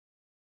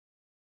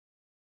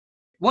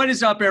What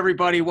is up,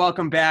 everybody?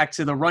 Welcome back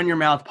to the Run Your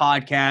Mouth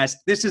podcast.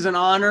 This is an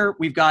honor.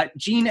 We've got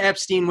Gene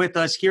Epstein with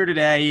us here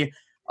today.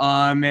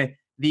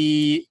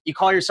 You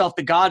call yourself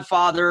the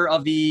godfather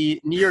of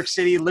the New York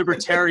City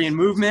libertarian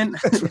movement.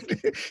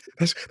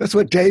 That's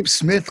what Dave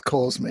Smith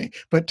calls me.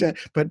 But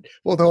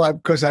although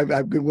I've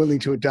been willing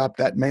to adopt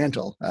that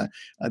mantle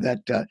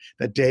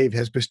that Dave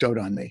has bestowed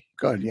on me.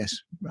 Go ahead, yes.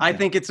 I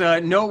think it's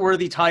a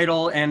noteworthy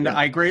title, and Yeah.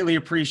 I greatly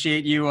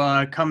appreciate you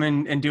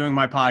coming and doing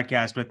my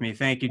podcast with me.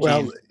 Thank you, Gene.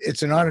 Well,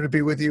 it's an honor to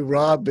be with you,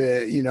 Rob.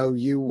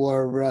 You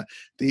are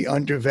the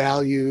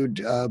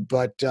undervalued,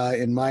 but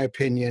in my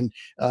opinion,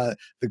 the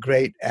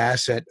great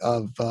asset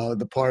of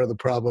the part of the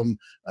problem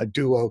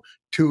duo.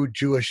 Two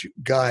Jewish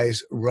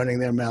guys running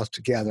their mouths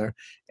together.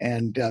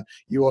 And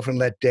you often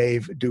let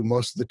Dave do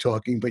most of the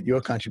talking, but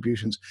your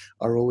contributions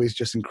are always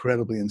just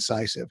incredibly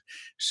incisive.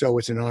 So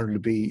it's an honor to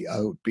be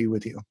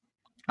with you.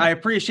 I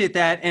appreciate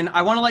that. And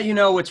I want to let you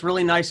know what's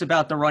really nice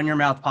about the Run Your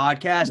Mouth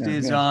podcast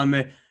is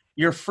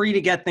you're free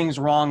to get things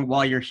wrong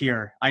while you're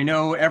here. I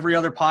know every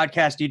other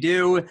podcast you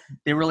do,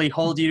 they really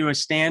hold you to a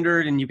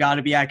standard and you got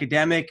to be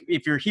academic.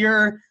 If you're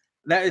here,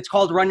 that it's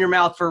called Run Your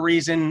Mouth for a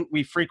reason.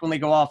 We frequently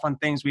go off on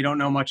things we don't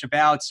know much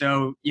about.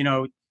 So,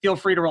 feel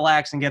free to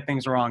relax and get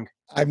things wrong.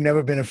 I've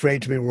never been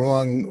afraid to be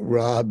wrong,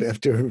 Rob,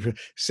 after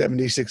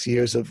 76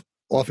 years of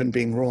often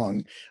being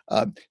wrong.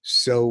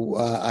 So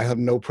I have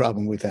no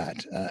problem with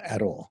that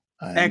at all.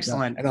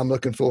 Excellent. And I'm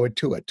looking forward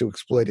to it, to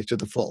exploit it to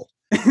the full.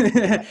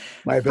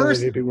 My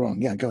ability to be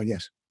wrong. Yeah, go ahead,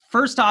 yes.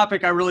 First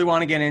topic I really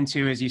want to get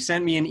into is you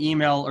sent me an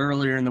email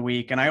earlier in the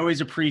week, and I always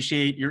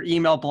appreciate your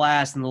email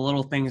blast and the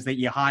little things that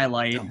you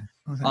highlight.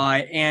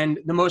 And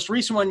the most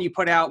recent one you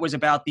put out was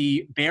about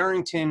the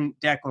Barrington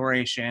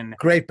Declaration.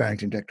 Great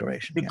Barrington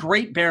Declaration. The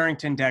Great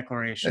Barrington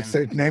Declaration. That's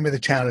the name of the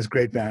town is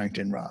Great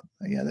Barrington, Rob.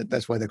 Yeah,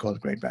 that's why they call it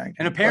Great Barrington.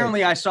 And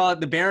apparently I saw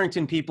the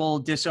Barrington people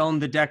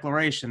disowned the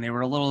declaration. They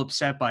were a little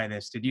upset by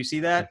this. Did you see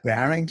that? The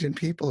Barrington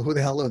people? Who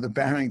the hell are the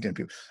Barrington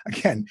people?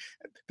 Again,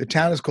 the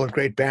town is called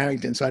Great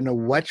Barrington, so I know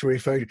what you're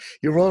referring to.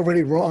 You're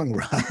already wrong,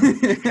 Rob,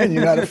 and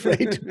you're not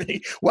afraid to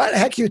be. What the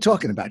heck are you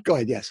talking about? Go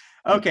ahead, yes.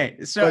 Okay,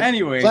 so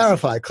anyways.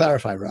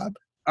 Clarify, Rob.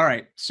 All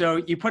right, so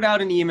you put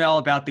out an email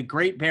about the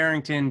Great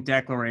Barrington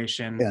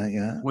Declaration,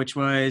 which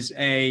was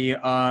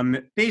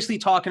basically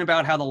talking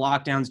about how the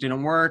lockdowns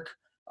didn't work.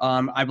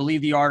 I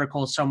believe the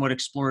article somewhat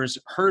explores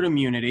herd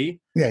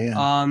immunity.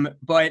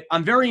 But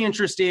I'm very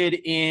interested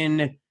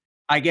in,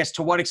 I guess,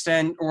 to what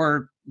extent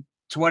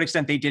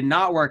they did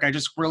not work. I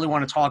just really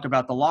want to talk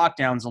about the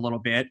lockdowns a little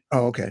bit.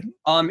 Oh, okay.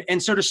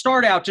 And so to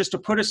start out, just to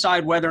put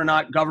aside whether or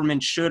not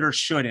government should or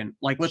shouldn't,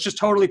 let's just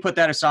totally put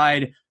that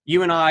aside.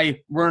 You and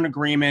I, we're in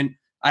agreement.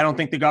 I don't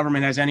think the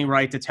government has any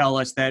right to tell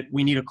us that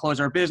we need to close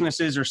our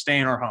businesses or stay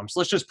in our homes.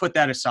 Let's just put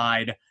that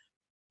aside.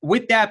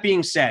 With that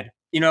being said,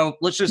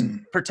 let's just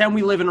pretend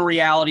we live in a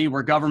reality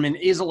where government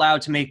is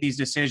allowed to make these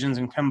decisions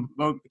and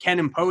can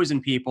impose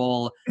on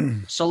people.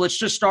 So let's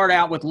just start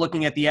out with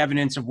looking at the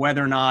evidence of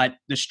whether or not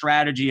the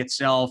strategy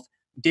itself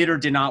did or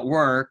did not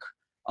work.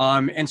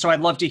 And so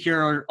I'd love to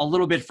hear a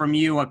little bit from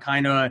you, what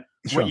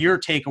your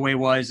takeaway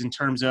was in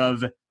terms of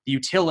the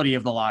utility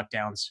of the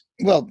lockdowns.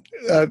 Well,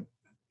 a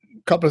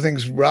couple of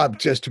things, Rob,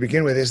 just to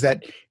begin with, is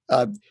that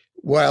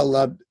while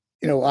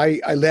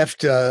I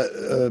left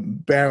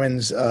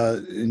Barron's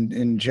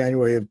in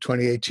January of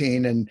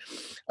 2018, and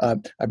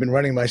I've been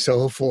running my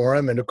Soho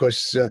Forum. And of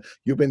course,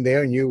 you've been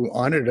there and you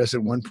honored us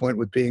at one point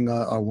with being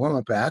our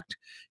warm-up act.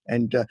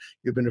 And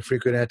you've been a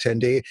frequent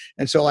attendee.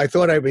 And so I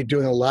thought I'd be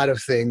doing a lot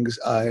of things,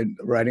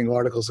 writing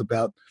articles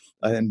about,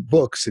 and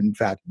books, in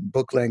fact,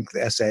 book-length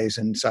essays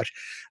and such.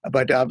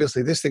 But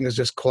obviously this thing has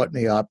just caught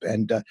me up.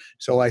 And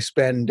so I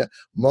spend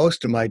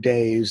most of my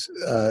days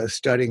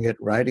studying it,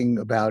 writing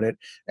about it.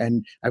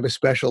 And I have a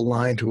special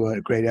line to a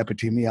great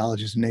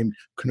epidemiologist named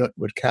Knut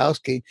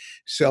Witkowski.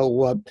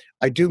 So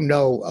I do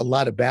know a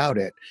lot about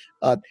it.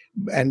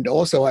 And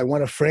also I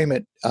want to frame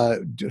it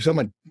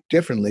somewhat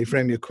differently,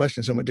 frame your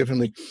question somewhat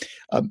differently.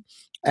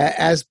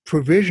 As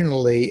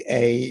provisionally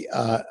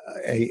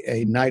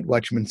a night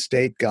watchman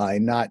state guy,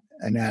 not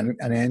an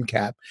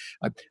ANCAP.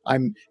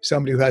 I'm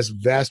somebody who has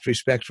vast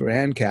respect for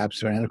ANCAPs,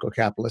 for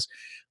anarcho-capitalists,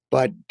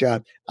 but I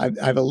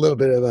have a little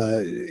bit of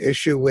a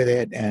issue with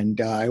it,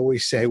 and I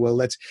always say, well,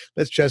 let's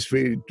just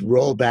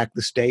roll back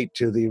the state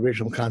to the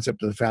original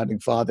concept of the founding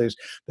fathers,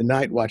 the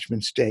night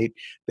watchman state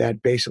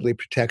that basically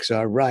protects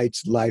our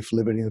rights, life,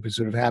 liberty, and the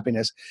pursuit of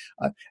happiness,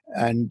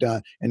 and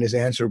is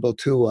answerable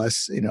to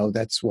us.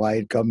 That's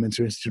why governments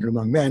are instituted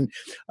among men.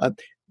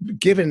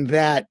 Given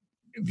that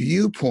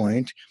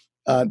viewpoint,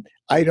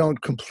 I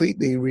don't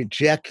completely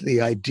reject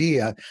the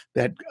idea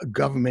that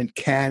government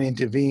can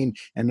intervene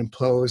and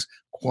impose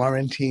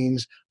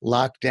quarantines,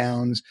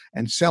 lockdowns,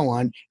 and so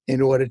on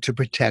in order to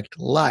protect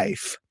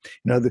life.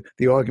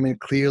 The argument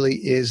clearly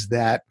is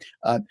that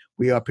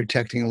we are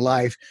protecting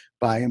life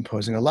by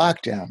imposing a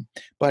lockdown.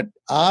 But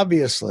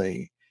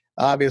obviously,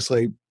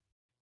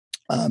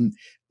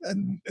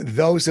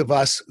 those of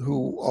us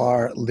who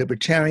are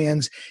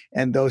libertarians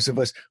and those of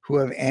us who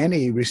have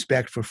any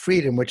respect for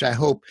freedom, which I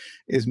hope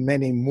is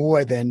many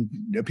more than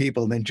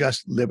people than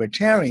just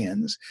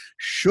libertarians,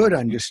 should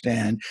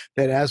understand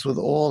that as with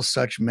all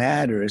such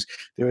matters,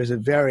 there is a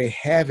very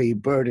heavy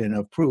burden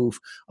of proof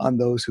on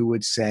those who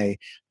would say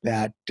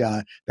that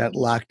that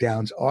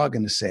lockdowns are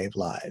going to save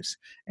lives.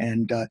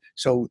 And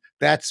so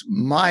that's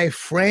my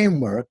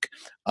framework.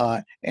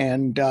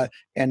 And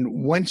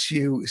once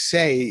you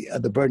say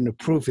the burden of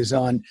proof is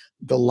on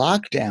the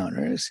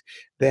lockdowners,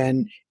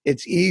 then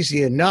it's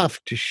easy enough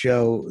to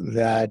show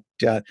that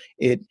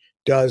it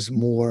does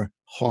more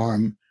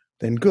harm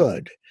than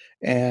good.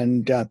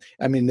 And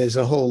I mean, there's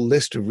a whole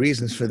list of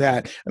reasons for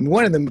that. And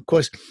one of them, of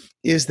course,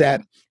 is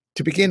that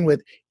to begin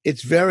with,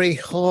 it's very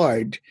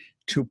hard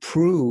to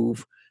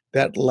prove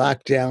that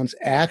lockdowns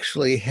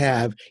actually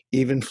have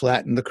even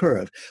flattened the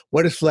curve.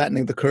 What does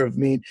flattening the curve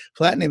mean?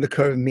 Flattening the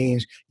curve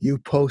means you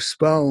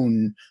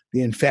postpone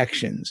the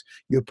infections,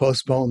 you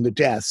postpone the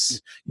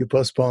deaths, you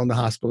postpone the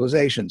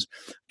hospitalizations.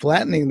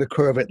 Flattening the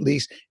curve at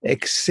least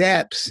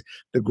accepts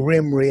the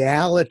grim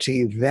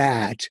reality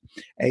that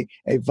a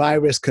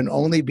virus can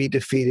only be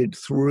defeated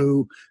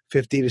through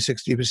 50 to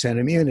 60%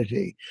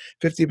 immunity.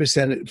 50 to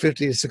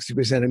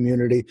 60%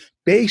 immunity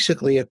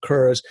basically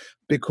occurs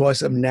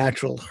because of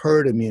natural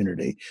herd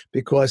immunity,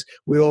 because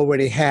we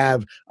already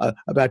have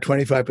about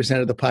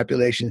 25% of the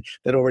population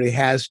that already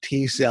has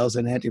T cells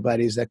and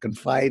antibodies that can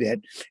fight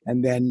it.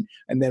 And then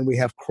we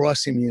have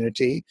cross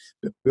immunity.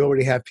 We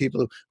already have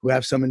people who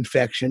have some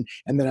infection.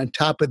 And then on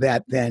top of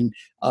that, then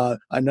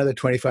another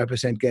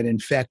 25% get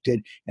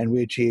infected and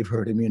we achieve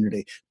herd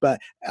immunity. But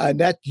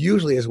that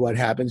usually is what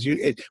happens.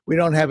 We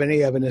don't have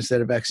any evidence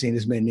that a vaccine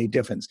has made any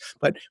difference.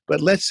 But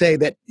let's say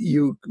that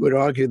you would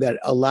argue that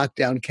a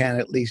lockdown can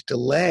at least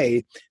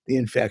delay the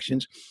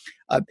infections.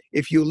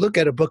 If you look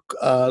at a book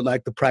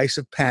like The Price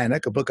of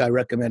Panic, a book I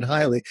recommend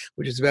highly,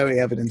 which is very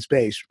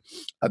evidence-based,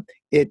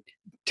 it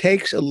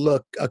takes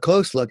a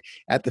close look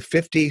at the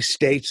 50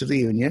 states of the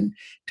Union,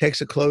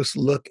 takes a close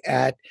look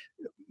at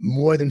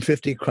more than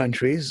 50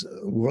 countries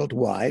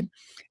worldwide,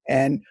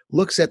 and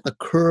looks at the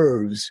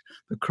curves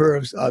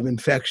of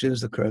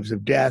infections, the curves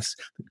of deaths,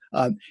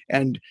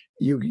 and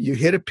you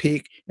hit a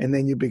peak and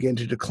then you begin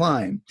to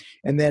decline.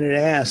 And then it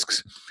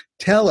asks,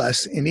 tell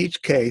us in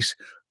each case,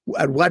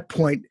 at what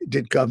point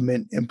did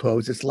government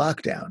impose its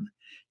lockdown?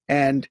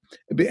 And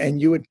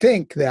you would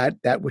think that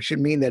should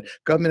mean that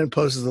government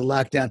imposes the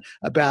lockdown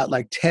about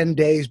like 10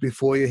 days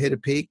before you hit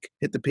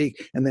the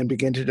peak, and then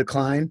begin to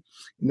decline.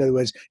 In other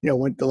words,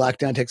 when the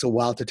lockdown takes a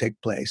while to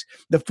take place.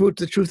 The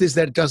truth is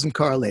that it doesn't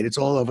correlate. It's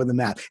all over the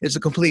map. It's a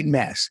complete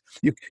mess.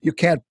 You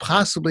can't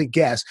possibly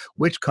guess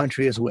which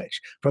country is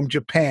which, from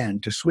Japan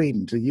to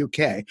Sweden to the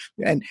UK.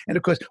 And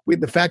of course,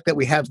 the fact that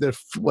we have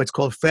what's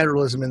called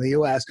federalism in the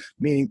US,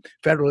 meaning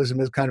federalism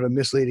is kind of a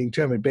misleading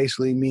term. It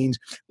basically means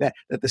that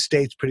the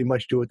states pretty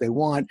much do what they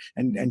want,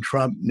 and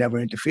Trump never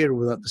interfered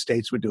with what the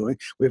states were doing.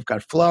 We've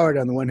got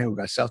Florida on the one hand, we've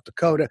got South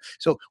Dakota.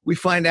 So we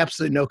find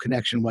absolutely no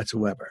connection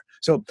whatsoever.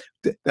 So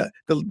the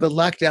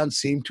lockdowns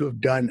seem to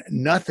have done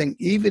nothing,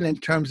 even in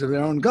terms of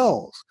their own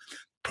goals.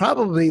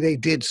 Probably they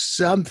did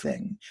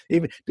something,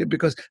 even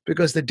because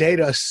the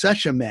data is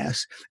such a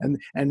mess, and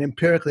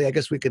empirically, I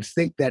guess we could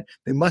think that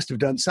they must have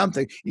done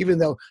something, even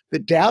though the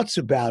doubts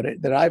about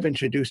it that I've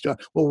introduced are,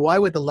 well, why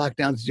would the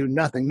lockdowns do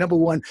nothing? Number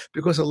one,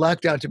 because a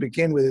lockdown to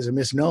begin with is a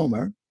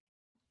misnomer.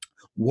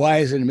 Why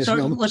is it a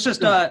misnomer? So let's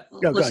just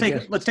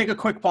let's take a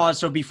quick pause.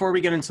 So before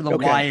we get into the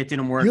why it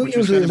didn't work, you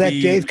usually let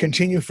Dave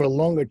continue for a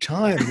longer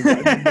time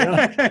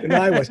than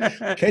I was.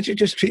 Can't you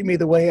just treat me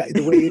the way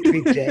you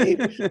treat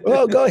Dave?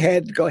 Well, go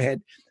ahead. Go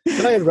ahead,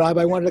 Rob.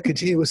 I wanted to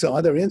continue with some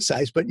other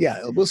insights, but yeah,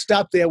 we'll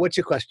stop there. What's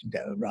your question,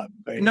 Rob?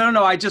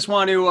 No. I just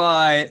want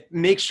to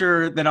make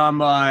sure that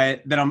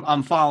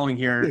I'm following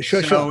here.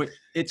 Sure.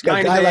 It's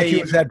kind of a guy like you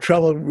who's had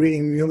trouble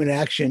reading Human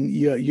Action.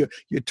 You're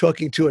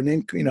talking to an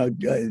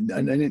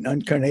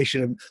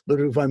incarnation of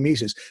Ludwig von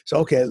Mises. So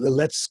okay,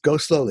 let's go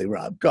slowly,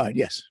 Rob. Go ahead.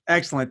 Yes.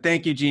 Excellent.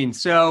 Thank you, Gene.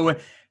 So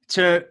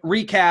to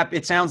recap,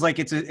 it sounds like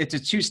it's a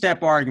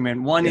two-step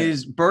argument. One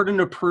is burden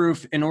of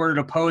proof in order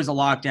to pose a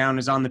lockdown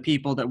is on the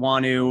people that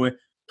want to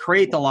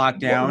create the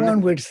lockdown. One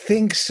would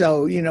think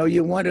so.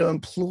 You want to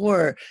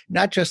implore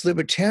not just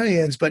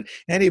libertarians, but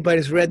anybody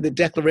who's read the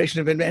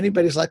Declaration of Independence.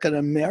 Anybody's like an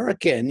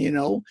American.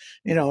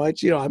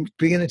 I'm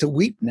beginning to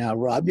weep now,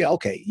 Rob. Yeah,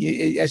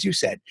 okay. As you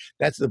said,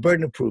 that's the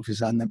burden of proof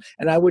is on them,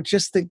 and I would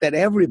just think that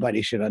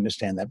everybody should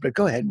understand that. But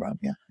go ahead, Rob.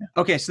 Yeah.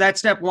 Okay, so that's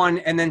step one,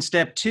 and then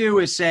step two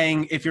is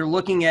saying if you're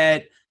looking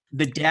at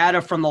the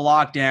data from the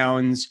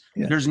lockdowns,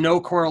 there's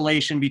no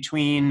correlation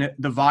between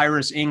the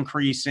virus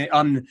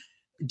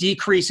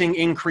decreasing,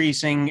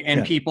 increasing,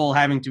 and people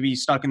having to be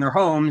stuck in their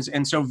homes.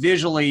 And so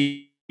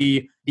visually,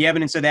 the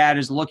evidence of that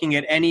is looking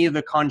at any of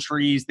the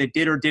countries that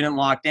did or didn't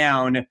lock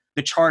down.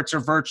 the charts are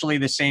virtually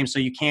the same. So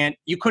you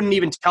couldn't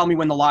even tell me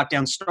when the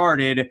lockdown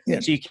started. Yeah.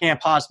 So you can't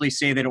possibly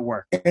say that it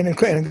worked.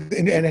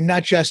 And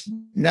not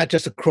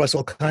just across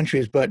all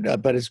countries, but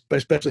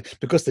especially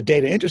because the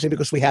data is interesting,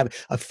 because we have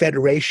a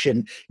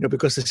federation,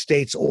 because the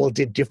states all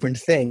did different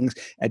things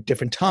at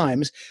different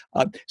times.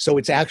 So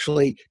it's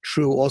actually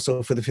true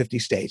also for the 50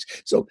 states.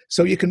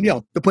 So you can,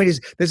 the point is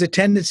there's a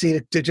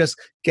tendency to just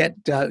get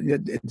to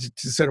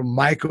sort of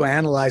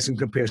microanalyze and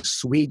compare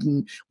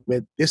Sweden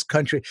with this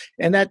country,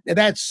 and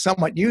that's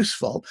somewhat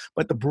useful.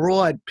 But the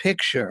broad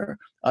picture,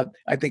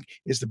 I think,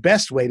 is the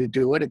best way to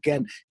do it.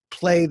 Again,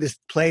 play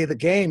the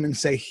game and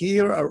say,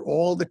 here are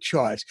all the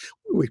charts.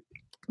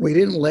 We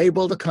didn't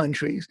label the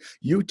countries.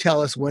 You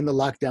tell us when the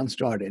lockdown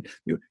started.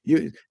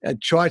 You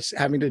charts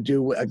having to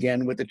do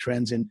again with the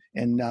trends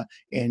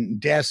in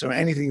deaths or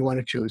anything you want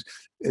to choose.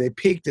 They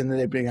peaked and then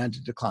they began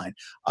to decline.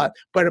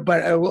 But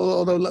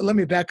although let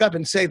me back up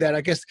and say that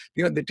I guess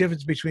the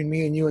difference between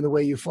me and you and the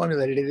way you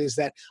formulated it is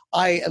that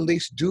I at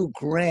least do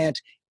grant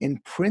in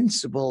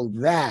principle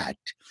that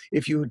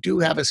if you do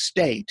have a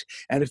state,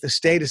 and if the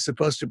state is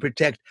supposed to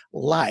protect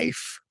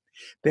life,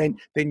 then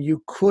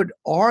you could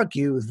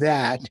argue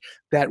that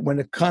when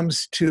it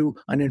comes to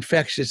an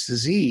infectious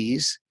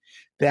disease,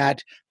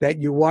 that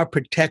you are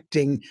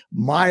protecting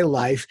my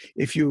life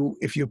if you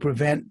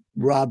prevent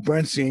Rob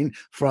Bernstein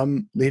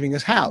from leaving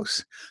his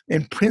house.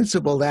 In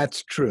principle,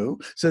 that's true.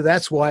 So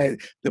that's why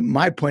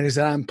my point is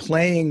that I'm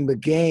playing the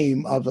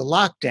game of the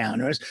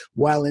lockdowners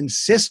while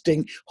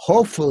insisting,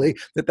 hopefully,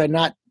 that they're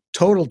not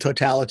total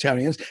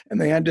totalitarians,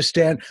 and they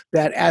understand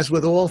that, as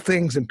with all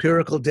things,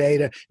 empirical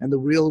data and the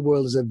real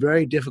world is a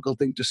very difficult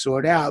thing to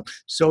sort out,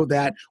 so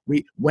that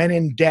we, when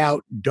in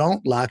doubt,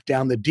 don't lock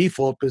down. The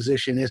default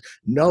position is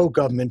no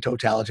government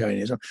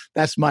totalitarianism.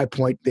 That's my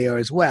point there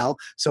as well.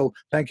 So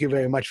thank you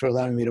very much for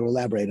allowing me to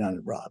elaborate on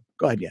it, Rob.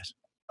 Go ahead, yes.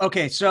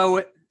 Okay,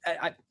 so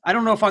I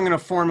don't know if I'm going to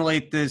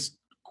formulate this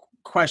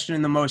question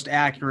in the most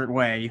accurate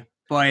way,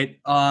 but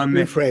I'm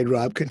afraid,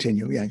 Rob,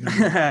 continue.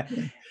 Yeah.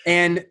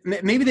 And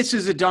maybe this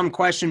is a dumb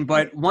question,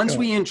 but once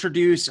we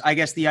introduce, I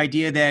guess, the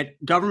idea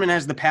that government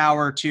has the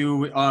power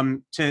to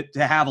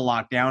have a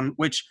lockdown,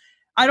 which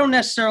I don't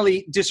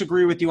necessarily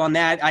disagree with you on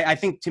that. I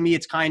think to me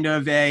it's kind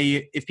of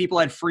if people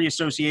had free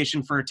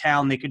association for a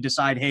town, they could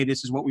decide, hey,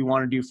 this is what we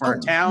want to do for our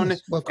town,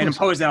 and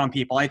impose that on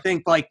people. I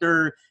think like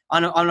they're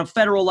on a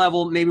federal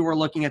level, maybe we're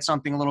looking at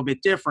something a little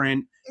bit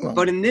different.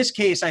 But in this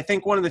case, I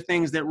think one of the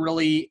things that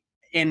really,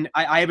 and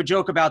I have a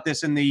joke about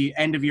this in the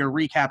end of year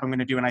recap I'm going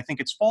to do, and I think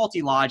it's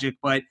faulty logic,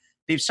 but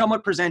they've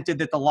somewhat presented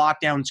that the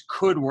lockdowns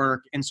could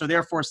work. And so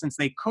therefore, since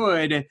they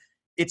could,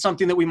 it's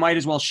something that we might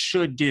as well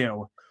should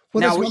do.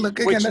 Well, now,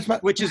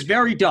 which is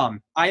very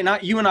dumb.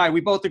 You and I, we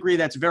both agree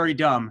that's very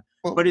dumb.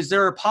 Well, but is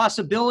there a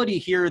possibility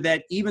here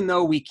that even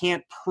though we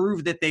can't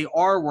prove that they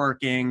are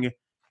working,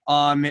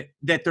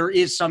 that there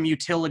is some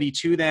utility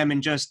to them,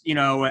 and just,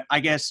 I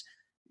guess,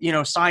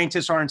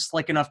 scientists aren't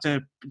slick enough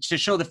to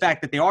show the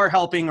fact that they are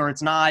helping, or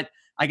it's not,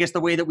 I guess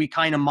the way that we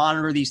kind of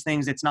monitor these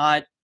things, it's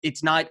not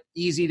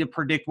easy to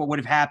predict what would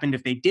have happened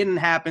if they didn't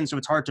happen. So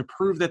it's hard to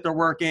prove that they're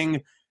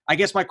working. I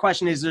guess my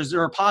question is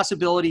there a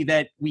possibility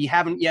that we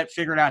haven't yet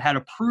figured out how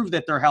to prove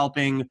that they're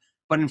helping,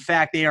 but in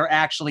fact, there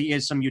actually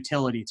is some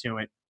utility to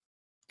it?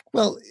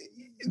 Well,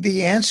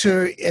 the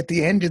answer at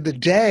the end of the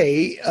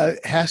day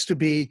has to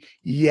be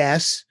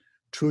yes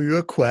to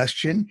your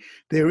question.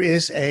 There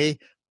is a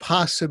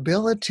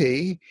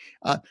possibility.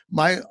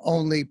 My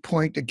only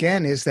point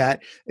again is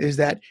that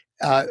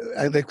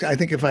I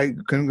think if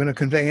I'm going to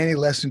convey any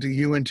lesson to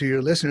you and to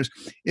your listeners,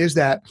 is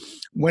that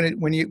when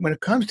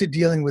it comes to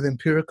dealing with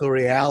empirical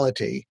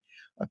reality,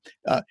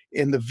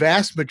 in the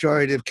vast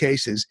majority of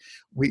cases,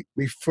 we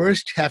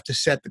first have to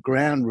set the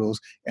ground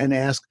rules and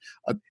ask: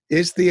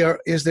 is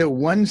there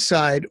one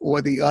side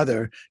or the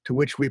other to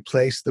which we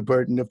place the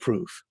burden of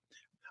proof?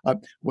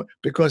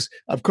 Because,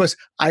 of course,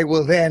 I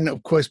will then,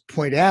 of course,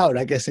 point out,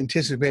 I guess,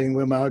 anticipating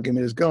where my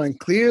argument is going,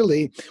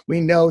 clearly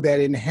we know that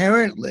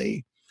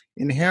inherently,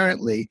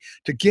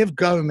 to give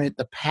government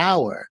the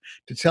power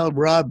to tell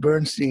Rob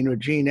Bernstein or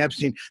Gene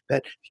Epstein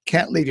that you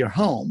can't leave your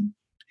home,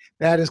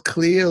 that is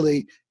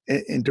clearly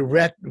in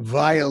direct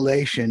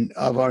violation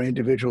of our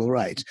individual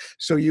rights.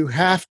 So you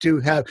have to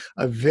have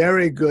a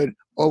very good,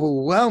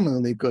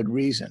 overwhelmingly good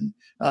reason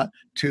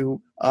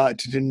to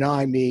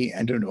deny me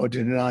or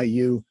to deny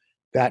you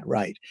that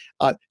right.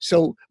 But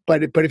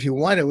if you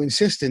want to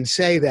insist and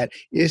say that,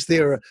 is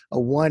there a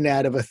 1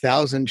 out of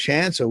 1,000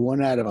 chance or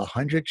 1 out of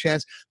 100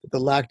 chance that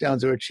the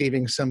lockdowns are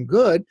achieving some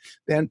good,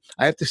 then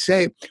I have to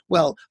say,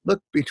 well,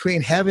 look,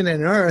 between heaven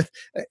and earth,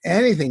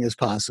 anything is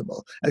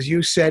possible. As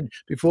you said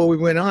before we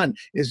went on,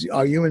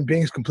 are human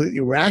beings completely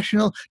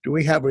rational? Do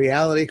we have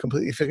reality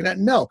completely figured out?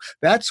 No.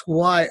 That's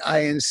why I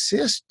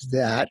insist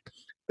that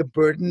the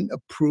burden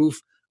of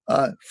proof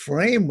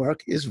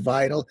framework is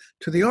vital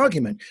to the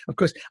argument. Of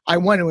course, I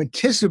want to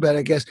anticipate,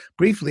 I guess,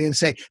 briefly and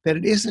say that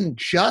it isn't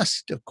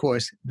just, of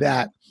course,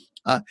 that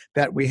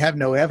that we have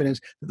no evidence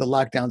that the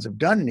lockdowns have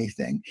done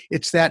anything.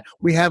 It's that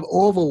we have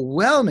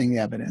overwhelming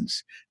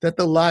evidence that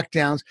the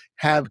lockdowns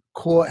have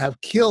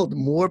killed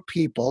more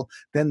people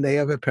than they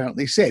have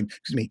apparently saved.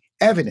 Excuse me,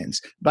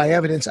 evidence. By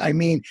evidence, I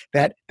mean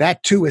that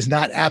too is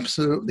not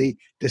absolutely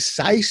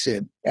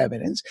decisive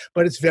evidence,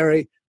 but it's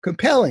very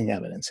compelling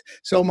evidence.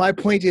 So my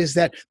point is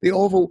that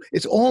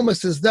it's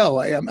almost as though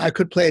I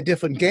could play a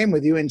different game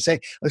with you and say,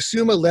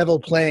 assume a level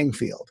playing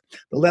field.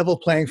 The level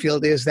playing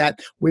field is that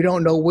we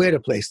don't know where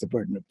to place the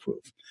burden of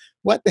proof.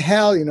 What the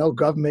hell,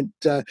 government,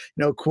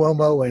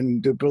 Cuomo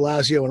and de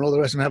Blasio and all the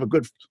rest of them have a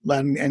good,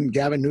 and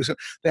Gavin Newsom,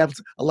 they have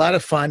a lot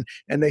of fun,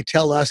 and they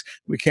tell us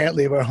we can't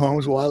leave our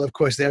homes while, of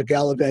course, they're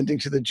gallivanting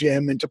to the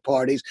gym and to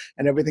parties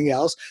and everything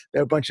else.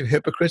 They're a bunch of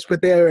hypocrites,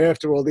 but they're,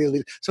 after all, the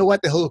elite. So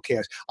what the hell, who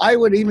cares? I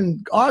would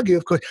even argue,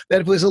 of course, that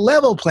if it was a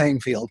level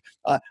playing field,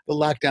 the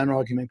lockdown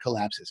argument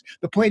collapses.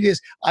 The point is,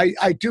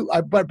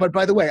 but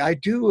by the way, I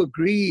do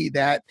agree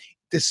that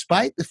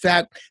despite the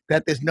fact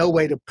that there's no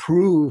way to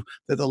prove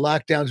that the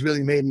lockdowns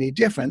really made any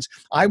difference,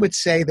 I would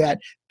say that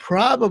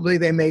probably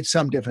they made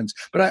some difference.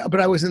 But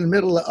I was in the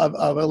middle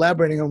of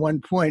elaborating on one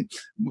point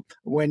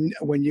when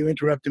you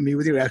interrupted me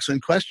with your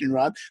excellent question,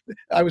 Rob.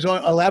 I was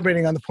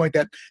elaborating on the point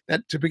that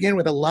to begin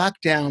with, a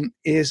lockdown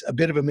is a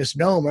bit of a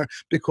misnomer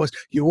because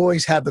you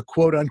always have the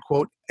quote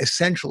unquote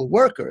essential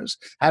workers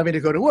having to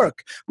go to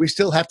work. We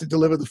still have to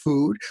deliver the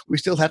food. We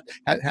still have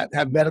to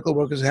have medical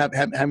workers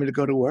having to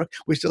go to work.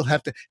 We still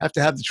have to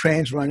have the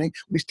trains running.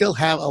 We still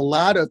have a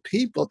lot of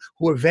people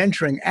who are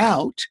venturing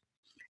out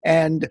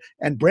and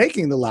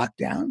breaking the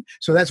lockdown.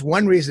 So that's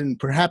one reason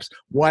perhaps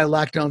why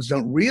lockdowns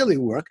don't really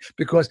work,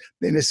 because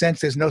in a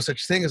sense there's no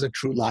such thing as a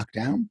true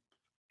lockdown,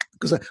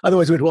 because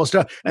otherwise we'd all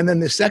start. And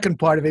then the second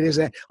part of it is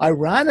that,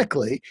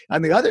 ironically,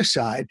 on the other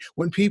side,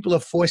 when people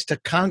are forced to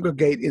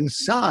congregate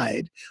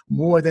inside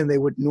more than they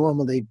would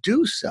normally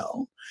do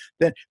so,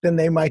 then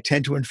they might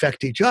tend to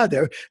infect each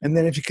other. And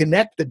then if you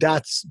connect the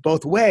dots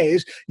both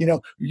ways,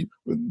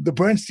 the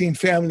Bernstein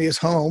family is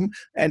home,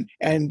 and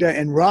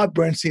Rob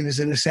Bernstein is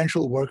an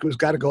essential worker who's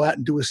got to go out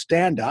and do a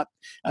stand-up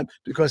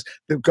because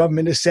the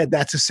government has said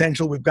that's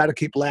essential. We've got to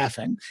keep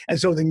laughing. And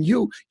so then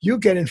you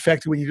get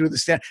infected when you do the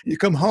stand. You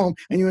come home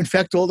and you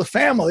infect all the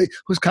family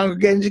who's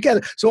congregating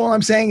together. So all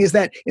I'm saying is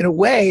that, in a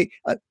way,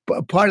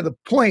 part of the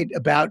point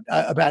about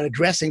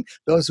addressing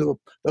those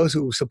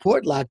who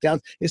support lockdowns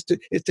is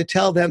to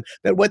tell them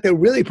that what they're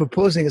really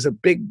proposing is a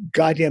big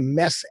goddamn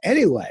mess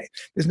anyway.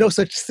 There's no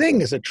such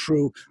thing as a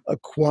true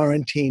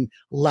quarantine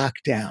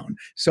lockdown.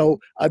 So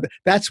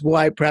that's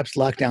why perhaps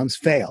lockdowns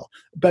fail.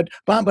 But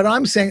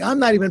I'm saying I'm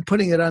not even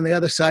putting it on the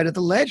other side of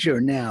the ledger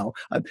now.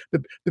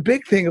 The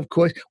big thing, of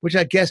course, which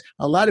I guess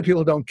a lot of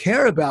people don't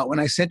care about, when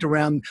I sent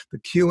around the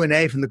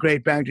Q&A from the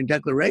Great Barrington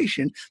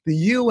Declaration, the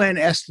UN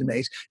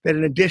estimates that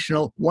an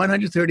additional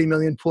 130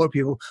 million poor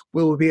people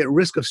will be at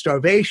risk of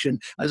starvation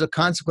as a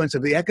consequence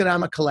of the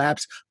economic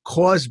collapse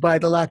caused by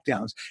the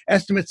lockdowns.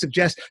 Estimates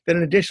suggest that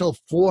an additional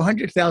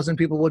 400,000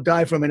 people will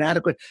die from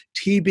inadequate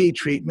TB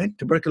treatment,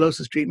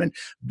 tuberculosis treatment.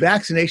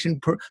 Vaccination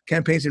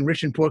campaigns in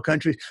rich and poor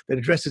countries that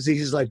address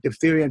diseases like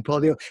diphtheria and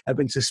polio have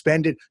been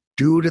suspended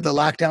due to the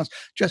lockdowns.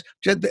 Just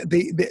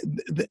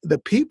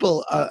the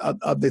people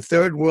of the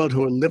third world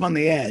who live on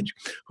the edge,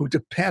 who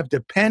have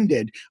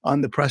depended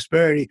on the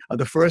prosperity of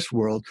the first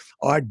world,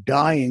 are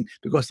dying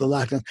because of the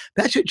lockdowns.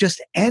 That should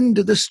just end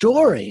the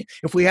story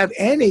if we have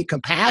any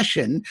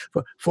compassion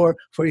for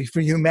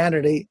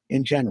humanity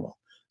in general.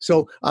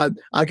 So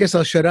I guess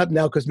I'll shut up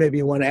now, because maybe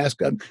you want to ask.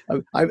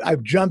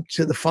 I've jumped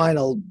to the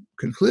final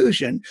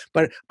conclusion,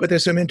 but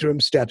there's some interim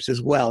steps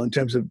as well in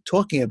terms of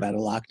talking about a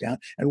lockdown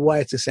and why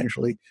it's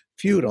essentially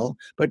futile.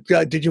 But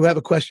did you have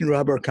a question,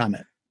 Rob, or a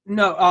comment?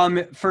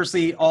 No.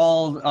 Firstly,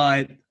 all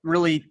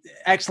really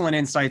excellent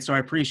insights, so I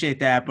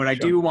appreciate that. But I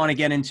do want to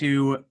get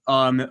into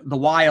the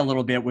why a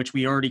little bit, which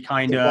we already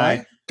kind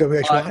of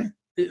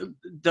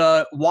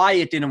the why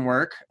it didn't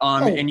work,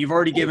 and you've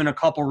already given a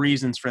couple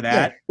reasons for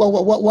that. Yeah.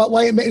 Well,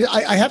 why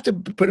I have to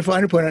put a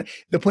finer point on it.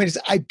 The point is,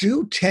 I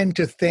do tend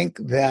to think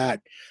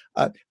that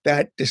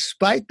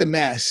despite the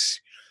mess,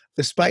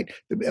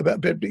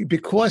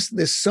 because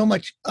there's so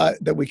much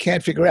that we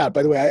can't figure out.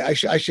 By the way,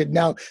 I should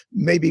now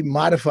maybe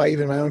modify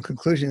even my own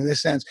conclusion in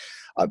this sense.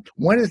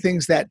 One of the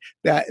things that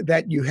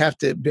you have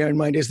to bear in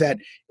mind is that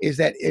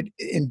it,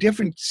 in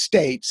different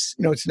states,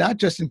 it's not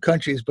just in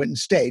countries but in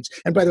states.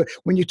 And by the way,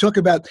 when you talk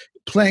about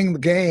playing the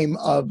game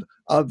of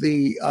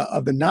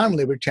the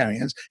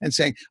non-libertarians and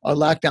saying are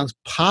lockdowns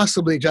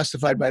possibly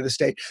justified by the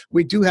state,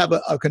 we do have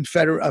a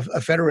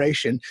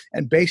federation,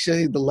 and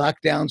basically the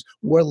lockdowns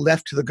were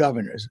left to the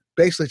governors,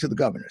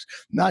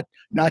 not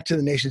to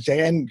the nation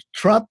state. And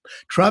Trump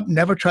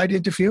never tried to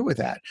interfere with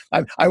that.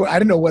 I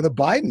don't know whether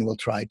Biden will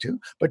try to,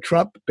 but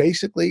Trump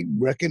basically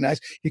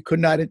recognized he could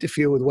not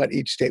interfere with what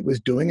each state was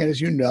doing. And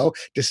as you know,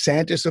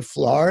 DeSantis of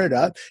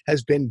Florida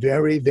has been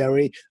very,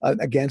 very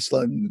against,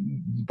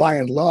 by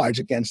and large,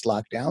 against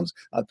lockdowns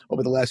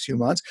over the last few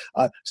months.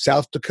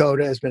 South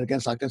Dakota has been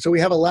against lockdowns. So we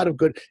have a lot of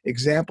good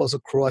examples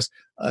across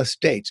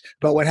states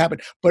about what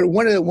happened. But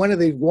one of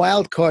the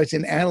wild cards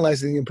in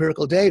analyzing the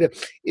empirical data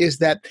is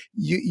that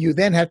you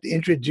then have to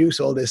introduce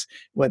all this,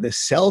 the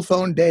cell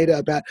phone data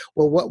about,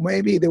 well, what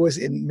maybe there was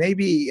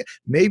maybe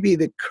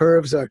the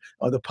curves or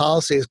the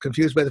policy is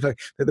confused by the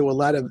fact that there were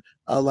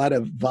a lot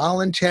of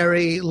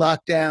voluntary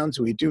lockdowns.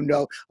 We do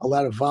know a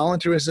lot of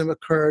voluntarism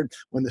occurred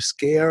when the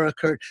scare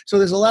occurred. So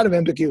there's a lot of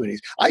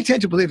ambiguities. I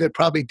tend to believe it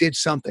probably did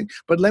something,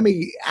 but let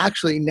me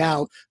actually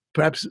now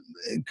perhaps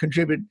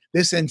contribute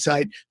this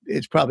insight.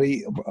 It's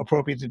probably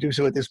appropriate to do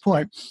so at this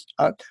point.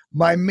 I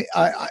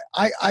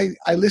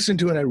listen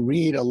to and I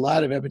read a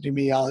lot of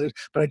epidemiologists,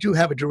 but I do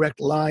have a direct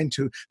line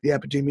to the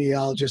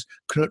epidemiologist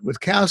Knut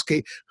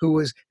Witkowski, who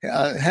was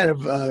head of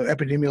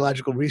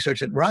epidemiological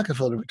research at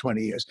Rockefeller for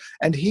 20 years.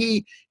 And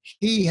he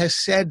has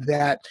said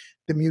that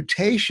the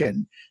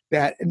mutation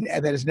that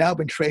has now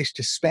been traced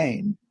to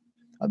Spain,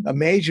 a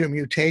major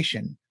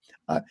mutation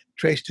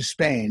traced to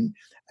Spain,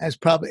 has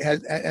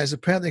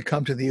apparently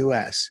come to the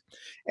U.S.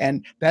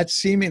 And that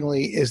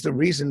seemingly is the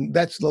reason,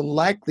 that's the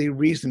likely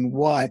reason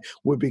why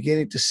we're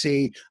beginning to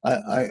see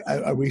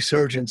a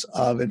resurgence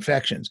of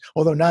infections,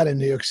 although not in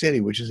New York City,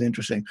 which is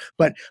interesting.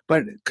 But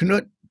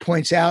Knut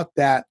points out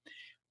that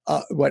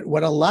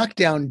what a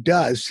lockdown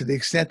does, to the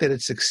extent that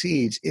it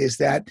succeeds, is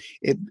that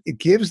it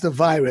gives the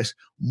virus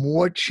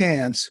more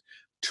chance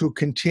to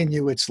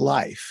continue its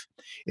life.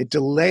 It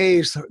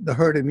delays the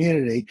herd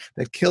immunity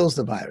that kills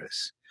the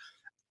virus.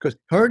 Because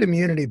herd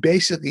immunity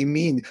basically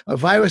means a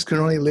virus can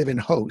only live in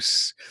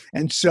hosts.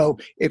 And so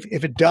if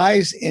it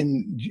dies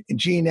in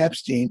Gene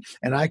Epstein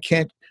and I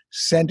can't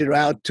send it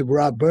out to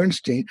Rob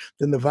Bernstein,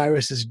 then the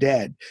virus is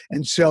dead.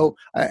 And so,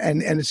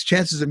 and its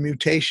chances of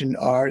mutation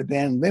are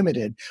then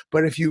limited.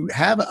 But if you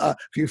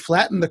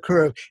flatten the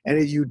curve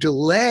and you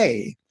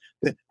delay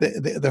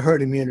the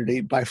herd immunity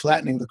by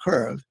flattening the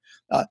curve,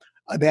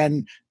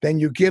 then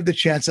you give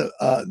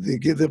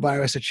the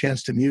virus a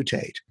chance to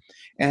mutate.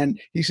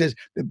 And he says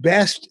the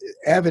best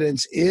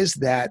evidence is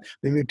that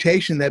the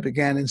mutation that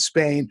began in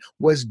Spain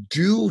was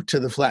due to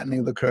the flattening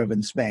of the curve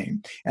in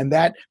Spain. And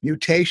that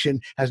mutation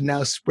has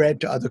now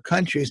spread to other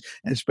countries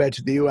and spread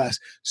to the US.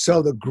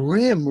 So the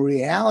grim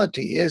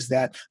reality is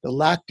that the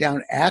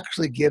lockdown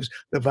actually gives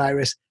the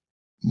virus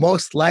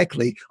most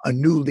likely a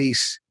new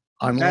lease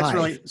on life. That's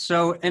really,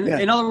 so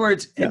in other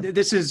words,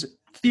 this is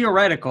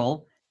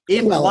theoretical.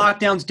 If the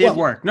lockdowns did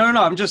work. No,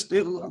 I'm just,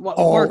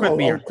 work with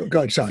me here. Go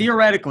ahead, sorry.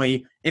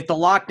 Theoretically, if the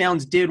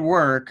lockdowns did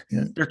work,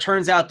 there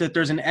turns out that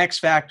there's an X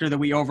factor that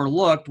we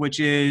overlooked, which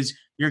is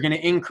you're going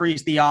to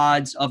increase the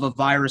odds of a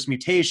virus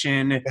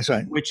mutation, That's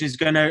right. which is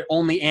going to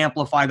only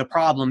amplify the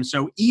problem.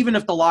 So even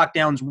if the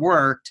lockdowns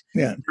worked,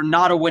 you're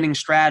not a winning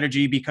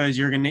strategy because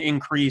you're going to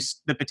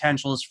increase the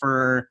potentials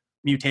for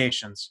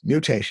mutations.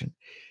 Mutation.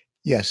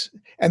 Yes.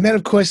 And then,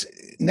 of course,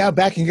 now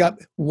backing up,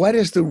 what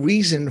is the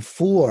reason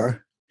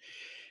for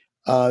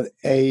a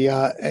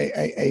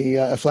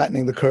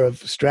flattening the curve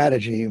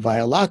strategy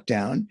via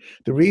lockdown?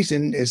 The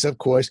reason is, of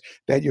course,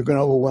 that you're going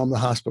to overwhelm the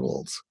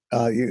hospitals,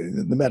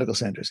 the medical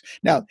centers.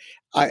 Now,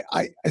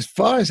 as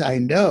far as I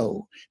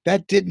know,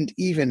 that didn't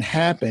even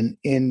happen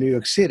in New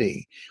York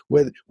City,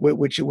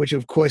 which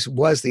of course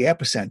was the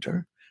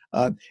epicenter.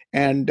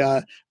 And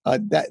the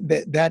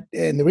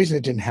reason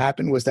it didn't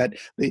happen was that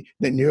the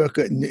New York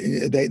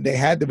they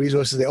had the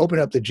resources. They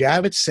opened up the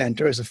Javits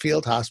Center as a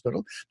field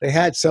hospital. They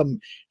had some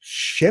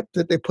ship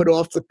that they put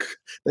off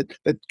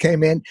that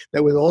came in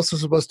that was also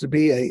supposed to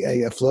be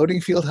a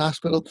floating field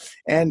hospital,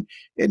 and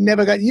it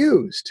never got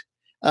used.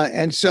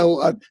 And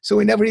so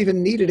we never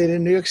even needed it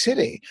in New York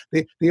City.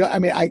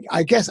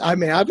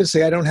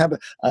 Obviously I don't have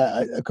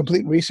a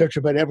complete research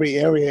about every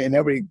area in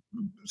every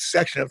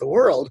section of the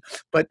world,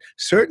 but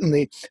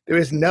certainly there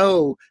is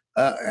no,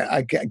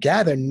 I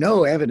gather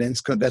no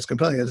evidence that's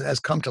compelling has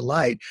come to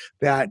light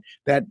that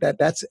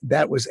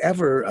was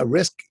ever a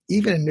risk,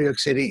 even in New York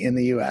City in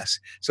the U.S.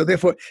 So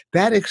therefore,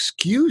 that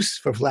excuse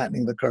for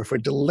flattening the curve, for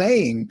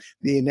delaying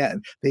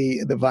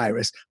the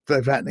virus,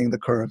 for flattening the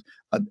curve,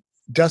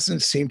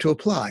 doesn't seem to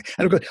apply.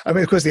 And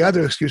of course, the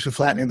other excuse for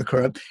flattening the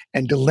curve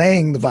and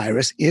delaying the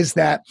virus is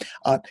that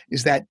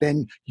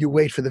then you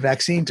wait for the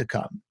vaccine to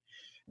come.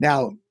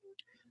 Now,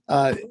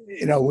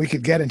 we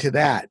could get into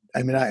that.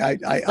 I mean,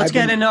 let's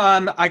get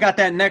into. I got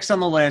that next on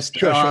the list.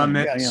 Sure.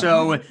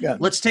 So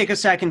let's take a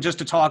second just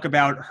to talk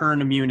about herd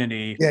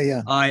immunity.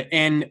 Yeah.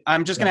 And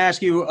I'm just going to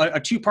ask you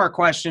a two-part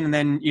question, and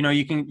then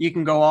you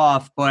can go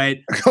off. But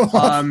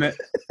the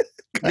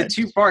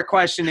two-part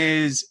question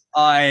is.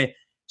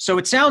 So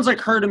it sounds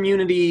like herd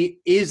immunity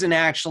isn't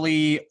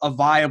actually a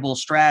viable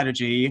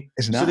strategy.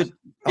 It's not.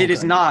 It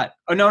is not.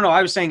 Oh, no.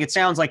 I was saying it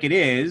sounds like it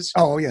is.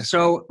 Oh, yes.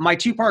 So my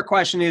two-part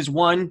question is: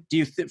 one, do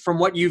you from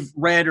what you've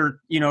read or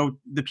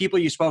the people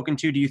you've spoken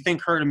to, do you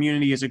think herd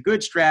immunity is a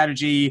good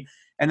strategy?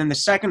 And then the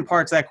second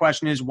part to that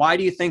question is: why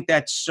do you think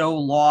that's so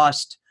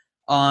lost?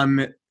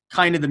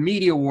 Kind of the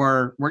media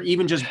war, where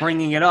even just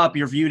bringing it up,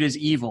 you're viewed as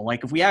evil.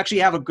 Like if we actually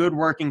have a good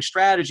working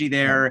strategy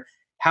there,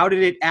 how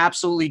did it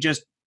absolutely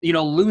just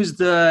lose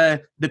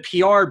the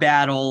PR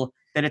battle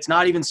that it's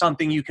not even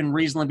something you can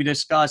reasonably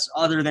discuss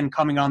other than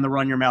coming on the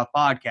Run Your Mouth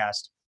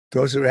podcast?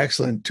 Those are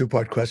excellent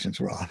two-part questions,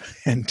 Rob,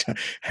 and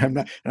I'm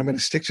going to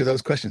stick to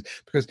those questions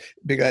because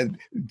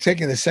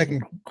taking the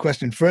second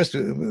question first,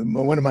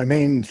 one of my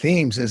main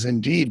themes has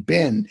indeed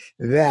been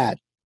that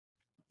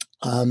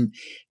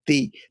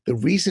the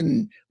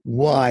reason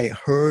why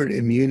herd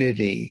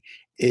immunity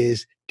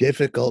is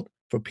difficult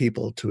for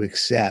people to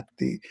accept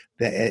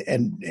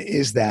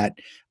is that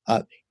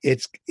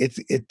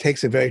it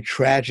takes a very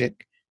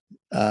tragic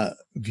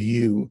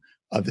view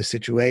of the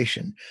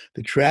situation.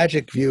 The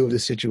tragic view of the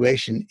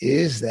situation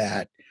is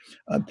that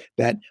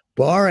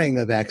barring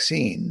a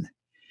vaccine,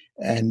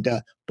 and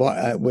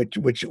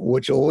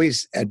which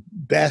always at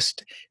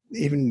best,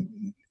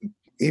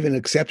 even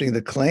accepting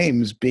the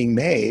claims being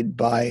made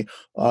by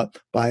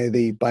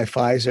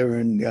Pfizer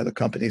and the other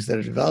companies that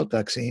have developed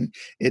vaccine,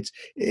 it's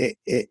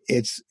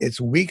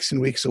weeks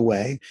and weeks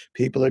away.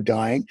 People are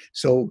dying,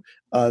 so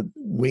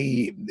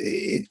we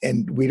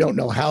don't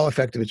know how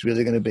effective it's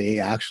really going to be.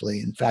 Actually,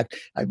 in fact,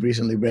 I've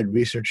recently read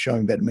research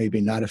showing that it may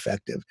be not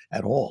effective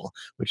at all,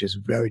 which is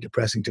very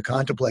depressing to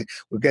contemplate.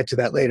 We'll get to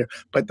that later.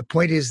 But the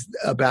point is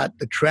about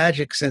the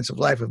tragic sense of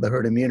life of the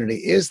herd immunity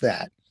is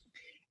that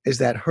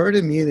herd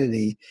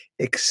immunity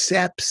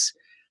accepts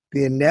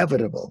the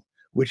inevitable,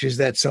 which is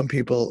that some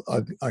people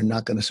are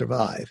not going to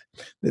survive.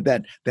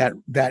 That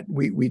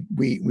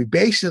we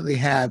basically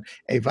have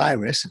a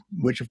virus,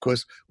 which of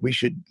course we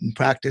should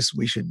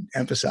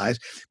emphasize,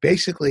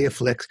 basically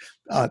afflicts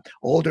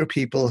older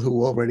people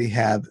who already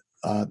have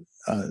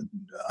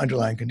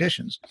underlying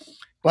conditions,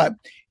 but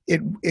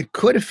it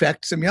could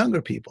affect some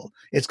younger people.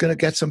 It's going to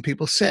get some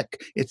people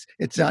sick.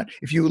 It's not,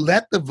 if you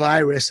let the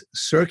virus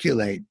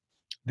circulate,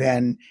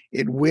 then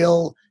it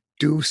will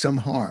do some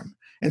harm.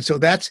 And so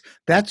that's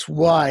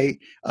why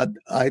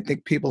I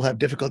think people have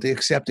difficulty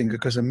accepting,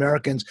 because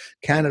Americans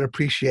cannot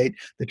appreciate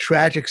the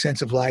tragic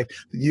sense of life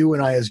that you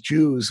and I as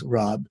Jews,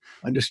 Rob,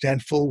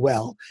 understand full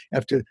well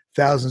after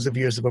thousands of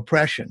years of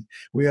oppression.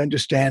 We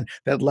understand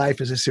that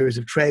life is a series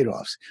of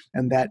trade-offs,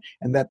 and that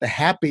the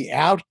happy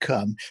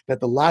outcome that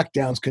the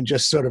lockdowns can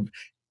just sort of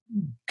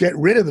get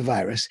rid of the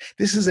virus.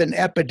 This is an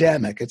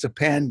epidemic. It's a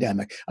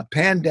pandemic.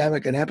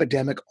 An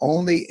epidemic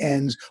only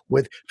ends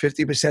with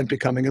 50%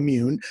 becoming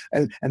immune.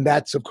 And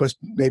that's, of course,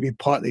 maybe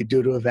partly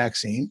due to a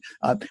vaccine.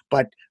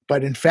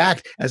 But in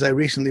fact, as I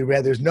recently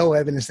read, there's no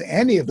evidence that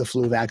any of the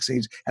flu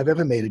vaccines have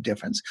ever made a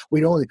difference.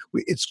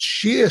 It's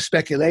sheer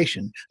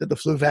speculation that the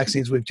flu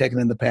vaccines we've taken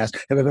in the past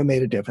have ever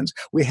made a difference.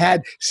 We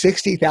had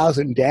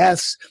 60,000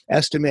 deaths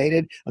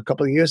estimated a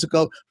couple of years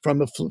ago from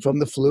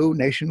the flu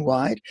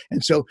nationwide.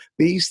 And so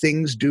these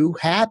things do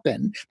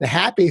happen. The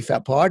happy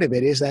part of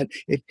it is that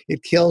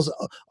it kills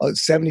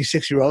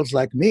 76-year-olds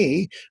like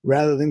me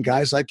rather than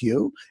guys like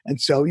you.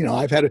 And so,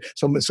 I've had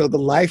so the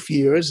life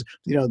years,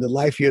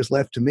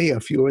 left to me are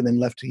fewer than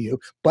left to you.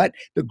 But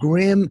the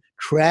grim,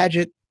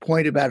 tragic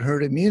point about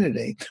herd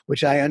immunity,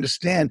 which I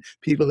understand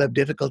people have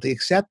difficulty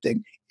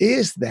accepting,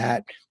 is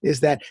that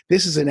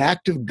this is an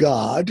act of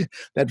God,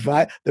 that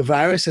the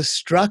virus has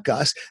struck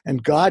us,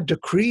 and God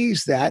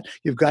decrees that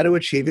you've got to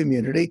achieve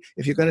immunity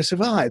if you're going to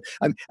survive.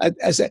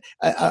 As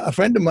a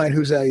friend of mine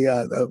who's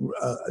a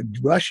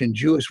Russian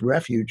Jewish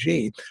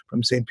refugee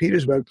from St.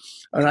 Petersburg,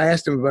 and I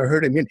asked him about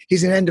herd immunity.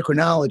 He's an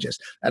endocrinologist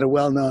at a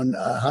well-known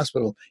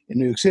hospital in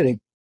New York City.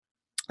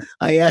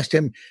 I asked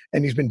him,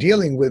 and he's been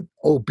dealing with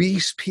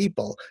obese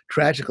people.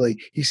 Tragically,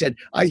 he said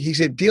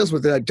deals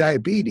with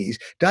diabetes.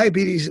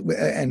 Diabetes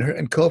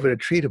and COVID are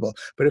treatable,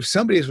 but if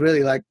somebody is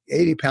really like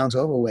 80 pounds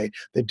overweight,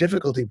 the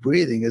difficulty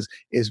breathing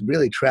is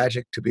really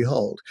tragic to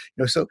behold.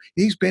 So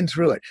he's been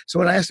through it. So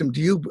when I asked him,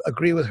 "Do you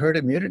agree with herd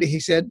immunity?"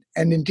 he said,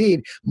 and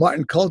indeed,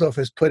 Martin Kulldorff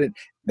has put it,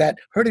 that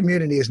herd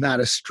immunity is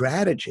not a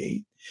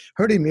strategy.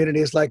 Herd immunity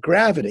is like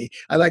gravity.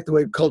 I like the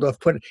way Kulldorff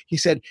put it. He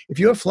said, if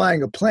you're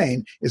flying a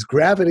plane, is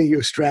gravity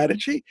your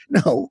strategy?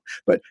 No,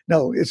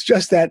 it's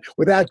just that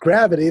without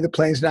gravity, the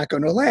plane's not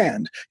going to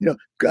land.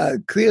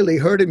 Clearly,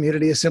 herd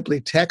immunity is simply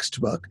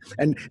textbook.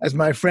 And as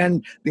my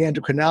friend, the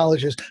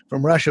endocrinologist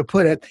from Russia,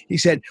 put it, he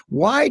said,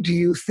 why do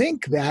you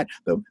think that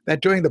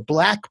during the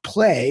Black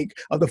Plague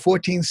of the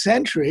 14th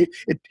century,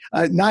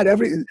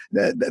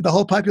 the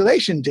whole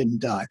population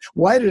didn't die?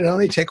 Why did it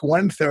only take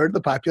 1/3 of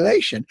the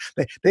population?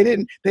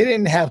 They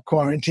didn't have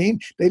quarantine.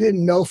 They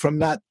didn't know from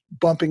not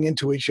bumping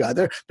into each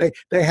other.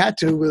 They had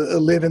to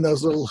live in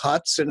those little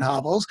huts and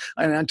hovels.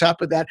 And on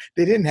top of that,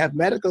 they didn't have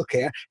medical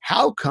care.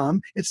 How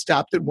come it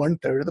stopped at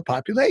 1/3 of the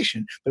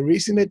population? The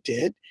reason it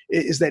did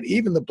is that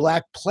even the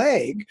Black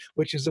Plague,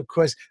 which is, of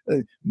course,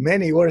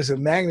 many orders of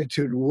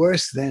magnitude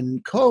worse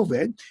than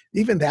COVID,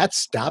 even that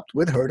stopped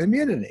with herd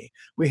immunity.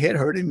 We hit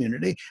herd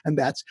immunity, and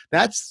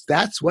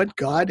that's what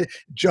God,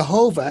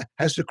 Jehovah,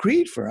 has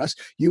decreed for us.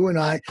 You and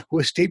I, who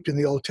are steeped in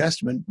the Old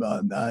Testament,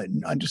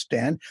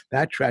 understand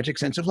that tragic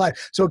sense of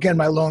life. So again,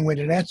 my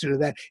long-winded answer to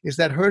that is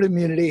that herd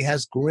immunity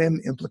has grim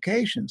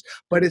implications,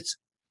 but it's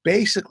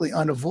basically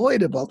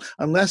unavoidable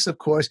unless, of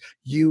course,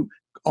 you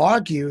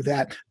argue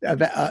that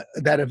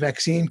that a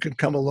vaccine could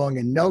come along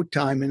in no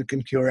time and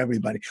can cure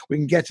everybody. We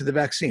can get to the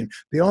vaccine.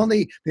 The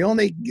only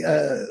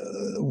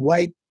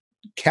white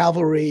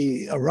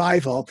cavalry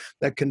arrival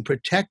that can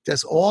protect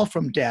us all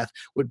from death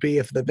would be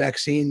if the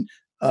vaccine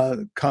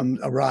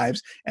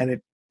arrives and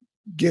it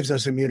gives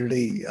us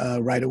immunity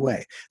right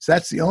away. So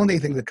that's the only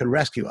thing that could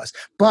rescue us.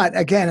 But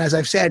again, as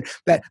I've said,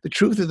 that the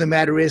truth of the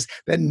matter is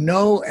that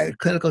no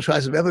clinical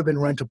trials have ever been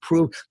run to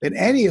prove that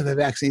any of the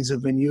vaccines that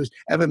have been used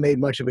ever made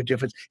much of a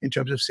difference in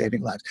terms of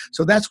saving lives.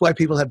 So that's why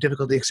people have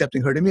difficulty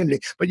accepting herd immunity.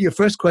 But your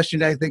first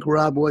question, I think,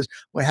 Rob,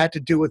 had to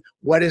do with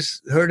what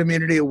is herd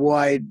immunity or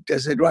why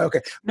does it? Right?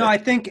 Okay. No, I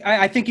think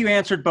you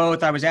answered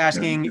both. I was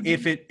asking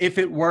if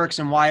it works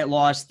and why it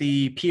lost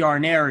the PR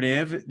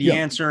narrative. The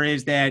answer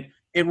is that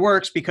it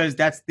works because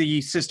that's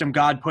the system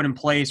God put in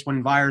place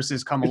when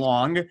viruses come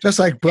along. Just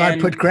like God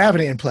put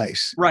gravity in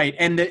place. Right.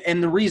 And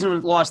the reason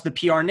it lost the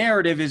PR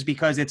narrative is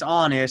because it's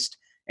honest,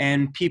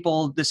 and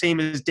people, the same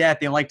as death,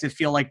 they like to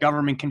feel like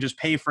government can just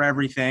pay for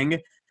everything.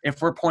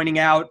 If we're pointing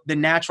out the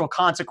natural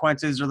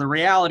consequences or the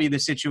reality of the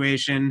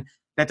situation,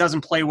 that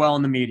doesn't play well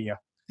in the media.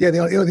 Yeah,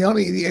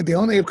 the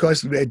only of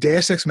course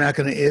Deus Ex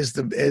Machina is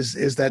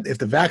that if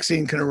the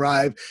vaccine can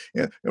arrive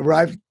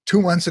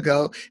 2 months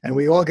ago and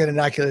we all get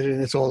inoculated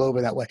and it's all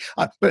over that way.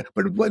 But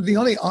what the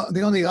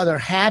only other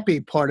happy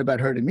part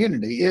about herd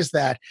immunity is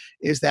that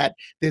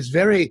there's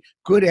very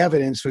good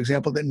evidence, for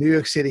example, that New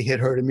York City hit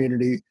herd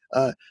immunity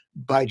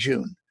by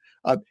June.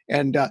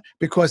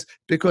 Because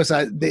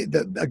again,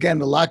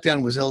 the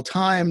lockdown was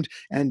ill-timed,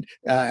 and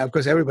of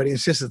course everybody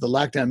insisted the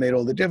lockdown made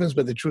all the difference,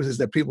 but the truth is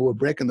that people were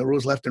breaking the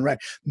rules left and right.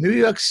 New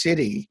York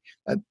City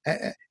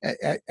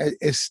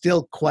is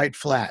still quite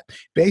flat.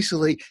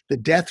 Basically, the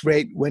death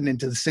rate went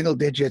into the single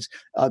digits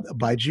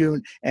by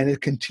June, and it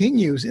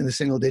continues in the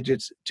single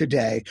digits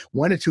today.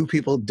 1 or 2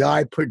 people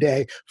die per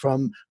day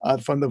from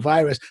the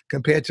virus,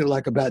 compared to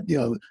like about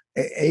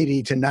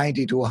 80 to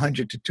 90 to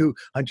 100 to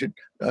 200,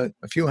 a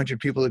few hundred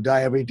people who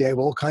die every day of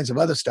all kinds of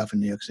other stuff in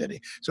New York City.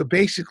 So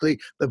basically,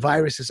 the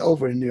virus is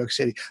over in New York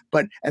City.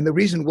 And the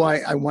reason why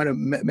I want to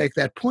make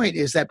that point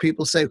is that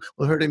people say,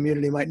 well, herd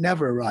immunity might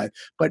never arrive.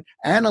 But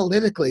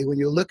analytically, when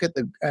you look at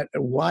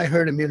why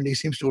herd immunity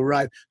seems to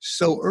arrive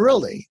so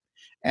early,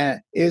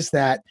 is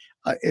that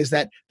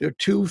there are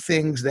 2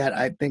 things that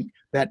I think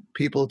that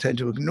people tend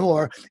to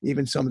ignore.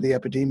 Even some of the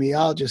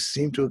epidemiologists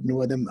seem to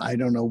ignore them. I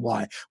don't know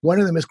why. One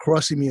of them is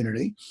cross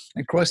immunity.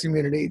 And cross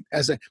immunity,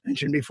 as I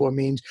mentioned before,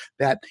 means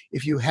that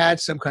if you had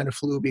some kind of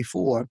flu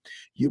before,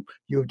 you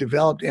have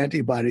developed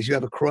antibodies, you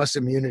have a cross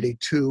immunity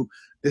to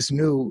this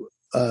new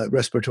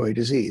respiratory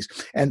disease.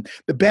 And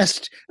the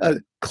best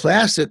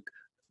classic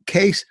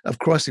case of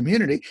cross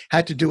immunity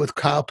had to do with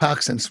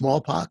cowpox and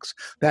smallpox,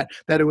 that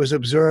it was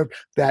observed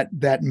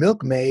that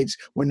milkmaids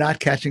were not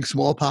catching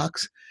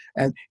smallpox,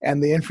 and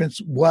the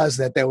inference was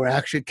that they were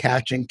actually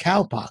catching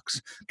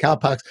cowpox,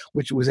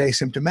 which was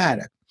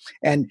asymptomatic,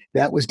 and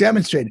that was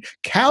demonstrated.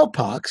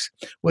 Cowpox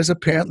was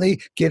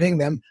apparently giving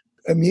them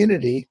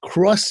immunity,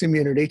 cross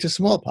immunity to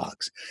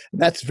smallpox.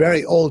 That's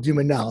very old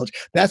human knowledge.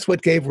 That's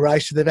what gave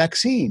rise to the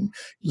vaccine.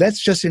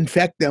 Let's just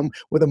infect them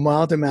with a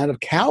mild amount of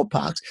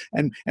cowpox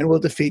and we'll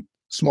defeat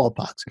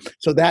smallpox.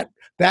 So that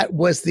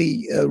was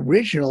the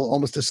original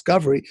almost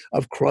discovery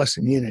of cross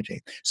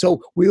immunity.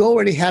 So we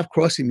already have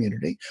cross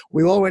immunity.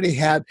 We already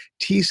have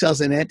T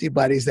cells and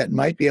antibodies that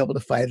might be able to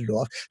fight it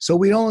off. So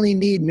we only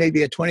need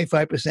maybe a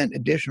 25%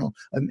 additional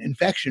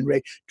infection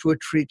rate to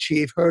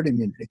achieve herd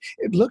immunity.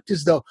 It looked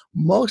as though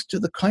most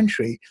of the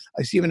country,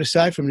 even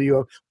aside from New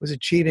York, was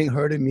achieving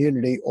herd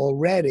immunity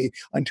already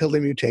until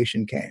the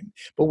mutation came.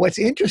 But what's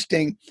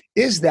interesting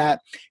is that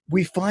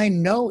we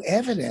find no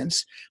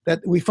evidence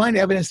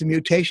the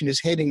mutation is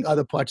hitting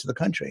other parts of the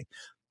country,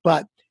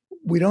 but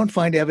we don't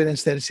find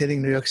evidence that it's hitting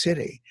New York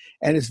City.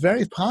 And it's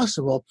very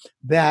possible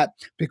that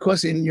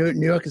because New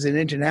York is an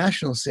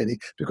international city,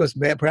 because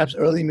perhaps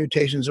early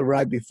mutations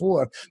arrived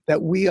before,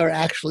 that we are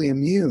actually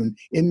immune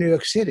in New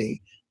York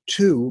City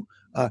to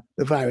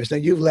the virus. Now,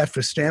 you've left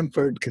for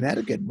Stamford,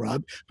 Connecticut,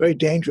 Rob. Very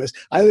dangerous.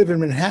 I live in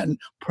Manhattan,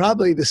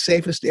 probably the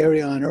safest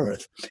area on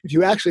earth. If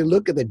you actually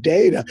look at the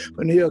data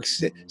for New York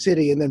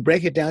City and then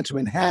break it down to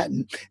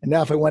Manhattan, and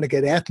now if I want to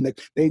get ethnic,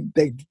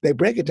 they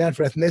break it down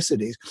for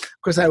ethnicities.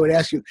 Of course, I would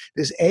ask you,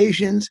 there's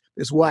Asians,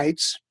 there's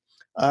whites,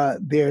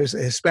 there's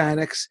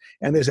Hispanics,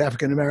 and there's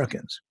African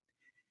Americans.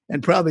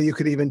 And probably you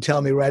could even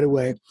tell me right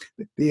away,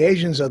 the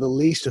Asians are the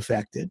least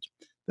affected.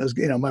 Those,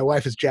 my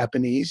wife is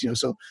Japanese,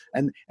 so,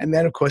 and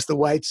then of course the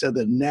whites are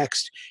the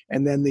next,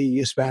 and then the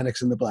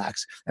Hispanics and the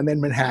blacks, and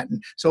then Manhattan.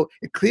 So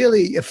it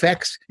clearly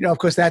affects, of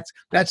course that's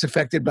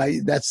affected by,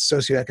 that's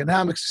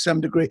socioeconomics to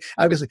some degree.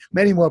 Obviously,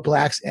 many more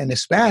blacks and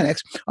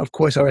Hispanics, of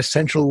course, are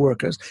essential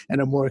workers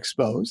and are more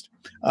exposed.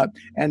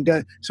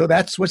 So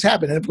that's what's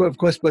happened. And of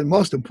course, but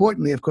most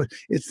importantly, of course,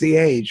 it's the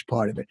age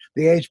part of it.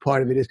 The age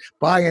part of it is,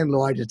 by and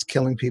large, it's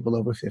killing people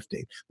over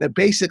 50. That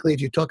basically,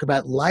 if you talk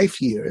about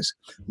life years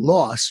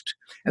lost,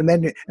 and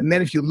then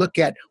if you look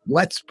at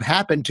what's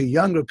happened to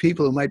younger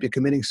people who might be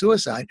committing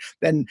suicide,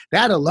 then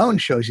that alone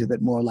shows you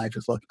that more life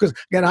is lost. Because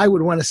again, I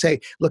would want to say,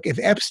 look, if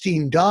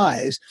Epstein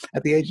dies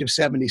at the age of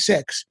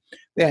 76,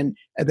 then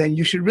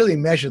you should really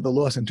measure the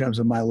loss in terms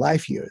of my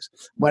life years,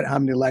 how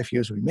many life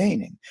years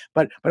remaining.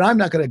 But I'm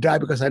not going to die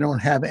because I don't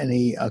have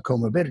any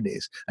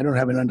comorbidities. I don't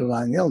have an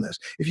underlying illness.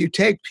 If you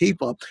take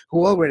people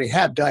who already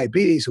have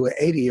diabetes who are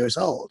 80 years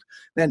old,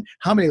 then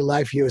how many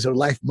life years or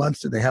life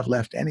months do they have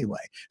left anyway?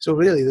 So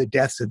really the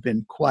deaths have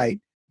been quite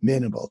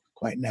minimal,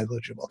 quite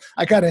negligible.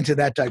 I got into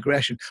that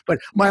digression, but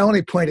my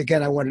only point,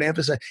 again, I wanted to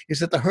emphasize is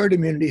that the herd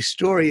immunity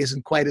story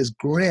isn't quite as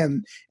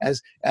grim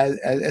as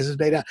is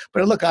made out.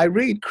 But look, I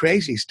read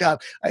crazy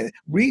stuff.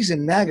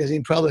 Reason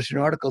Magazine published an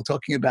article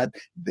talking about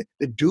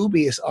the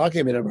dubious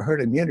argument of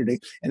herd immunity,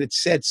 and it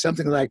said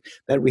something like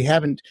that we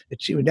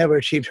never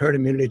achieved herd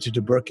immunity to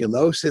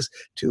tuberculosis,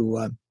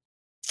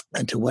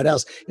 and to what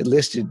else? It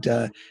listed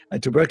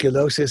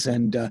tuberculosis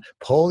and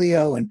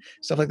polio and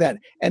stuff like that.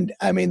 And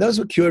I mean, those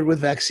were cured with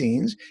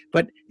vaccines.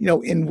 But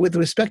with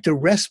respect to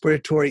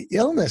respiratory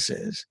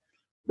illnesses,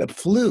 the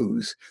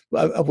flus,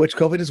 of which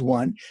COVID is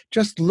one,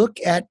 just look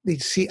at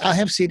I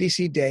have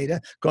CDC data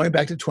going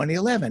back to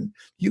 2011.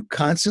 You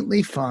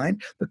constantly find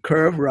the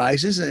curve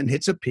rises and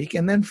hits a peak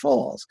and then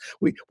falls.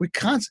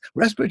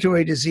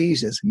 Respiratory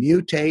diseases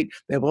mutate.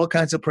 They have all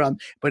kinds of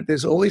problems, but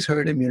there's always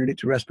herd immunity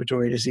to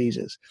respiratory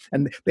diseases,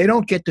 and they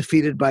don't get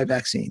defeated by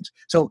vaccines.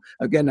 So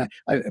again,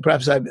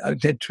 perhaps I've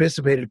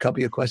anticipated a couple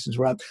of your questions,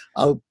 Rob.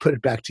 I'll put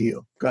it back to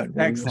you. Go ahead.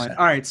 Excellent.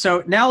 All right.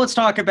 So now let's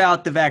talk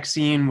about the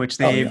vaccine, which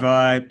they've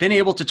been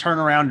able to turn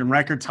around in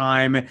record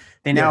time.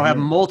 They now have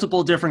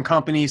multiple different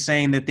companies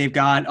saying that they've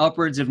got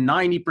upwards of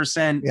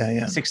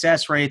 90%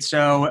 success rate.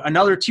 So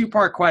another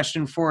two-part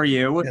question for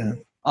you.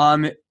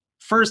 Yeah.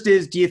 First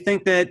is, do you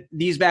think that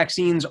these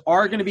vaccines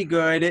are going to be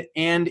good?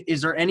 And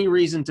is there any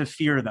reason to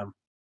fear them?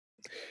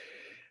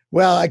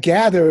 Well, I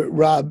gather,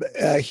 Rob,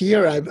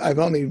 here I've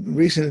only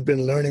recently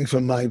been learning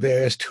from my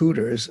various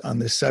tutors on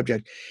this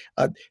subject.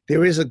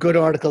 There is a good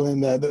article in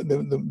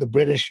the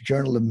British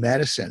Journal of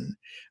Medicine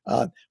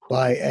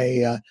by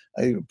a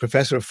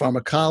professor of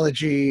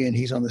pharmacology, and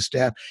he's on the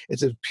staff.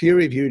 It's a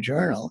peer-reviewed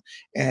journal,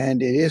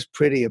 and it is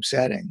pretty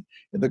upsetting.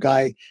 The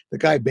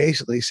guy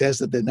basically says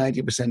that the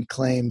 90%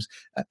 claims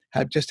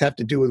have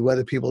to do with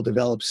whether people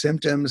develop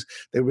symptoms.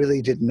 They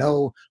really did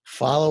no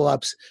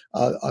follow-ups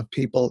of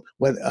people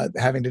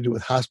having to do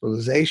with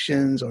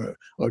hospitalizations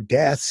or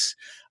deaths.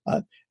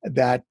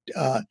 That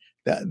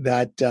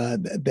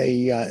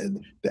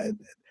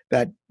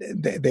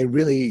they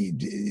really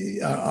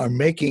are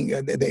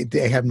making,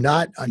 they have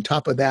not, on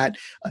top of that,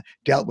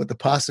 dealt with the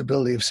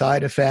possibility of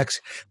side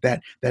effects,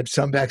 that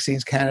some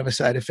vaccines can have a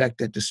side effect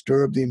that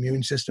disturb the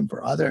immune system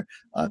for other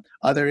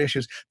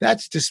issues.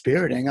 That's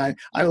dispiriting. I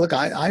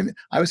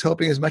was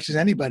hoping as much as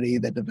anybody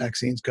that the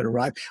vaccines could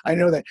arrive. I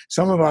know that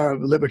some of our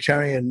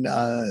libertarian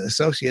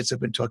associates have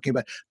been talking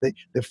about the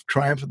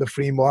triumph of the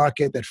free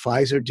market, that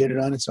Pfizer did it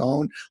on its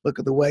own. Look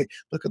at the way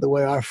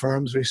our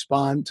firms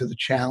respond to the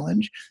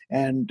challenge,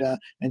 and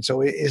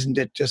so isn't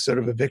it just sort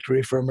of a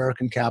victory for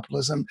American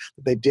capitalism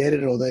that they did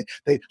it, or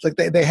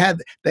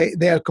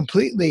they are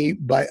completely,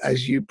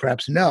 as you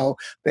perhaps know,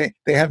 they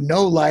have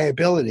no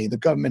liability. The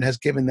government has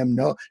given them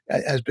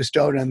has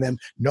bestowed on them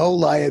no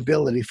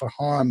liability for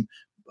harm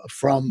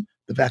from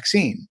the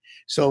vaccine.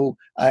 So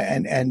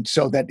and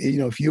so that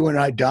if you and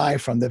I die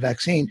from the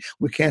vaccine,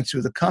 we can't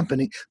sue the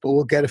company, but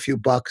we'll get a few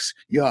bucks.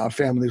 Our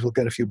families will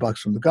get a few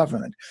bucks from the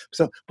government.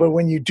 So, but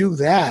when you do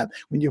that,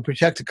 when you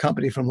protect a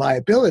company from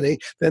liability,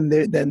 then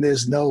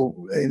there's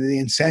the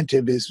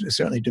incentive is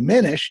certainly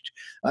diminished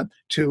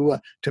to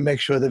make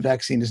sure the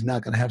vaccine is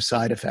not going to have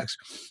side effects.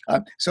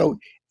 So.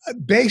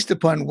 Based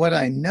upon what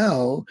I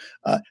know,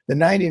 the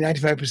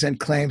 95%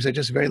 claims are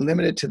just very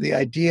limited to the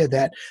idea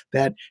that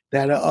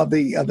of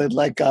the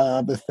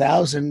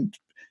 1,000,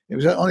 it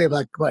was only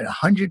about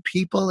 100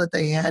 people that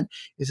they had.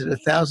 Is it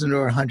 1,000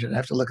 or 100? I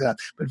have to look it up.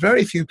 But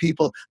very few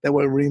people that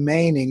were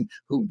remaining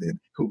who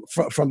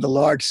from the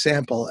large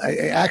sample.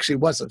 It actually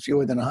wasn't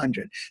fewer than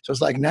 100. So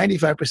it's like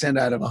 95%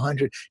 out of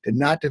 100 did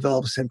not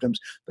develop symptoms.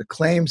 The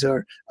claims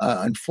are,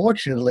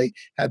 unfortunately,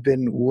 have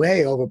been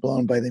way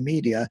overblown by the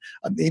media,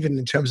 even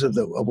in terms of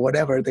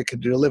whatever they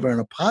could deliver on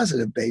a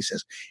positive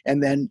basis.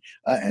 And then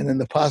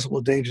the possible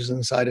dangers and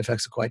the side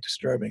effects are quite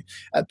disturbing.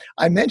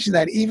 I mentioned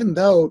that even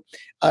though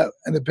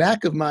in the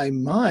back of my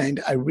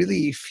mind, I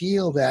really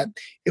feel that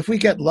if we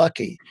get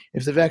lucky,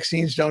 if the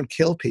vaccines don't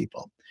kill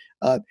people,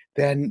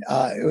 then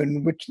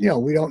which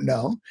we don't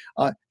know,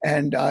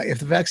 and if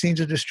the vaccines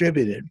are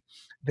distributed,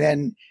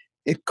 then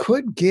it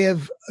could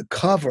give a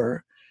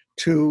cover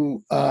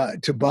to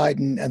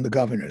Biden and the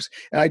governors.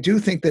 And I do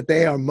think that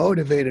they are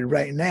motivated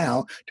right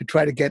now to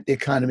try to get the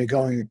economy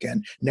going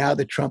again. Now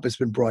that Trump has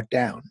been brought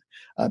down,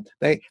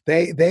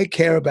 they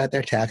care about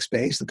their tax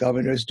base. The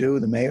governors do,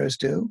 the mayors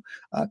do.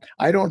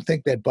 I don't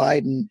think that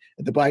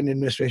the Biden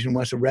administration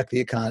wants to wreck the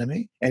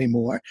economy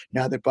anymore.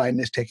 Now that Biden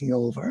is taking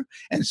over,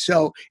 and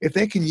so if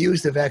they can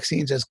use the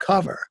vaccines as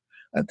cover.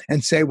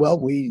 And say, well,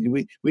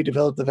 we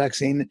developed the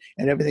vaccine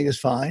and everything is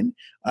fine,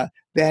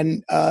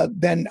 then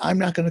I'm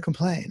not going to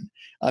complain.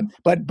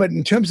 But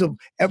in terms of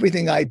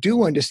everything I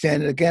do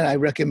understand, and again, I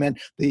recommend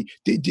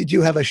did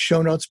you have a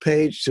show notes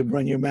page to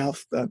run your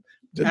mouth the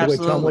way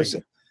Tom was?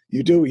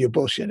 You do? You're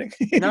bullshitting.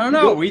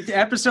 No.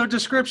 Episode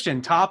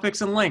description,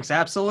 topics and links.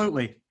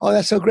 Absolutely. Oh,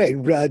 that's so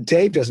great.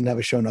 Dave doesn't have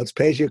a show notes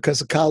page because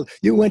of college.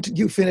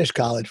 You finished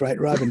college, right,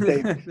 Rob? And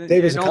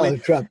Dave is a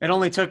college drop. It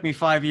only took me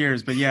 5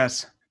 years, but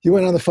yes. You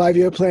went on the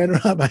 5-year plan,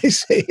 Rob, I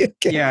see.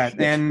 Okay. Yeah.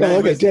 And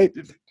Dave,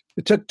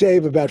 it took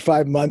Dave about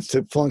 5 months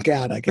to flunk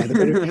out, I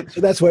gather.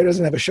 So that's why he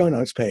doesn't have a show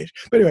notes page.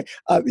 But anyway,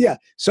 the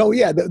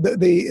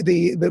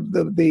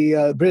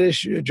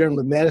British Journal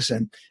of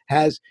Medicine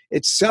has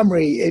its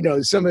summary.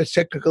 Some of its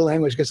technical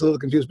language gets a little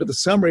confused, but the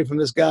summary from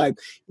this guy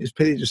is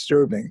pretty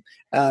disturbing.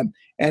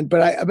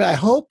 But I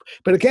hope.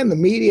 But again, the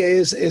media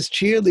is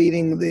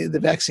cheerleading the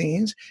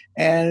vaccines,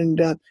 and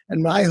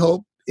my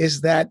hope is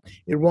that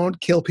it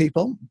won't kill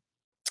people.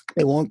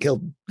 It won't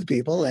kill the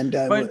people and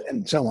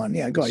so on.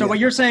 Yeah, go ahead. So what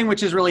you're saying,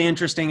 which is really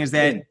interesting, is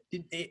that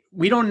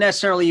we don't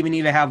necessarily even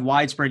need to have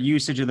widespread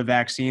usage of the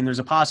vaccine. There's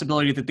a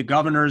possibility that the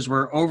governors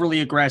were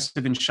overly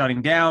aggressive in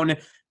shutting down.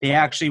 They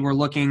actually were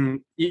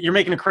looking – you're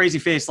making a crazy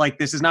face like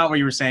this is not what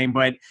you were saying,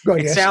 but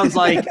sounds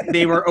like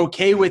they were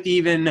okay with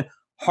even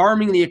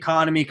harming the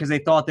economy because they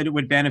thought that it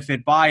would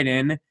benefit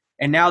Biden.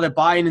 And now that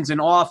Biden's in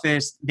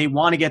office, they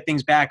want to get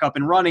things back up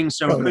and running.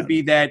 So it could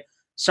be that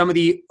some of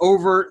the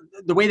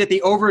way that they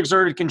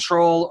overexerted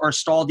control or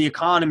stalled the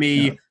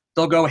economy,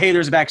 they'll go, hey,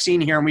 there's a vaccine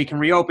here and we can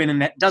reopen.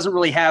 And that doesn't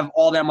really have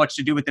all that much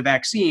to do with the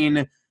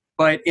vaccine.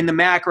 But in the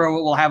macro,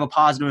 it will have a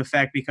positive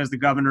effect because the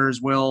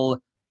governors will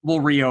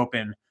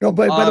reopen. No,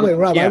 but by the way,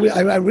 Rob,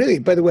 I really,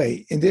 by the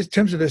way, in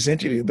terms of this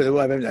interview, by the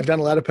way, I've done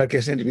a lot of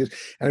podcast interviews,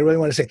 and I really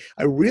want to say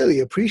I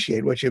really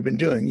appreciate what you've been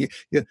doing.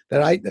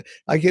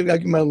 I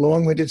give my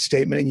long-winded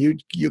statement, and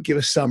you give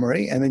a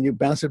summary, and then you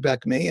bounce it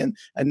back to me, and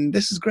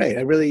this is great.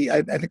 I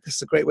think this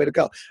is a great way to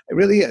go. It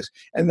really is,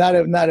 and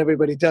not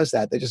everybody does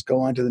that. They just go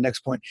on to the next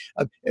point.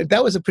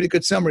 That was a pretty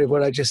good summary of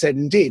what I just said.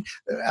 Indeed,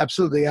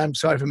 absolutely. I'm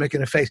sorry for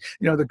making a face.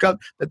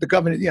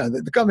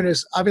 The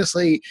governors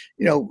obviously,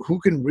 who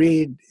can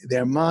read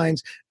their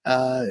minds.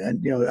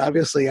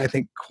 Obviously, I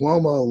think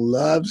Cuomo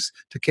loves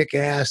to kick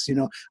ass.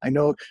 I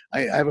know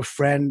I have a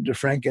friend,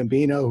 Frank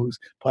Gambino, who's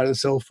part of the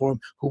Soul Forum,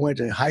 who went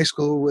to high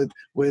school with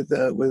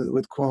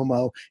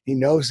Cuomo. He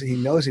knows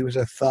he was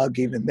a thug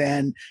even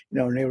then,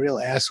 and a real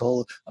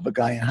asshole of a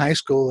guy in high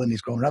school, and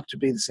he's grown up to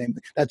be the same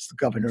thing. That's the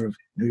governor of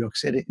New York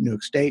State,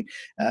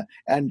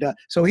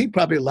 so he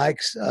probably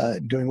likes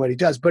doing what he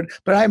does. But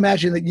I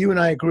imagine that you and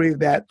I agree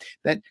that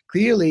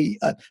clearly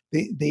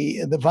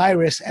the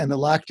virus and the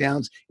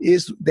lockdowns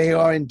they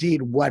are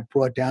indeed what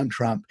brought down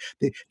Trump.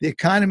 The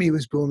economy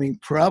was booming.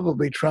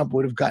 Probably Trump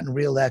would have gotten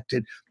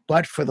reelected,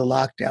 but for the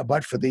lockdown,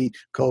 but for the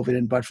COVID,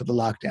 and but for the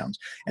lockdowns.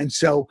 And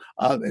so,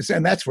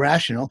 and that's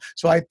rational.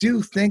 So I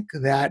do think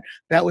that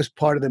was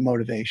part of the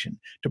motivation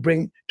to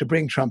bring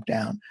Trump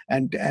down.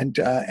 And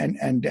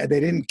they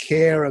didn't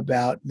care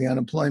about the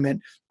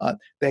unemployment.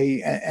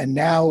 And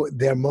now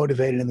they're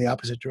motivated in the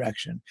opposite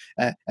direction,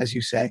 as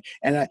you say.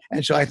 And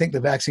so I think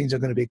the vaccines are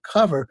going to be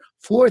cover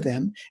for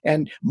them.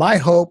 And my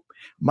hope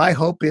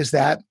is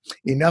that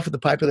enough of the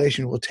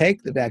population will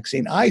take the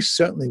vaccine. I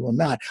certainly will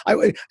not.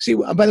 I see.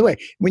 By the way,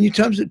 when you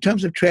terms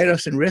of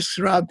trade-offs and risks,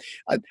 Rob,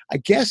 I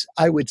guess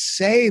I would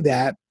say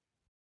that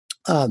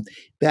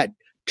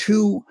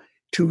to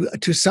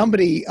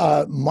somebody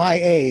my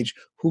age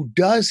who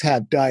does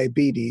have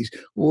diabetes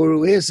or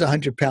who is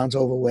 100 pounds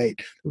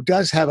overweight, who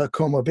does have a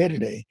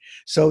comorbidity,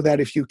 so that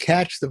if you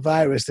catch the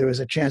virus, there is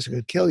a chance it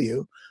could kill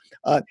you.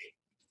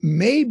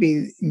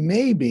 Maybe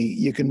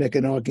you can make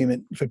an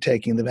argument for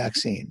taking the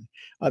vaccine.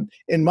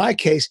 In my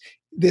case,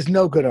 there's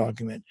no good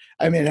argument.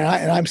 I mean,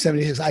 and I'm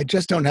 76. I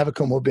just don't have a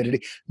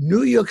comorbidity.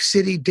 New York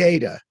City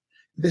data.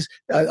 This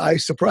I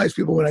surprise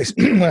people when I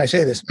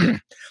say this.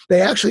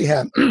 They actually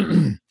have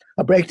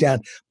a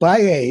breakdown by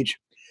age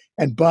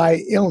and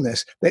by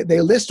illness.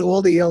 They list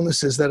all the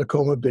illnesses that are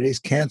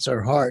comorbidities: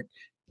 cancer, heart,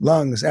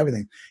 lungs,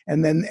 everything,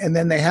 and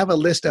then they have a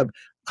list of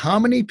how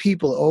many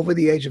people over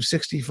the age of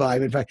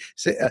 65, in fact,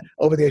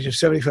 over the age of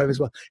 75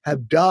 as well,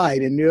 have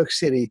died in New York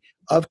City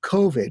of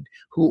COVID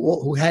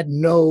who had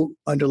no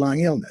underlying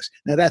illness.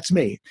 Now that's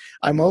me.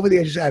 I'm over the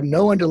age, I have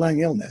no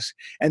underlying illness.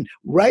 And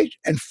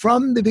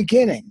from the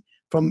beginning,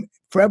 from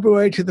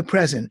February to the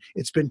present,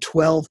 it's been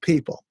 12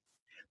 people.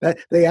 That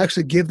they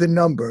actually give the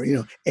number,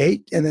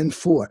 8 and then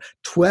 4.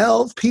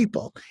 12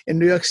 people in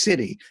New York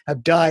City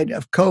have died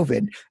of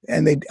COVID,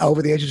 and they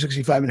over the age of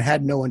 65 and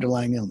had no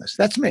underlying illness.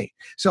 That's me.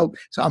 So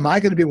am I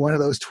going to be one of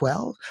those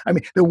 12? I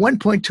mean, there are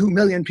 1.2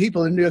 million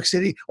people in New York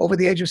City over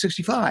the age of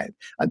 65,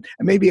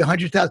 maybe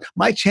 100,000.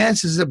 My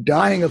chances of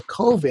dying of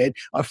COVID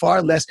are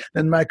far less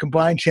than my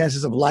combined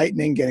chances of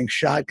lightning, getting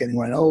shot, getting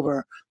run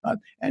over,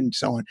 and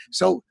so on.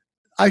 So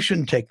I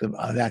shouldn't take the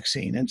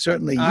vaccine, and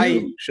certainly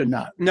you should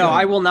not. No,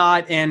 I will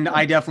not, and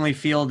I definitely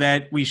feel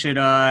that we should,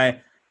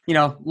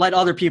 let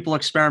other people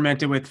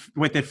experiment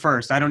with it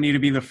first. I don't need to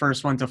be the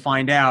first one to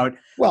find out.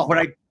 Well,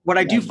 what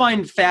I do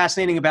find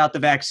fascinating about the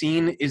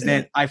vaccine is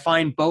that I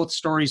find both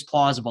stories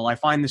plausible. I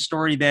find the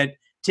story that,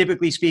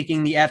 typically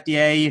speaking, the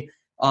FDA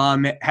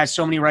has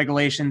so many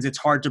regulations, it's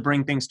hard to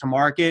bring things to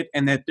market,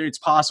 and that it's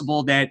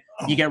possible that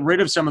you get rid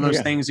of some of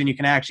those things and you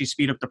can actually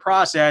speed up the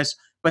process.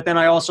 But then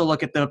I also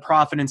look at the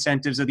profit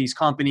incentives of these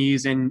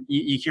companies, and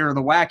you hear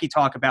the wacky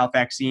talk about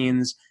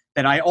vaccines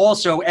that I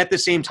also, at the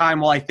same time,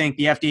 while I think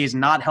the FDA is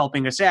not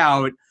helping us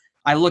out,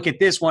 I look at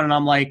this one and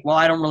I'm like, well,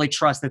 I don't really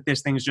trust that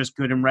this thing's just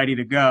good and ready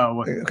to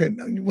go. Okay.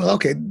 Well,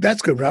 okay.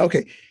 That's good, Rob.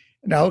 Okay.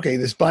 Now, okay,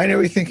 this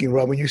binary thinking,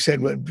 Rob, when you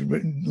said,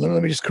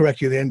 let me just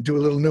correct you there and do a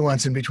little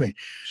nuance in between.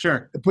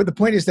 Sure. The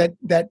point is that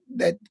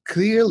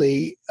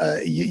clearly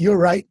you're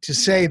right to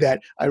say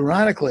that,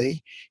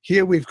 ironically,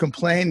 here we've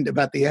complained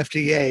about the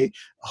FDA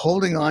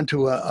holding on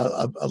to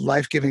a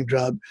life-giving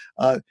drug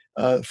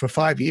for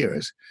 5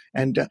 years.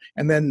 And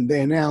then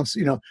they announce,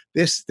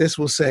 this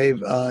will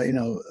save,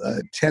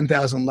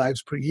 10,000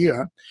 lives per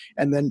year.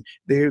 And then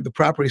the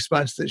proper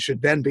response that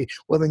should then be,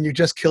 well, then you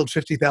just killed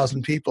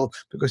 50,000 people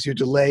because you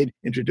delayed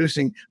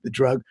introducing the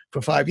drug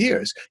for 5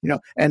 years.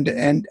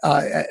 And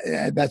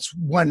that's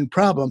one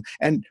problem.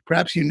 And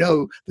perhaps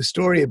the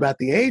story about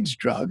the AIDS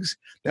drugs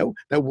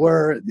that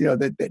were,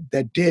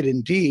 that did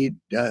indeed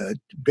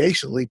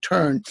basically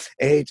turn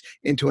AIDS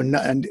into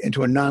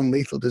a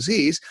non-lethal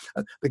disease.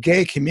 The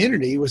gay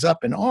community was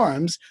up in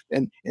arms,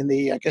 and in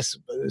the, I guess,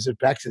 is it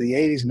back to the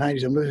 80s,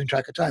 90s? I'm losing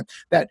track of time.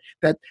 That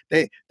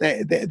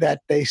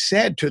they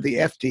said to the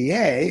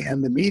FDA,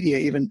 and the media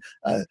even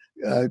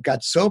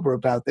got sober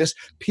about this.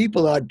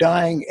 People are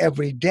dying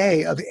every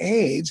day of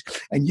AIDS,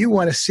 and you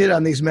want to sit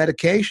on these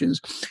medications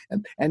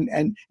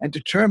and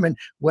determine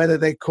whether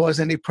they cause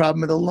any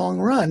problem in the long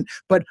run.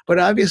 But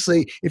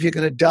obviously, if you're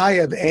going to die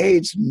of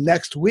AIDS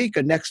next week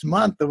or next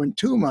month or in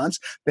 2 months,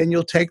 then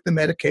you'll take the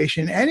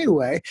medication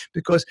anyway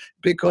because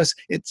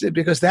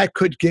that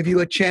could give you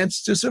a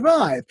chance to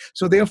survive.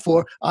 So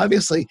therefore,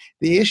 obviously,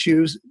 the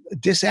issues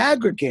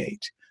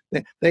disaggregate.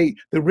 The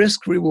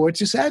risk rewards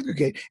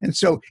disaggregate. And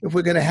so if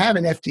we're going to have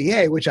an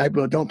FDA, which I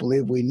don't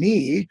believe we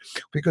need,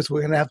 because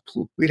we'd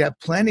have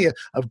plenty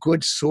of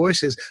good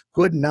sources,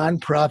 good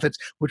nonprofits,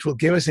 which will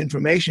give us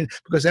information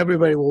because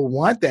everybody will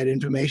want that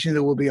information.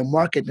 There will be a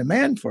market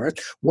demand for it.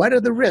 What are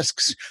the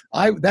risks?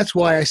 That's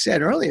why I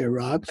said earlier,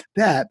 Rob,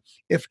 that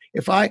if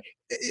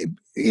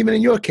even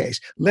in your case,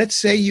 let's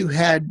say you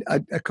had a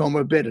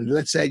comorbidity,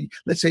 let's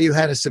say you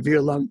had a severe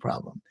lung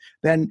problem,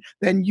 then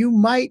you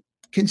might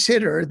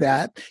consider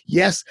that,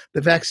 yes,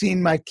 the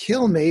vaccine might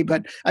kill me,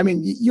 but I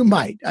mean, you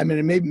might. I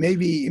mean,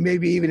 maybe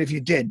even if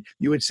you did,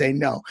 you would say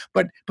no.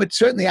 But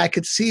certainly I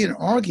could see an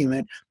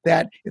argument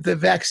that if the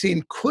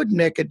vaccine could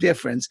make a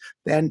difference,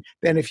 then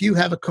if you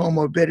have a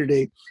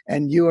comorbidity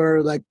and you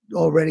are like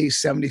already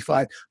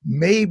 75,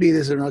 maybe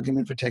there's an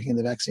argument for taking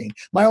the vaccine.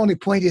 My only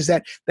point is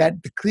that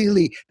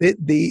clearly the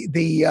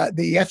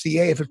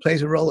FDA, if it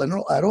plays a role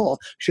at all,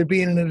 should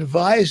be in an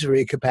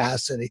advisory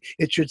capacity.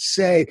 It should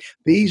say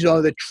these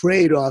are the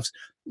trade-offs.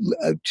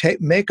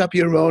 Make up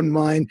your own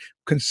mind,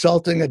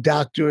 consulting a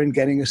doctor and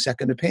getting a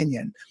second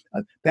opinion.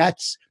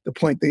 That's the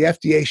point. The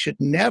FDA should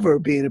never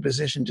be in a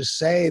position to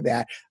say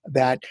that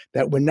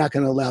we're not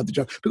going to allow the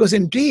drug, because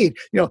indeed,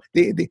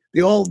 the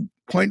old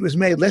point was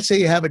made. Let's say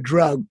you have a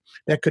drug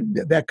that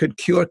could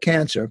cure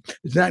cancer.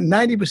 It's not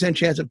 90%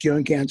 chance of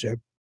curing cancer,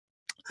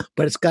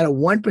 but it's got a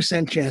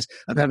 1% chance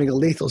of having a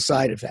lethal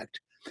side effect.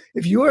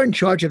 If you're in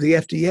charge of the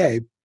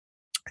FDA,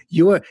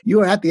 you are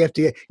at the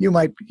FDA. You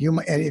might,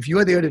 and if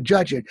you're there to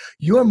judge it,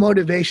 your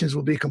motivations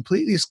will be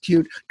completely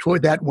skewed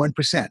toward that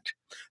 1%.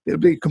 It'll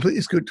be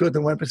completely skewed toward the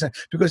 1%,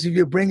 because if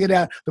you bring it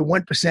out, the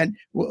 1%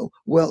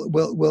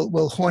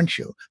 will haunt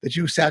you that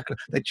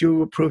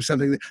you approve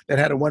something that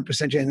had a 1%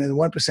 chance, and the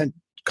 1%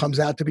 comes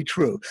out to be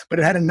true, but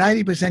it had a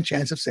 90%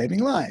 chance of saving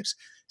lives.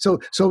 So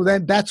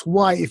that's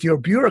why, if you're a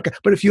bureaucrat,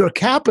 but if you're a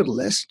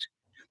capitalist,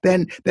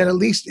 then at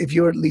least, if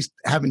you're at least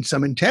having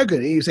some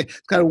integrity, you say it's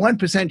got a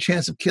 1%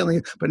 chance of killing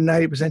you, but a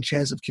 90%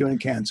 chance of curing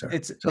cancer.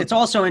 It's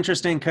also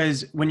interesting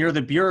because when you're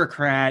the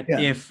bureaucrat,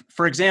 if,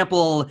 for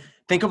example,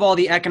 think of all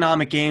the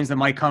economic gains that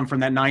might come from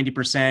that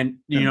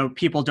 90%,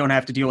 people don't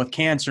have to deal with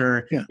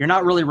cancer. You're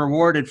not really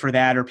rewarded for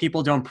that, or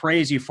people don't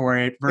praise you for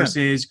it,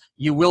 versus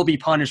you will be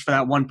punished for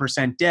that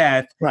 1%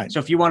 death. Right. So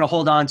if you want to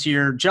hold on to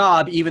your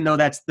job, even though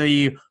that's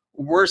the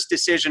worst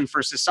decision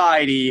for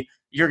society,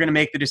 you're going to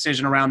make the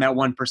decision around that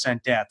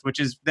 1% death, which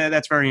is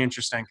that's very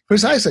interesting.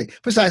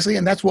 Precisely,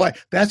 and that's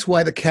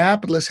why the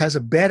capitalist has a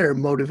better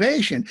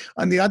motivation.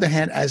 On the other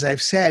hand, as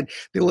I've said,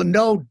 there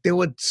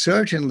would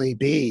certainly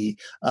be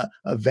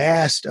a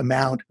vast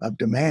amount of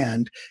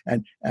demand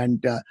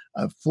and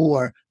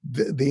for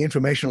the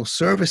informational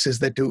services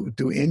that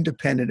do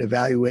independent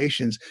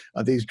evaluations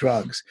of these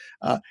drugs,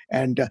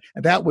 and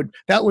that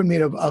would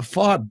mean a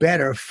far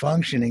better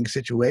functioning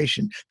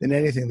situation than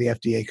anything the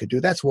FDA could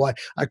do. That's why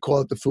I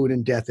call it the Food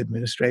and Death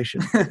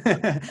Administration.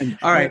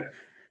 All right.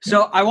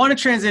 So I want to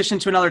transition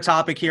to another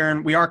topic here,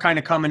 and we are kind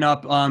of coming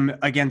up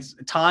against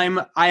time.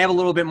 I have a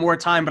little bit more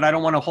time, but I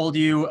don't want to hold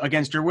you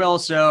against your will.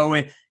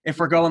 So if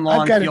we're going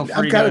long, feel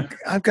free to.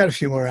 I've got a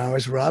few more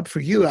hours, Rob, for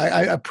you.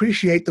 I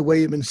appreciate the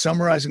way you've been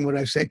summarizing what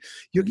I've said.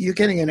 You're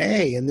getting an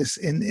A in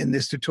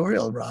this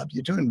tutorial, Rob.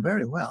 You're doing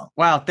very well.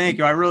 Wow, thank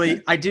you.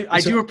 I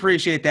do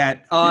appreciate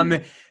that.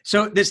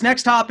 So this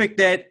next topic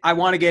that I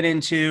want to get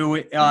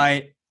into,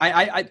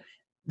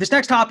 this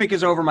next topic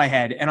is over my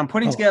head, and I'm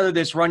putting together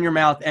this run your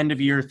mouth end of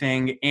year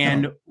thing.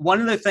 And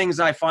one of the things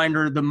I find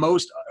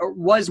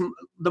was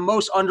the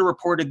most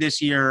underreported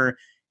this year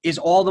is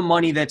all the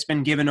money that's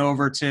been given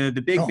over to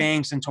the big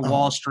banks and to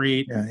Wall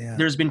Street.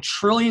 There's been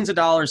trillions of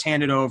dollars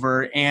handed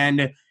over,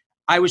 and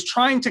I was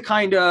trying to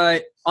kind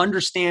of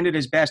understand it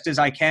as best as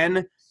I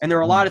can. And there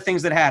are a lot of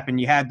things that happened.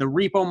 You had the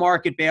repo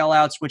market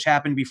bailouts, which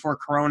happened before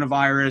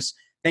coronavirus.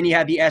 Then you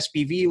had the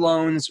SPV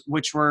loans,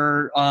 which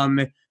were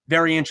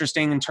very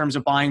interesting in terms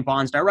of buying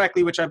bonds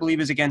directly, which I believe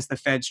is against the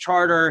Fed's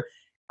charter.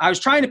 I was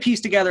trying to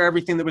piece together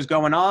everything that was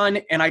going on,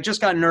 and I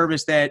just got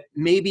nervous that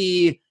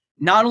maybe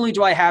not only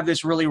do I have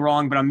this really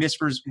wrong, but I'm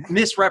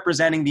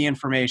misrepresenting the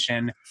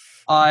information.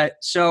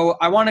 So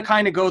I want to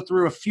kind of go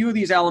through a few of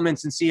these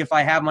elements and see if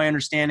I have my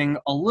understanding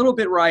a little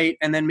bit right,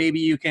 and then maybe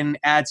you can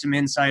add some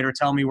insight or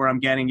tell me where I'm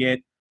getting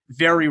it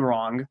very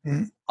wrong.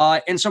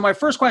 And so my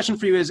first question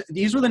for you is,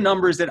 these were the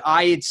numbers that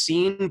I had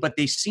seen, but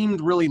they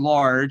seemed really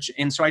large.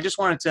 And so I just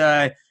wanted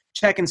to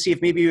check and see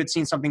if maybe you had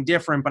seen something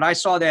different. But I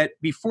saw that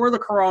before the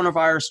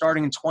coronavirus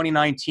starting in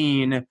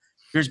 2019,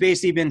 there's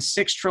basically been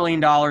 $6 trillion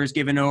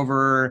given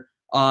over,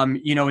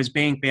 as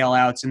bank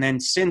bailouts. And then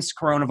since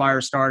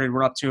coronavirus started,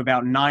 we're up to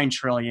about $9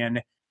 trillion.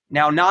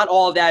 Now, not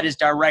all of that is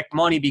direct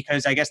money,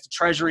 because I guess the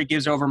Treasury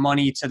gives over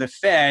money to the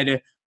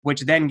Fed,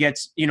 which then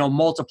gets,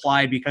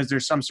 multiplied because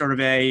there's some sort of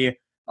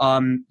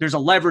there's a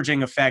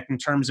leveraging effect in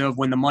terms of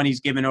when the money's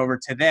given over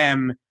to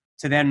them,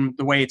 to then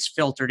the way it's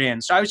filtered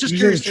in. So I was just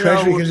curious. The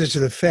Treasury gives it to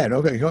the Fed.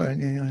 Okay, go ahead.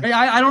 Yeah.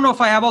 I don't know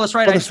if I have all this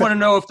right. I just want to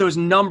know if those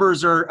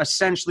numbers are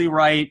essentially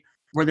right,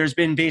 where there's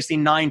been basically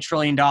 $9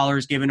 trillion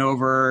given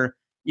over,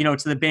 to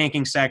the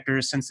banking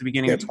sector since the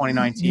beginning of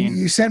 2019.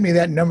 You sent me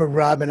that number,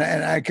 Rob, and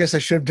I guess I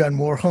should have done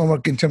more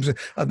homework in terms of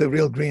the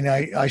real green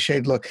eye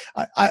shade look.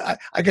 I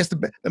guess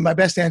my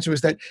best answer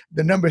is that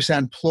the numbers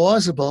sound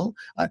plausible.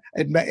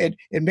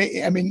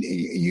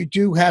 You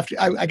do have to.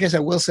 I guess I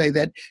will say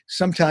that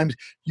sometimes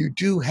you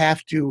do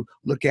have to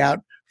look out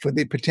for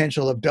the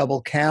potential of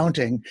double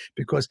counting,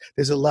 because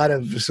there's a lot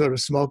of sort of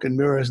smoke and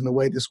mirrors in the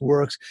way this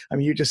works. I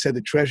mean, you just said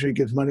the Treasury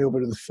gives money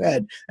over to the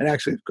Fed, and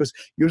actually, because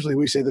usually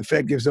we say the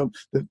Fed gives them,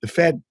 the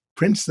Fed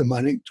prints the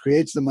money,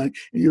 creates the money,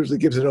 and usually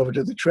gives it over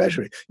to the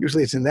Treasury.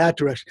 Usually it's in that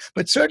direction.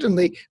 But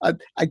certainly,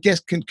 I guess,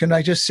 can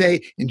I just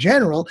say in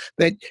general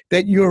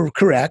that you're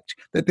correct,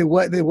 that there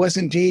was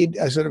indeed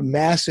a sort of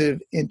massive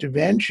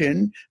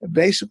intervention,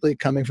 basically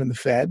coming from the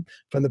Fed,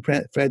 from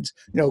the Fed's,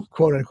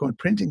 quote unquote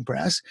printing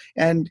press.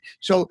 And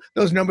so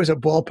those numbers are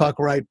ballpark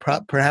right,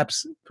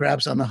 perhaps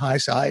on the high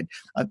side,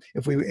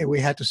 if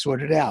we had to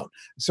sort it out.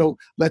 So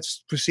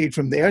let's proceed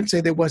from there and say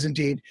there was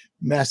indeed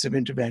massive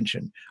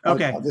intervention.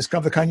 Okay.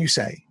 Of the kind you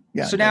say.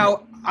 Yeah. So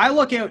now I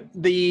look at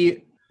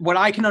what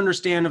I can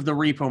understand of the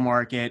repo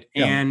market,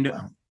 and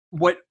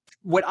what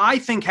I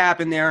think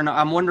happened there, and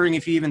I'm wondering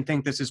if you even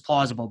think this is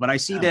plausible, but I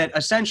see that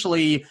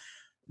essentially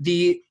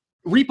the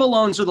repo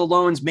loans are the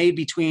loans made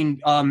between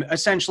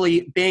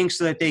essentially banks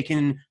so that they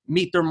can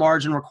meet their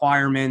margin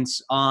requirements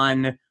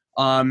on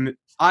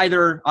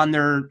either on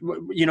their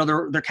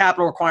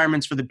capital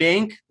requirements for the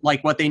bank,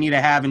 like what they need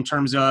to have in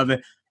terms of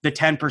the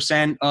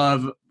 10%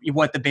 of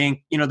what the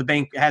bank, the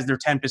bank has their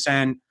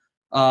 10%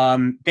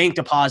 bank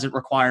deposit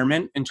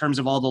requirement in terms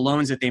of all the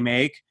loans that they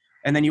make.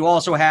 And then you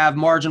also have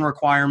margin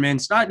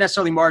requirements, not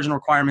necessarily margin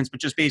requirements, but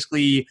just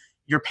basically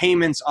your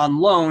payments on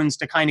loans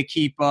to kind of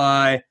keep,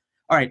 all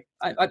right,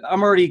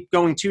 I'm already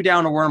going too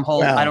down a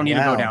wormhole. I don't need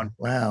to go down.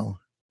 Wow.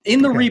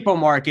 In the repo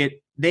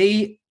market,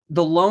 the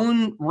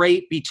loan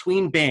rate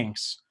between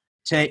banks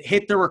to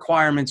hit the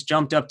requirements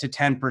jumped up to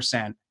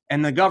 10%.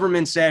 And the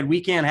government said,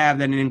 we can't have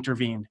that, and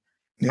intervened.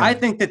 Yeah. I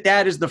think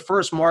that is the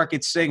first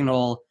market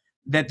signal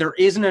that there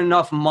isn't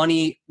enough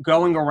money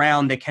going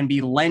around that can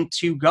be lent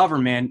to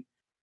government,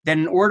 that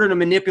in order to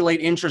manipulate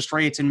interest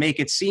rates and make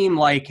it seem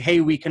like,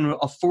 hey, we can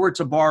afford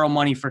to borrow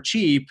money for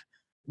cheap,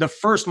 the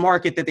first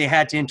market that they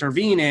had to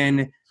intervene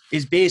in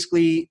is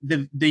basically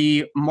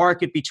the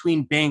market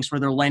between banks where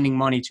they're lending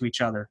money to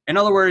each other. In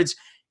other words,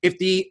 if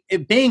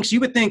banks, you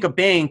would think a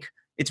bank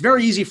it's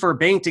very easy for a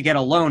bank to get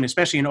a loan,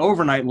 especially an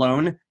overnight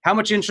loan. How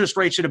much interest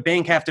rate should a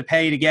bank have to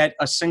pay to get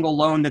a single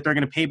loan that they're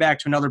going to pay back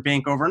to another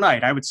bank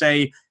overnight? I would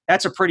say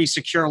that's a pretty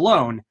secure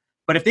loan.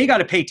 But if they got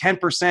to pay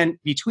 10%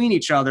 between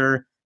each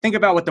other, think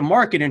about what the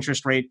market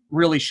interest rate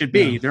really should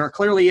be. There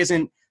clearly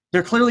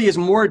is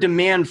more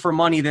demand for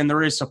money than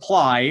there is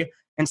supply.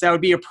 And so that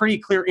would be a pretty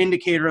clear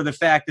indicator of the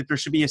fact that there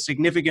should be a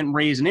significant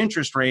raise in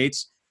interest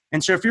rates.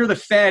 And so if you're the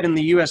Fed and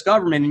the US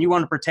government and you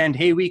want to pretend,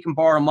 hey, we can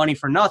borrow money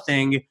for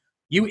nothing,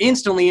 you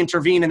instantly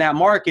intervene in that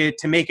market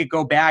to make it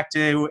go back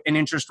to an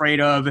interest rate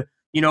of,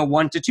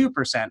 1 to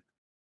 2%.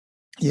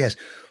 Yes.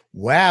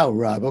 Wow,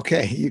 Rob.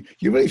 Okay,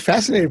 you're really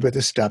fascinated with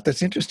this stuff.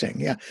 That's interesting.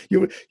 Yeah,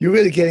 you're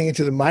really getting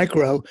into the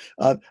micro.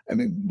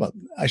 Well,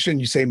 I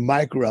shouldn't say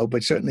micro,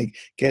 but certainly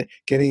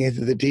getting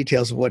into the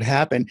details of what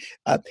happened.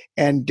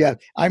 I'm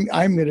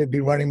going to be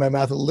running my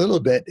mouth a little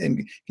bit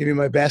and give you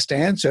my best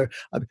answer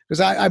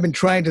because I've been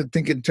trying to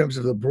think in terms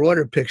of the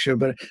broader picture,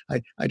 but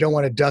I don't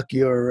want to duck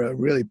your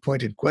really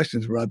pointed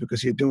questions, Rob,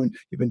 because you've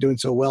been doing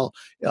so well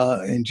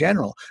in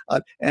general.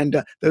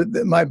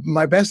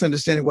 My best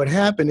understanding of what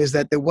happened is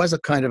that there was a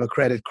kind of a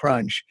credit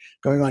crunch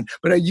going on.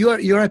 But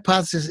your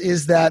hypothesis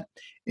is that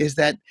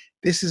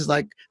this is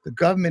like the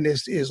government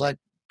is like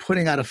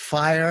putting out a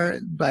fire,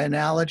 by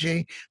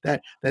analogy,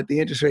 that the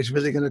interest rate is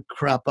really going to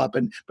crop up.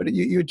 But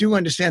you do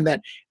understand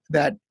that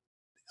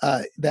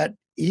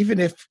even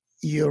if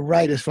you're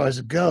right as far as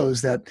it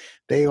goes, that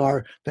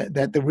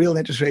the real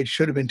interest rate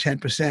should have been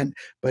 10%,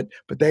 but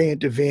they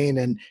intervene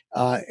and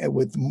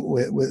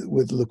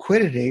with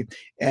liquidity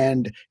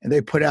and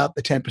they put out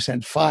the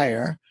 10%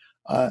 fire.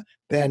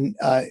 Then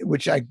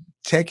which I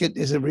take it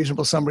is a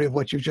reasonable summary of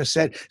what you just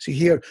said. So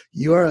here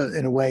you're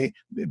in a way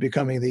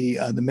becoming the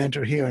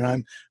mentor here, and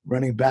I'm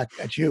running back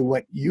at you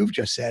what you've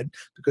just said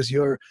because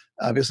you're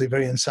obviously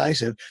very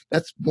incisive.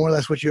 That's more or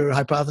less what you're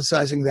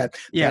hypothesizing.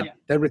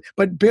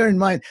 But bear in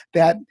mind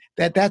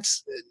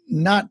that's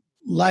not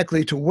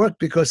likely to work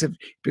because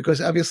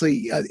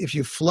obviously if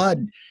you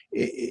flood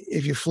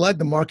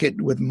the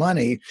market with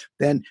money,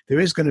 then there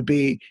is going to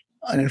be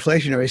an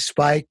inflationary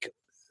spike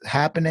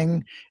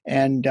happening,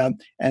 and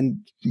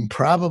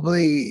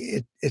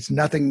probably it's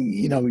nothing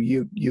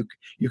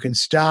you can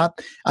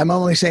stop. I'm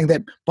only saying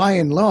that by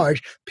and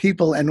large,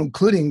 people, and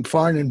including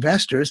foreign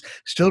investors,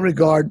 still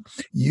regard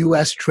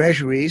U.S.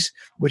 Treasuries,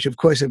 which of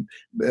course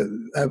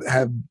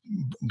have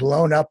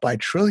blown up by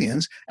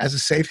trillions, as a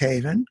safe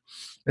haven.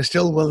 They're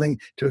still willing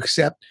to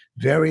accept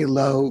very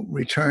low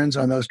returns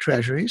on those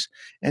treasuries.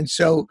 And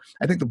so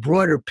I think the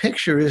broader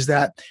picture is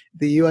that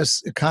the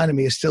U.S.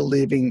 economy is still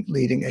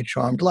leading a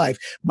charmed life.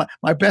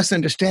 My best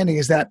understanding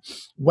is that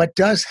what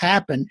does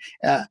happen,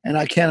 and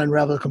I can't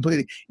unravel it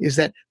completely, is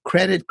that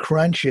credit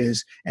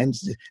crunches and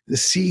the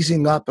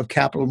seizing up of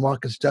capital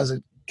markets does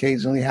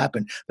occasionally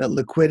happen, that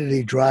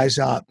liquidity dries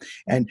up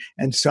and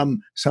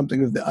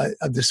something of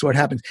the sort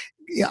happens.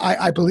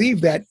 I believe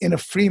that in a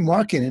free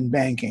market in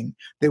banking,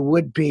 there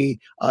would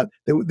be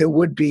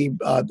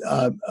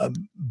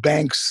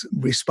banks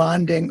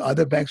responding,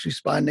 other banks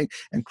responding,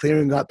 and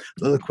clearing up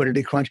the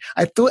liquidity crunch.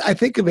 I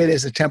think of it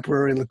as a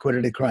temporary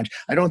liquidity crunch.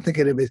 I don't think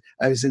of it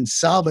as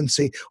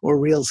insolvency or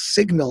real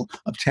signal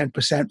of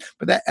 10%.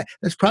 But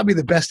that's probably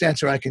the best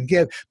answer I can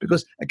give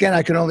because, again,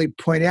 I can only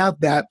point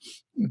out that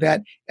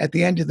at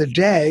the end of the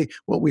day,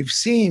 what we've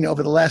seen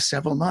over the last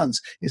several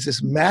months is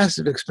this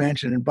massive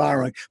expansion in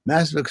borrowing,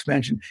 massive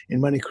expansion in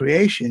money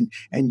creation,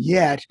 and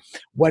yet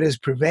what has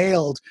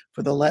prevailed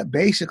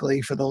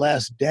basically for the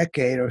last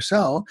decade or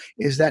so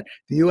is that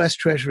the U.S.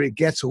 Treasury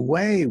gets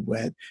away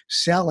with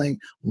selling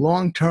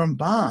long-term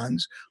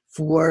bonds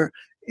for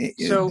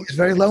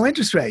very low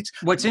interest rates.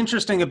 What's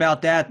interesting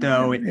about that,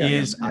 though,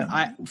 is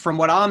from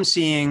what I'm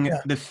seeing,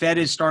 the Fed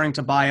is starting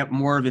to buy up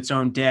more of its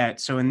own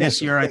debt. So in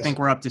this year, I think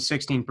we're up to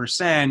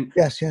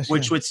 16%,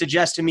 which would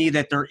suggest to me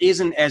that there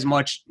isn't as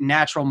much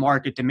natural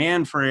market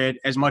demand for it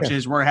as much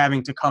as we're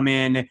having to come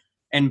in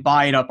and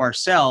buy it up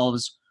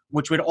ourselves,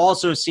 which would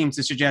also seem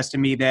to suggest to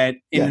me that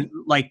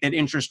that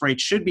interest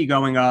rates should be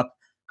going up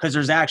because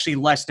there's actually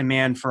less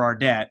demand for our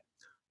debt.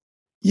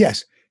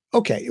 Yes.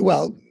 Okay.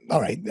 Well,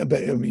 all right.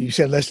 But you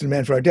said less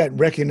demand for our debt.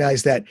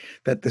 Recognize that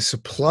the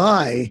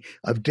supply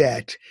of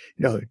debt,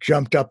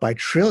 jumped up by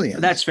trillions.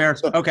 That's fair.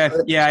 So, okay.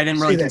 Yeah, I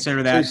didn't really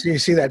consider that. So you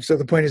see that. So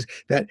the point is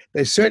that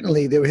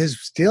there has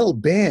still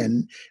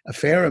been a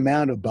fair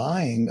amount of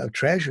buying of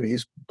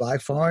treasuries by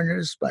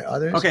foreigners, by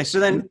others. Okay. So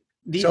then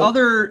the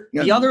other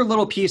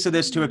little piece of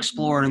this to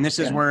explore, and this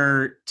is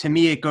where, to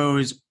me, it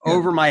goes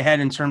over my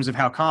head in terms of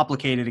how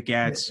complicated it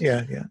gets.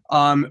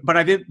 But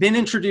I've been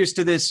introduced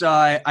to this,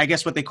 I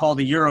guess what they call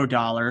the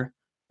Eurodollar,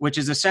 which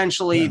is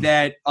essentially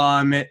that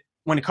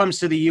when it comes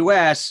to the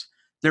U.S.,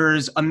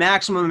 there's a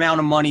maximum amount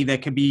of money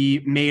that could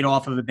be made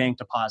off of a bank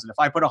deposit. If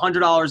I put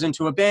 $100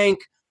 into a bank,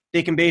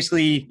 they can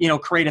basically,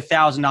 create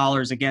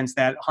 $1,000 against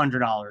that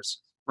 $100,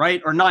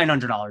 right? Or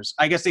 $900.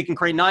 I guess they can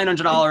create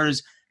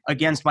 $900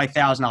 against my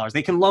 $1,000.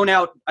 They can loan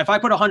out, if I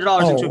put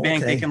 $100 into a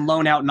bank, they can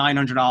loan out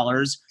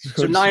 $900.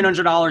 So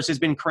 $900 has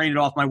been created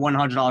off my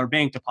 $100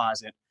 bank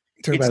deposit.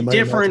 Talk It's about money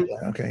different.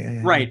 multiplier. Okay. Yeah,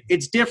 yeah, Right.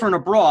 It's different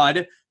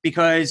abroad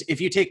because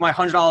if you take my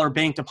 $100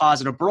 bank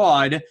deposit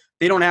abroad,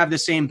 they don't have the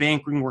same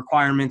banking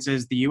requirements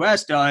as the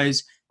US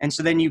does. And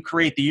so then you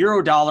create the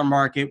euro dollar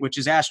market, which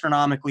is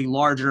astronomically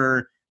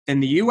larger than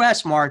the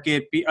US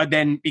market,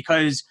 then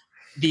because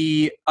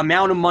the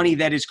amount of money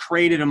that is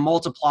created and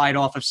multiplied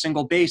off of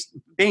single base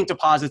bank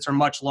deposits are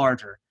much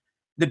larger.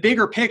 The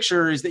bigger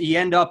picture is that you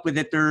end up with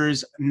that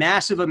there's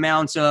massive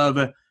amounts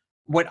of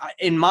what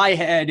in my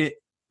head,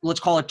 let's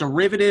call it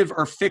derivative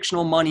or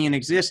fictional money in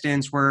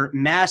existence, where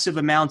massive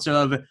amounts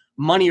of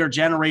money are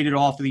generated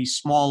off of these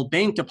small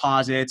bank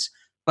deposits,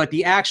 but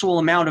the actual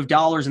amount of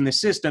dollars in the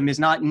system is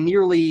not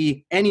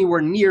nearly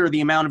anywhere near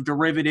the amount of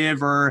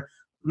derivative or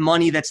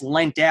money that's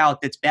lent out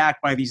that's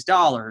backed by these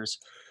dollars.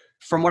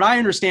 From what I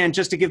understand,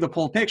 just to give the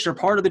full picture,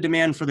 part of the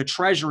demand for the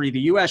Treasury,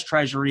 the U.S.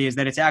 Treasury, is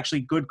that it's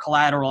actually good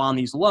collateral on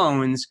these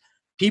loans.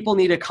 People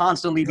need to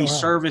constantly be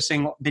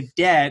servicing the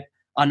debt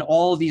on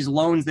all of these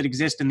loans that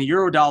exist in the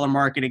Eurodollar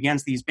market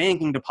against these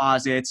banking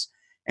deposits.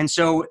 And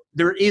so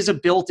there is a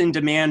built-in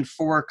demand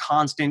for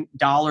constant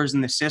dollars in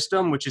the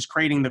system, which is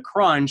creating the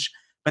crunch.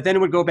 But then it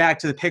would go back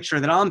to the picture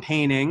that I'm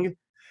painting,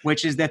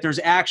 which is that there's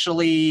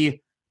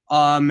actually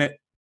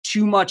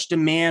too much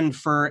demand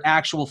for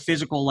actual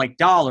physical like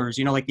dollars,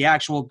 like the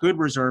actual good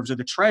reserves of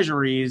the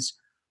treasuries,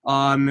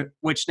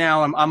 which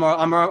now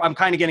I'm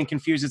kind of getting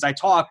confused as I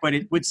talk, but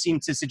it would seem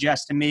to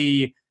suggest to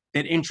me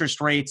that interest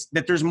rates,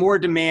 that there's more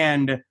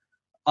demand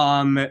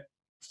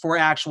for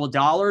actual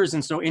dollars.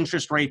 And so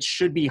interest rates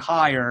should be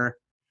higher,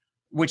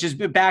 which is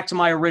back to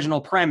my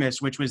original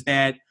premise, which was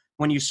that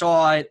when you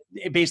saw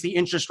basically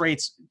interest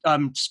rates,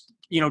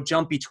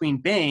 jump between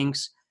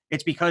banks,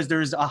 it's because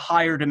there's a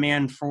higher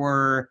demand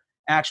for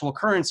actual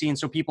currency. And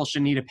so people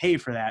should need to pay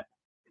for that.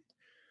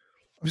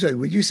 I'm sorry,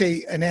 would you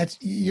say, and that's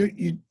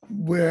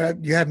where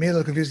you have me a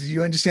little confused,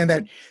 you understand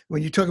that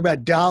when you talk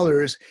about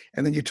dollars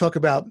and then you talk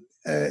about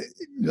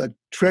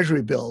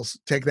treasury bills,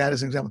 take that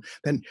as an example,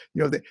 then,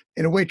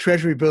 in a way,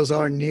 treasury bills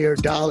are near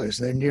dollars.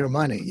 They're near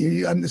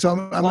money.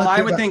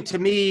 I would think to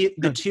me,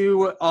 the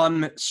two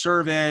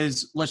serve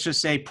as, let's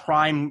just say,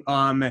 prime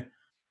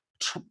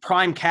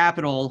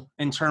capital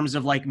in terms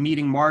of like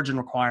meeting margin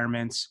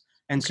requirements.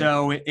 And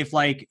so if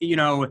I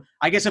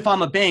guess if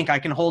I'm a bank, I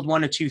can hold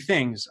one of two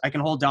things. I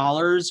can hold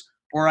dollars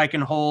or I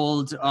can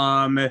hold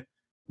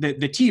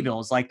the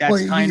T-bills. Like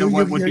that's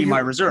what would be my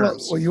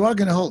reserves. Well, you are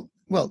going to hold.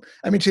 Well,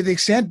 I mean, to the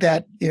extent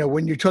that,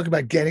 when you talk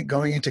about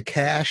going into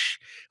cash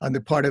on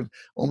the part of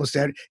almost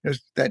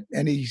that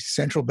any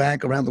central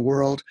bank around the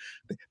world,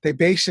 they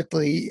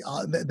basically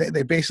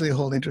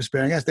hold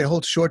interest-bearing assets. They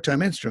hold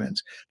short-term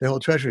instruments. They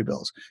hold treasury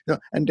bills.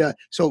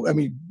 So I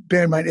mean,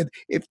 bear in mind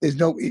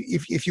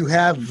if you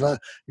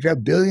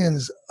have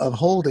billions of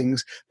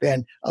holdings,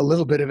 then a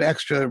little bit of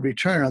extra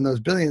return on those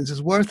billions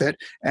is worth it,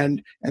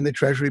 and the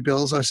treasury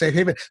bills are safe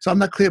haven. So I'm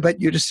not clear about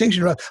your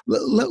distinction.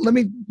 Let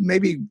me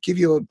maybe give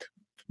you a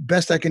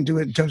best I can do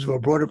it in terms of a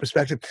broader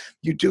perspective.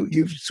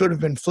 You've sort of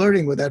been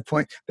flirting with that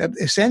point that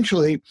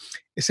essentially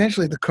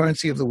the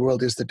currency of the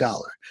world is the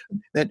dollar.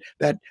 That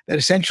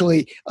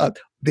essentially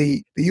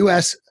the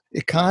U.S.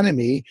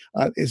 economy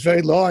is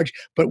very large,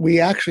 but we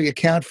actually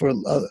account for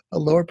a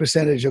lower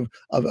percentage of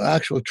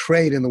actual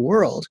trade in the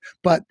world.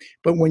 But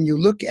when you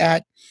look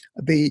at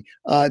the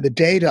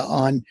data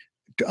on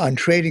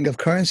trading of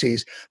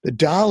currencies, the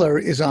dollar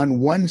is on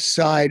one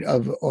side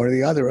or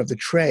the other of the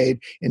trade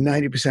in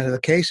 90% of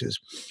the cases.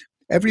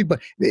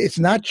 It's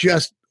not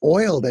just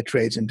oil that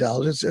trades in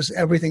dollars; it's just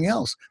everything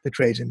else that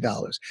trades in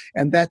dollars.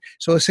 And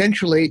so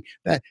essentially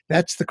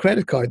that's the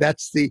credit card.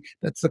 That's the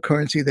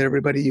currency that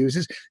everybody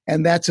uses,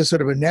 and that's a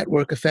sort of a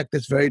network effect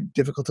that's very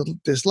difficult to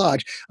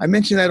dislodge. I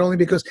mention that only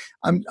because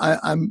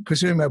I'm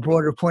pursuing my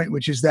broader point,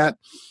 which is that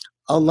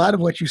a lot of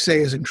what you say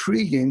is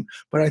intriguing,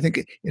 but I think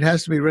it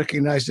has to be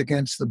recognized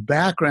against the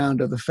background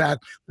of the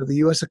fact that the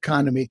U.S.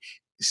 economy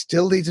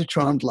still leads a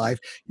charmed life.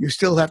 You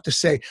still have to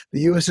say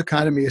the U.S.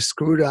 economy is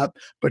screwed up,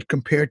 but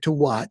compared to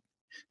what?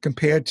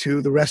 Compared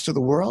to the rest of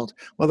the world?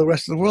 Well, the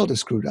rest of the world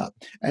is screwed up.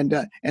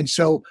 And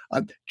so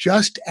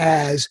just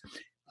as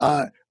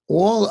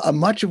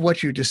much of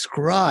what you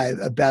describe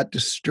about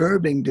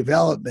disturbing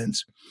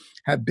developments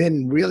have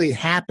been really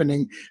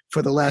happening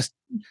for the last,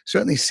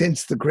 certainly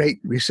since the Great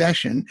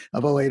Recession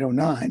of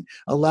 08-09,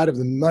 a lot of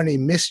the money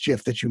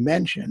mischief that you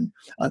mentioned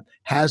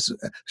has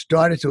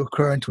started to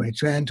occur in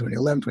 2010,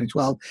 2011,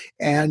 2012,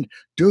 and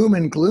doom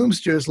and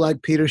gloomsters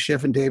like Peter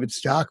Schiff and David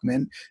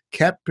Stockman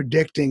kept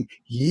predicting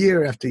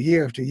year after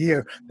year after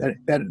year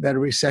that a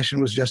recession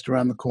was just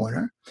around the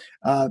corner,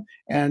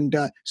 and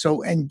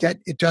that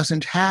it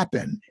doesn't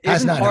happen.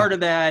 Isn't part of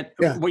that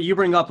what you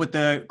bring up with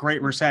the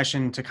Great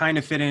Recession to kind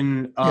of fit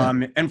in?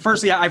 And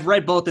firstly, I've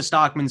read both the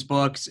Stockman's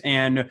books,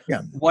 and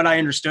what I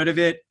understood of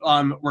it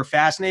were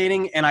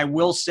fascinating. And I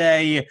will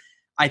say,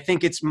 I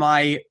think it's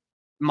my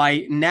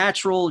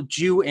natural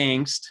Jew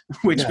angst,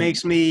 which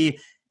makes me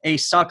a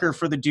sucker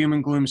for the doom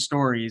and gloom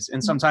stories.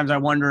 And sometimes I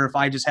wonder if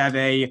I just have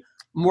a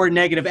more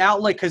negative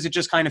outlook because it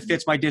just kind of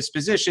fits my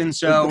disposition.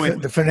 So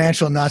the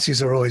financial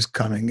Nazis are always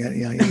coming.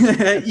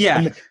 Yeah.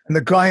 And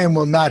the Graham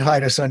will not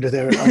hide us in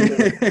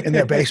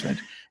their basement.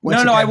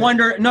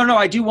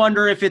 I do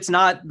wonder if it's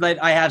not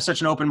that I have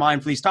such an open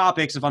mind for these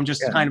topics, if I'm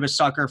just kind of a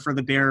sucker for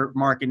the bear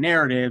market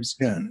narratives.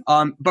 Yeah.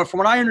 But from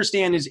what I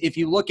understand is if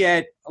you look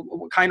at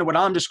kind of what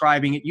I'm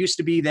describing, it used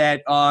to be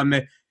that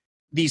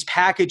these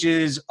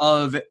packages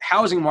of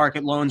housing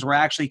market loans were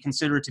actually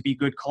considered to be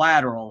good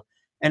collateral.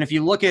 And if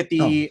you look at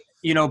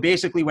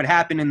basically what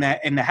happened in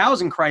the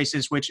housing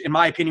crisis, which in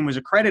my opinion was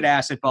a credit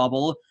asset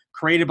bubble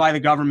created by the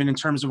government in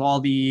terms of all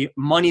the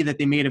money that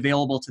they made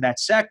available to that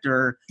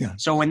sector. Yeah.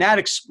 So when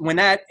that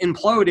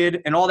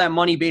imploded and all that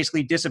money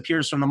basically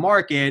disappears from the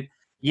market,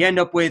 you end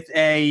up with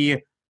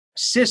a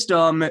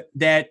system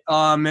that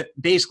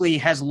basically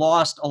has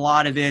lost a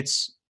lot of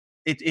its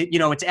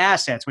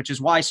assets, which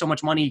is why so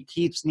much money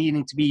keeps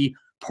needing to be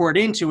poured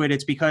into it.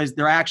 It's because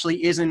there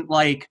actually isn't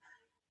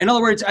in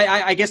other words,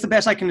 I guess the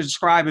best I can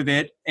describe of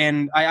it,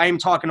 and I am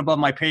talking above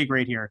my pay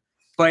grade here,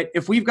 but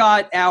if we've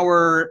got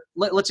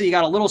let's say you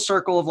got a little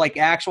circle of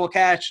actual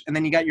cash, and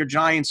then you got your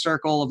giant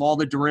circle of all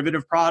the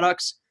derivative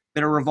products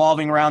that are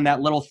revolving around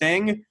that little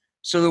thing.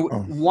 So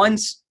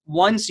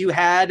once you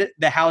had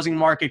the housing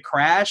market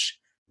crash,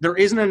 there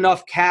isn't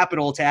enough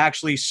capital to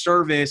actually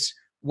service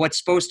what's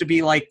supposed to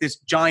be this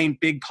giant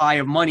big pie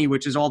of money,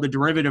 which is all the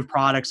derivative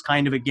products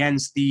kind of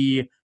against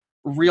the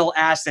real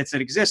assets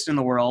that exist in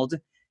the world.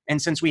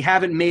 And since we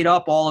haven't made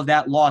up all of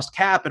that lost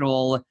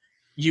capital,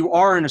 you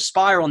are in a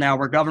spiral now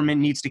where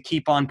government needs to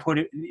keep on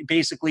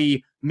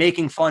basically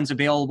making funds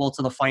available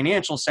to the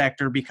financial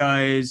sector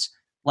because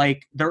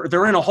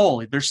they're in a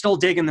hole. They're still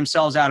digging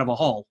themselves out of a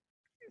hole.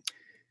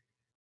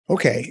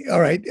 Okay, all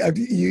right.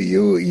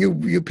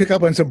 You pick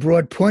up on some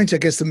broad points. I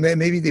guess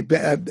maybe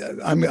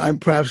I'm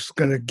perhaps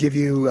going to give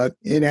you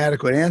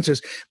inadequate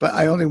answers, but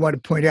I only want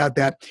to point out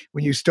that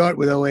when you start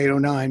with 08,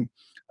 09,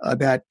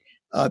 that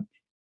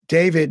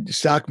David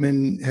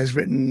Stockman has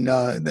written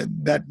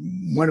that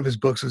one of his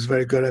books was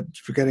very good at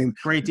forgetting.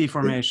 Great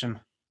Deformation.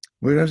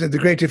 The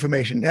Great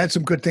Deformation. It had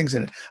some good things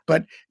in it.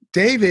 But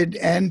David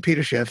and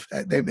Peter Schiff,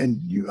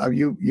 and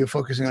you're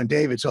focusing on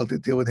David, so I'll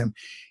deal with him.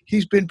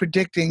 He's been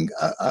predicting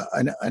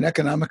an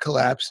economic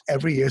collapse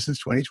every year since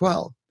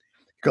 2012.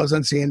 Goes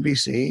on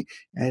CNBC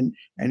and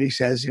he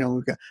says,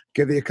 we've got to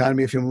give the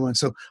economy a few more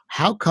months. So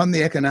how come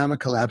the economic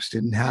collapse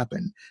didn't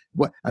happen?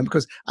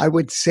 Because I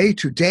would say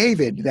to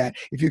David that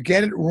if you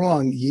get it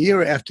wrong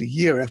year after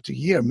year after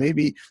year,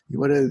 maybe you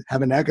want to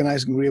have an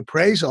agonizing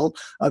reappraisal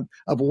of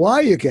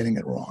why you're getting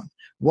it wrong.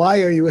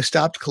 Why are you a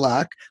stopped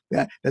clock?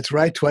 That's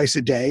right twice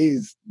a day.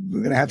 We're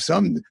going to have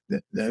some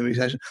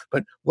recession.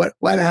 But what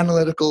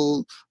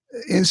analytical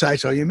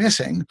insights are you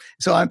missing?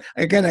 So I'm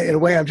in a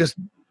way, I'm just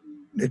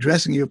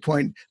addressing your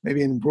point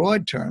maybe in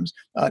broad terms.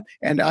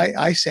 And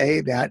I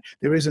say that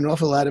there is an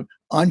awful lot of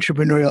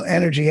entrepreneurial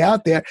energy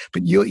out there,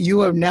 but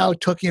you are now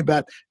talking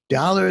about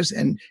dollars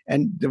and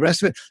the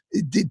rest of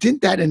it.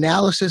 Didn't that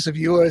analysis of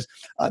yours,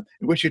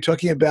 which you're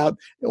talking about,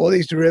 all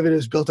these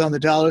derivatives built on the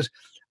dollars,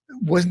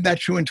 wasn't that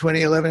true in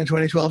 2011 and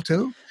 2012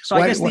 too? So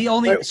I guess why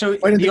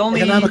did the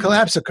economic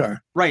collapse occur?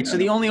 Right. So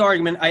the only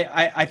argument,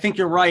 I think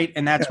you're right,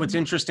 and that's what's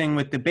interesting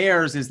with the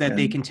bears is that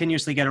they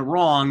continuously get it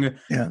wrong.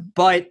 Yeah.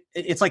 But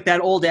it's like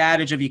that old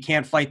adage of you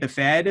can't fight the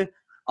Fed.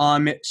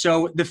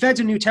 So the Fed's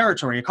in new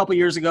territory. A couple of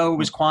years ago, it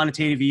was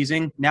quantitative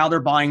easing. Now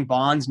they're buying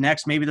bonds.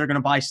 Next, maybe they're going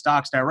to buy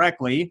stocks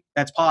directly.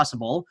 That's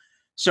possible.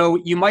 So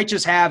you might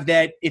just have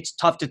that it's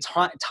tough to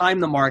time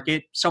the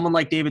market. Someone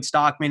like David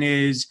Stockman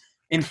is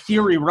in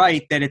theory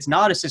right that it's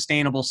not a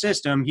sustainable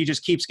system. He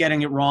just keeps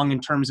getting it wrong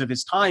in terms of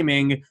his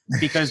timing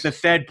because the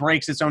Fed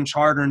breaks its own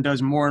charter and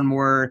does more and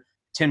more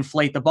to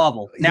inflate the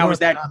bubble. Now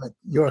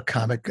you're a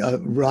comic,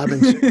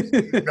 Robin.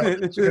 You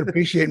can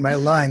appreciate my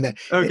line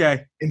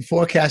that in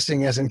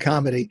forecasting as in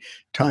comedy,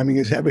 timing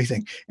is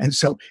everything. And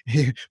so,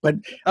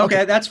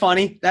 okay, that's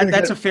funny.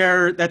 That's a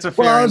fair.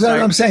 Well, what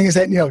I'm saying is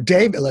that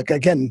David. Look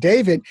again,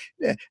 David.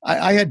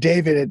 I had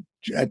David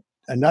at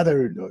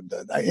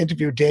I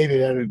interviewed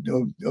David at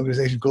an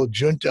organization called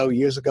Junto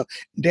years ago.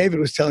 David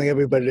was telling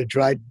everybody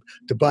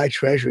to buy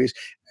treasuries.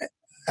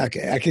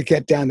 Okay, I could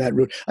get down that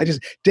route.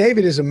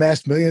 David has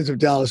amassed millions of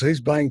dollars, so he's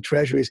buying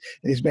treasuries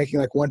and he's making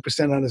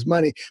 1% on his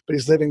money, but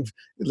he's living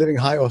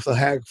high off the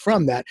hog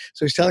from that.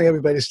 So he's telling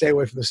everybody to stay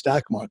away from the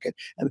stock market,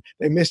 and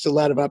they missed a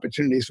lot of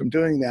opportunities from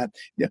doing that.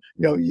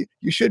 You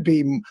should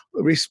be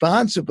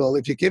responsible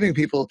if you're giving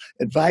people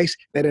advice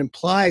that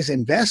implies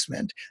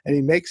investment,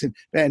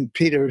 and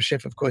Peter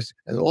Schiff, of course,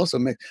 also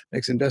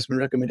makes investment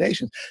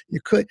recommendations.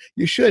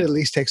 You should at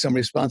least take some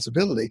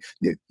responsibility.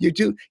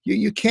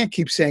 You can't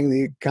keep saying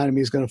the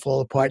economy is going to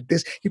fall apart.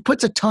 He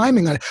puts a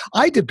timing on it.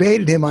 I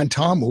debated him on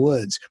Tom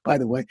Woods, by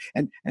the way,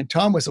 and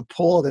Tom was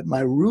appalled at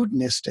my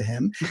rudeness to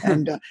him,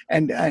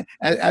 and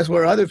as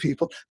were other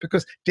people,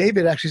 because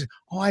David actually said,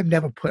 "Oh, I've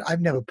never put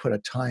a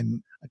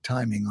timing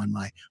on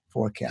my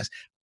forecast."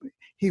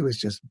 he was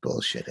just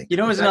bullshitting. You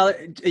know, is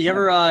another. You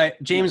ever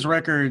James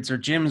Rickards or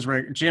Jim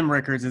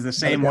Rickards is the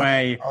same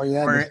way. Oh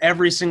yeah. Where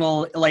every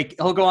single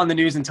he'll go on the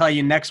news and tell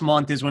you next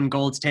month is when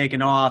gold's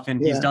taken off,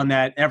 and he's done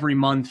that every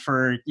month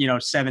for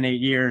 7-8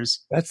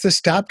 years. That's the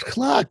stopped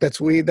clock. That's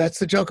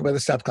the joke about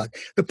the stopped clock.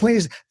 The point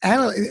is,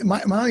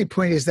 my only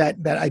point is that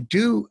I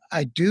do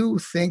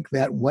think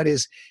that what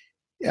is.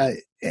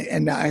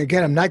 And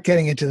again, I'm not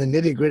getting into the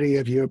nitty gritty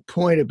of your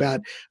point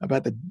about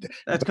the.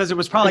 That's because it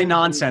was probably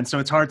nonsense, so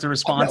it's hard to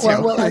respond to.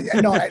 Well,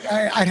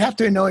 I'd have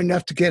to know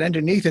enough to get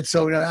underneath it.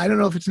 So I don't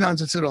know if it's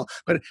nonsense at all.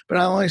 But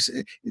I always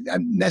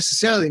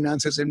necessarily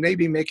nonsense, and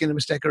maybe making a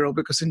mistake or all,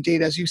 because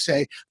indeed, as you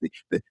say,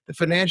 the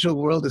financial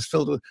world is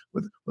filled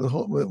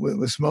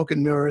with smoke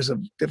and mirrors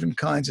of different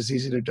kinds. It's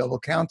easy to double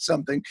count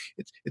something.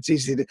 It's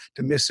easy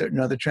to miss certain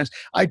other trends.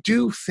 I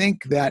do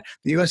think that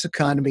the U.S.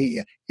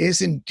 economy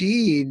is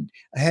indeed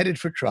headed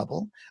for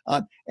trouble,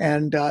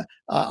 and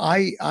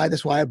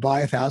that's why I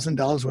buy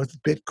 $1,000 worth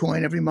of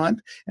Bitcoin every month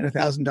and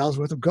 $1,000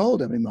 worth of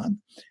gold every month.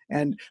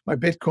 And my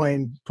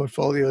Bitcoin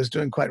portfolio is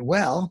doing quite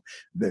well.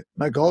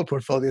 My gold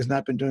portfolio has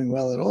not been doing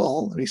well at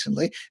all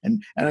recently.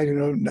 And I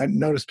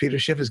noticed Peter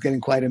Schiff is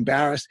getting quite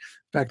embarrassed.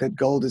 The fact that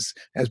gold has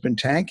been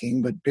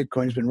tanking, but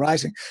Bitcoin's been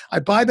rising. I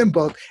buy them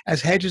both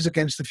as hedges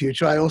against the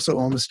future. I also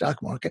own the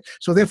stock market.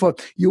 So therefore,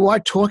 you are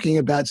talking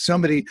about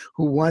somebody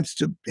who wants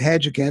to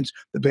hedge against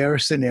the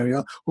bearish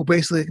scenario, who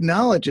basically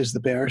acknowledges the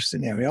bearish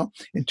scenario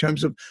in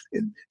terms of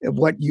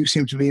what you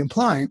seem to be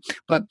implying.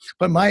 But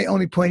my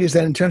only point is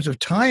that in terms of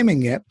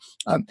timing it,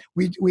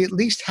 we at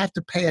least have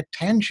to pay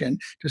attention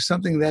to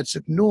something that's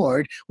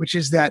ignored, which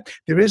is that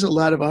there is a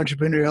lot of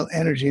entrepreneurial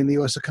energy in the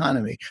U.S.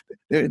 economy.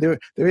 There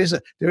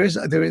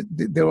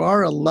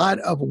are a lot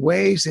of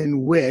ways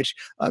in which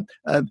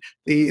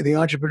the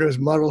entrepreneurs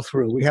muddle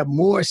through. We have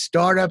more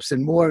startups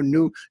and more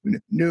new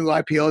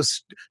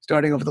IPOs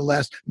starting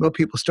more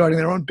people starting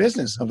their own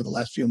business over the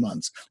last few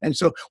months. And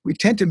so we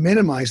tend to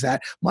minimize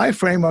that. My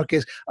framework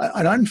is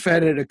an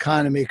unfettered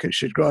economy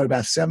should grow at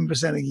about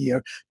 7% a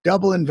year,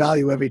 double in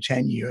value every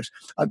 10 years.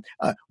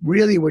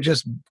 Really, we're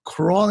just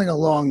crawling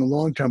along the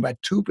long term by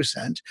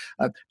 2%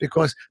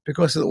 because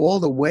of all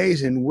the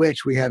ways in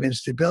which we have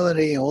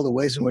instability and all the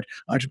ways in which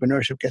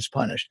entrepreneurship gets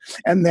punished.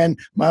 And then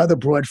my other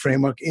broad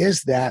framework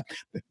is that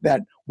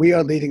we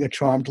are leading a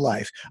charmed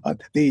life.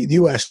 The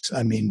U.S.,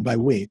 I mean by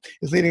we,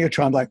 is leading a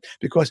charmed life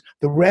because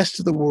the rest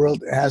of the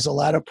world has a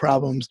lot of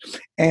problems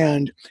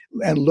and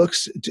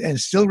looks and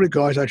still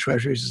regards our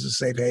treasuries as a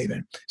safe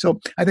haven.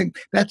 So I think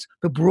that's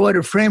the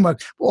broader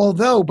framework.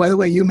 Although, by the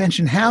way, you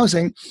mentioned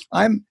housing.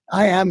 I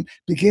am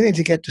beginning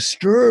to get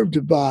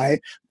disturbed by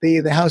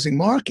the housing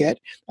market.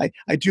 I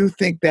do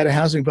think that a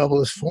housing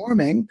bubble is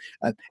forming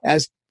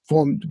as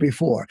formed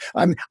before.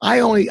 I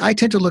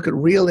tend to look at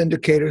real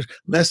indicators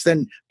less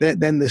than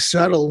the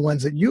subtle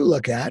ones that you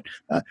look at.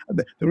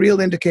 The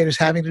real indicators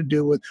having to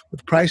do with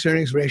price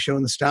earnings ratio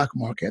in the stock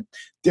market,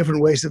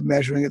 different ways of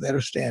measuring it that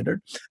are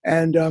standard,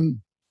 and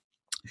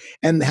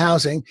the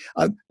housing,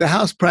 the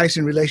house price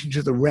in relation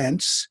to the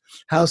rents,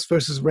 house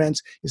versus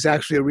rents is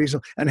actually a reason,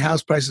 and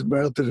house prices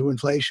relative to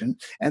inflation.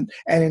 And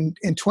in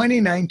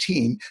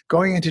 2019,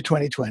 going into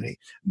 2020,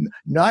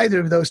 neither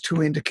of those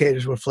two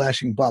indicators were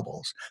flashing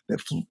bubbles. The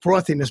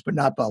frothiness, but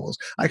not bubbles.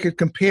 I could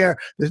compare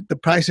the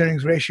price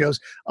earnings ratios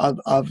of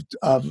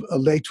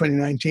late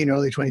 2019,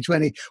 early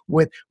 2020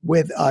 with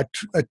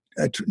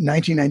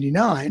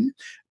 1999.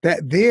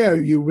 That there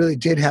you really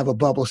did have a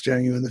bubble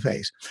staring you in the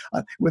face.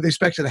 With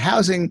respect to the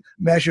housing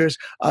measures,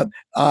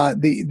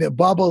 the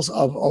bubbles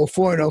of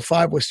 04 and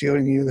 05 were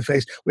staring you in the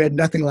face. We had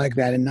nothing like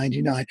that in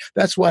 99.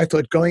 That's why I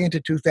thought going into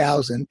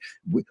 2000,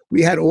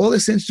 we had all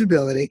this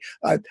instability.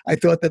 I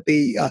thought that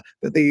the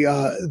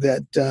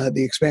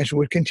expansion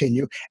would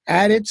continue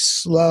at its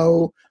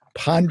slow,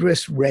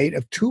 ponderous rate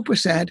of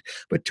 2%,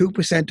 but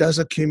 2% does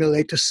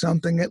accumulate to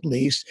something at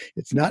least.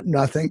 It's not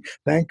nothing.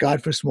 Thank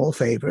God for small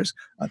favors.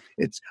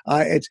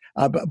 I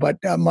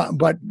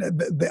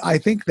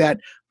think that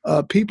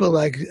people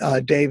like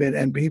David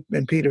and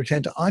Peter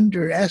tend to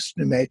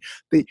underestimate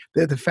the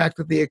fact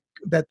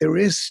that there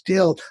is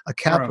still a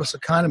capitalist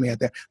economy out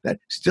there, that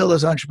still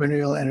is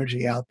entrepreneurial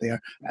energy out there,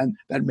 and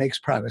that makes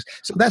progress.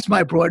 So that's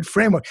my broad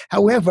framework.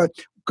 However,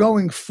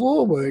 going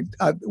forward,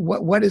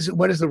 what is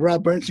the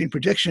Rob Bernstein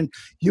prediction?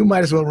 You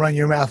might as well run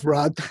your mouth,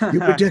 Rob. You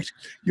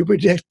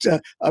predict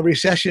a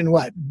recession.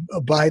 What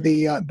by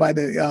the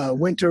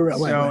winter?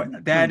 So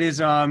that is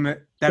a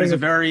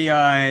very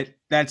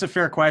that's a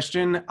fair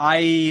question.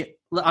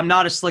 I'm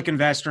not a slick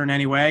investor in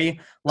any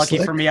way. Lucky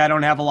for me, I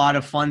don't have a lot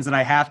of funds that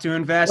I have to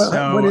invest. Well,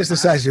 so what is the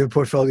size of your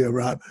portfolio,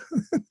 Rob?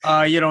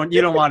 You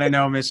don't want to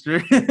know,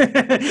 mister.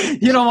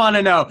 You don't want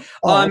to know.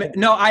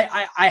 No,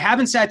 I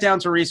haven't sat down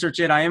to research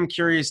it. I am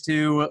curious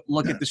to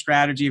look at the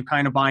strategy of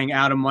kind of buying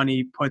out of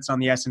money puts on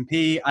the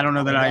S&P. I don't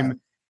know that I'm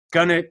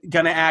gonna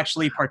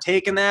actually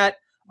partake in that.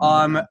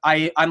 I'm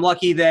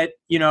lucky that,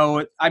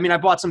 I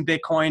bought some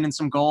Bitcoin and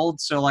some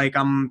gold, so like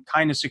I'm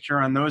kind of secure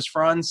on those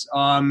fronts.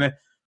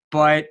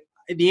 But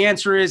the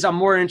answer is I'm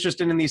more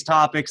interested in these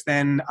topics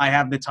than I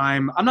have the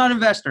time. I'm not an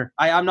investor.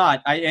 I'm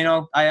not.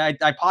 I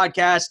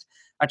podcast.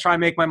 I try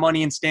and make my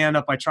money in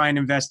stand-up. I try and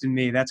invest in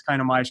me. That's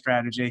kind of my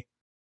strategy.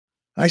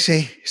 I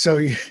see. So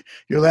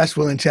your last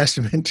will and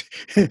testament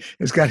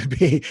has got to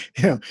be,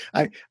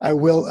 I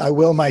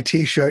will my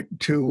T-shirt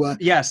to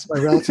yes,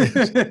 my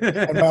relatives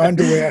and my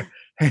underwear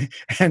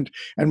and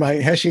my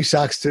Heshy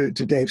socks to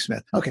Dave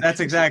Smith. Okay, that's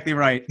exactly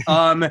right.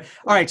 All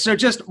right. So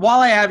just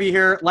while I have you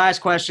here, last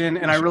question,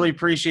 and I really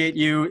appreciate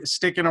you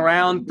sticking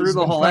around through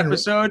the whole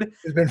episode.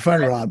 It's been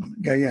fun, Rob.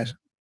 Yeah, yes.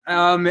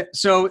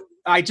 So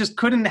I just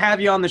couldn't have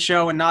you on the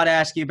show and not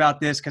ask you about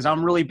this because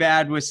I'm really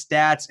bad with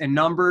stats and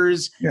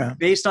numbers. Yeah.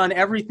 Based on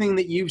everything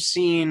that you've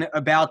seen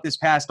about this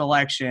past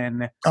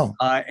election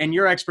and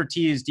your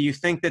expertise, do you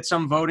think that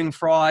some voting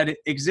fraud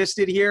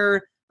existed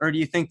here, or do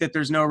you think that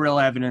there's no real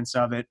evidence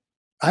of it?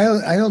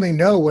 I only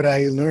know what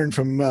I learned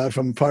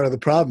from part of the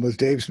problem with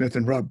Dave Smith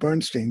and Rob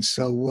Bernstein.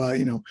 So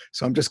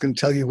so I'm just going to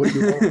tell you what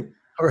you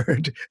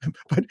heard.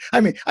 But I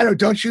mean, I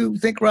don't you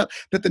think, Rob,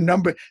 that the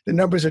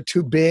numbers are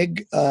too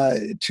big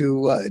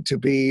to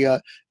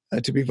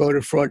be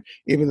voter fraud,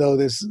 even though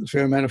there's a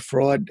fair amount of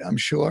fraud, I'm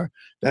sure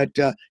that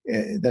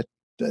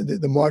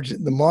the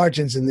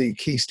margins in the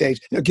key states,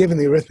 given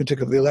the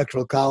arithmetic of the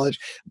Electoral College,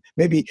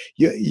 maybe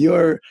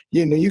you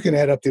can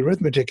add up the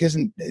arithmetic.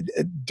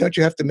 Don't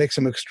you have to make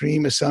some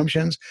extreme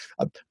assumptions,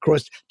 of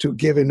course, to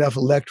give enough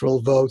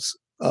electoral votes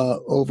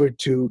over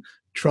to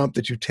Trump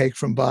that you take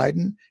from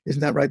Biden?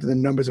 Isn't that right? That the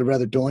numbers are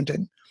rather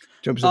daunting.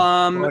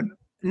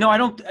 No, I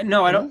don't.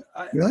 No, I don't.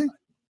 Really?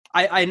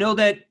 I know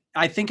that.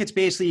 I think it's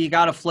basically you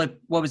got to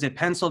flip. What was it?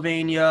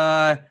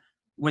 Pennsylvania,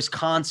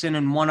 Wisconsin,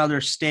 and one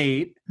other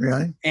state.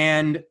 Really?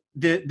 And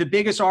the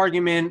biggest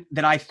argument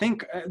that I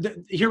think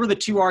here were the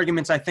two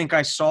arguments I think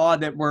I saw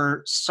that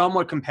were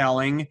somewhat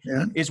compelling.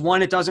 Yeah. Is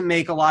one, it doesn't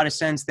make a lot of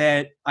sense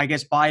that I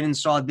guess Biden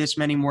saw this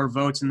many more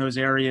votes in those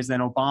areas than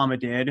Obama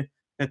did.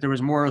 That there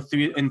was more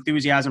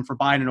enthusiasm for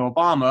Biden and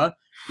Obama.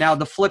 Now,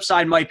 the flip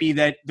side might be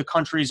that the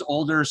country's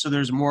older, so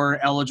there's more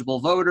eligible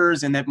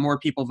voters and that more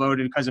people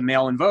voted because of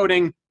mail-in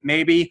voting,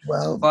 maybe.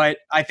 Well, but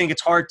I think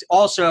it's hard.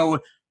 Also,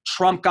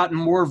 Trump got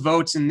more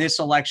votes in this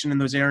election in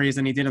those areas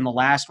than he did in the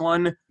last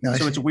one.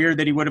 So it's weird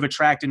that he would have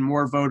attracted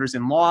more voters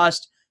and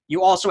lost.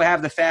 You also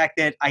have the fact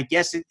that I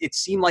guess it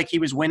seemed like he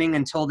was winning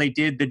until they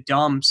did the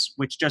dumps,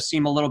 which just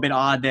seemed a little bit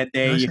odd that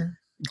they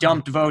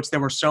dumped votes that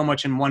were so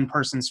much in one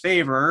person's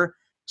favor.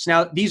 So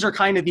now these are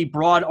kind of the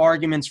broad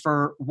arguments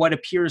for what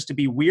appears to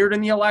be weird in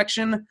the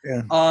election.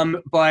 Yeah.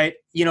 But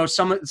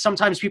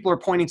sometimes people are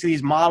pointing to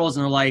these models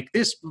and they're like,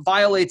 this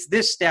violates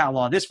this stat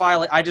law.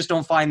 I just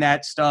don't find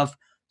that stuff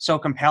so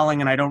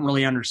compelling and I don't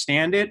really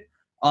understand it.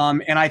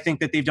 And I think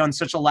that they've done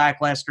such a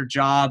lackluster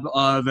job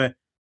of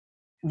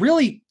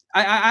really,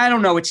 I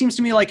don't know. It seems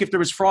to me like if there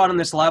was fraud on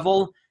this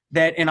level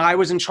and I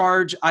was in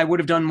charge, I would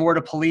have done more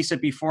to police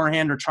it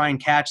beforehand or try and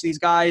catch these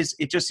guys.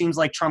 It just seems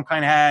like Trump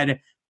kind of had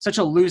such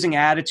a losing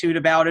attitude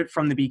about it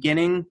from the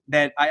beginning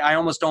that I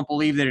almost don't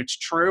believe that it's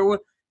true.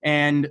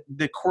 And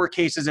the court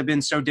cases have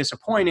been so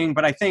disappointing.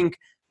 But I think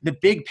the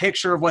big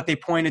picture of what they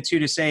pointed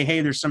to say,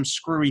 hey, there's some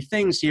screwy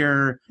things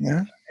here.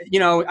 Yeah.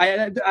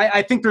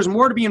 I think there's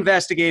more to be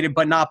investigated,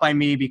 but not by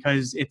me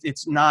because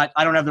it's not.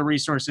 I don't have the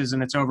resources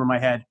and it's over my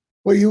head.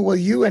 Well,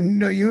 you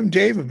and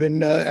Dave have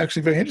been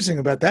actually very interesting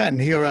about that.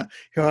 And here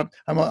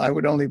I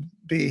would only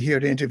be here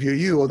to interview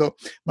you. Although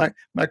my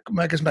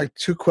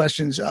two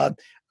questions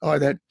are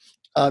that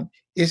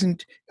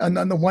isn't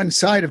on the one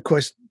side, of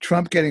course,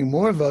 Trump getting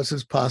more votes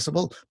is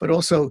possible, but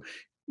also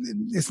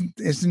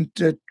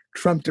isn't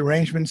Trump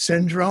derangement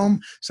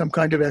syndrome some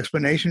kind of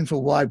explanation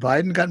for why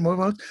Biden got more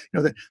votes?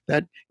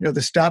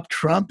 The stop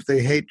Trump,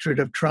 the hatred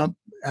of Trump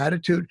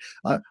attitude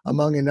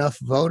among enough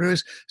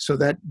voters so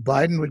that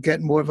Biden would get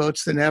more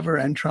votes than ever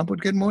and Trump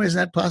would get more. Is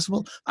that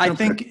possible? I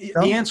think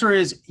the answer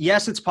is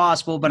yes, it's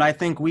possible, but I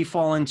think we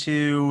fall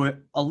into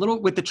a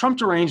little with the Trump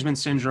derangement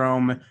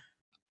syndrome.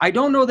 I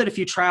don't know that if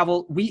you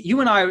travel, you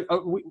and I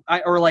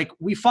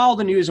we follow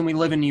the news and we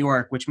live in New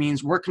York, which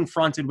means we're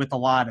confronted with a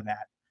lot of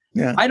that.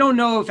 Yeah. I don't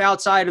know if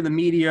outside of the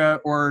media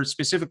or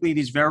specifically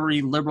these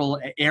very liberal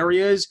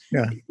areas,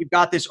 you've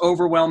got this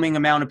overwhelming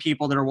amount of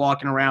people that are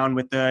walking around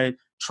with the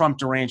Trump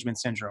derangement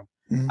syndrome.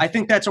 Mm-hmm. I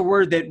think that's a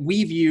word that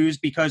we've used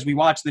because we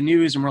watch the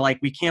news and we're like,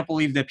 we can't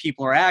believe that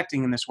people are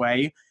acting in this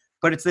way.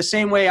 But it's the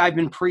same way I've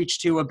been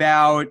preached to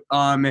about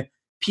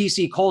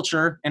PC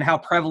culture and how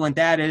prevalent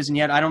that is. And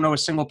yet I don't know a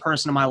single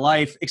person in my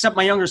life, except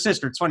my younger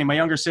sister. It's funny. My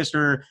younger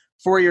sister,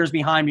 4 years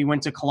behind me,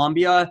 went to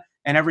Columbia,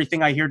 and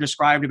everything I hear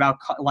described about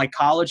like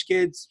college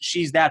kids,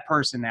 she's that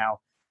person now.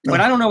 But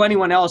I don't know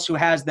anyone else who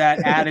has that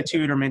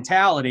attitude or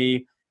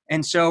mentality.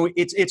 And so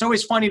it's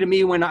always funny to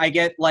me when I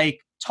get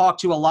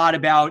talked to a lot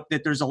about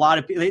that. There's a lot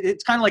of,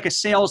 it's kind of like a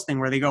sales thing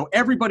where they go,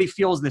 everybody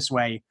feels this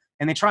way.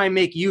 And they try and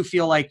make you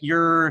feel like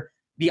you're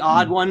the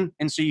odd one.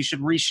 And so you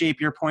should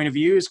reshape your point of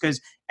views because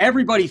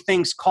everybody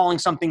thinks calling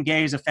something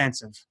gay is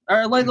offensive.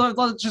 Or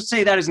let's just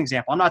say that as an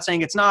example. I'm not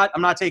saying it's not.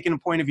 I'm not taking a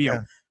point of view.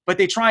 Yeah. but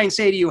they try and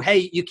say to you,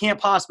 hey, you can't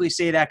possibly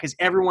say that because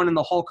everyone in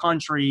the whole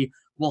country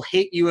will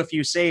hate you if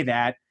you say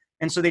that.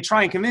 And so they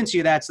try and convince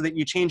you that so that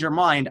you change your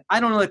mind. I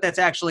don't know that that's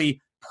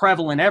actually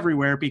prevalent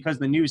everywhere because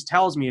the news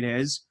tells me it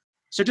is.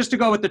 So just to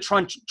go with the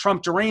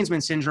Trump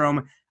derangement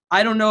syndrome,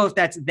 I don't know if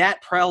that's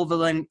that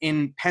prevalent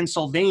in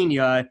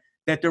Pennsylvania,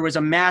 that there was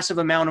a massive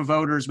amount of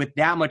voters with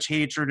that much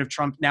hatred of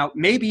Trump. Now,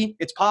 maybe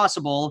it's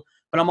possible,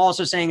 but I'm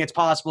also saying it's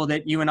possible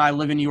that you and I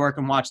live in New York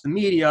and watch the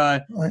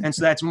media, and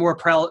so that's more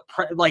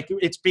like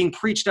it's being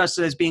preached to us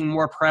as being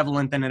more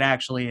prevalent than it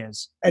actually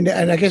is. And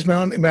I guess my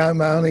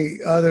only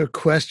other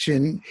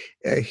question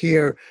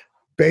here,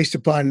 based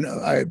upon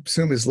I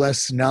assume is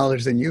less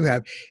knowledge than you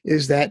have,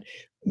 is that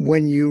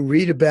when you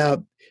read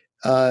about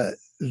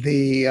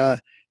the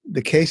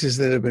cases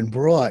that have been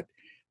brought,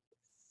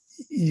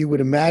 you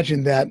would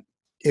imagine that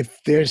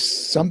if there's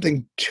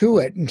something to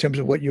it in terms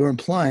of what you're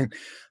implying,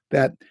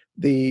 that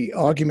the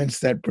arguments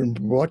that were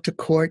brought to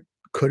court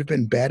could have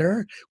been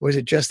better? Or is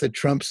it just that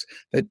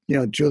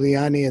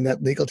Giuliani and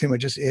that legal team are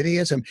just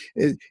idiots?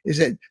 Is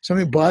it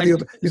something bother you?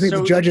 You think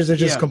the judges are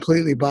just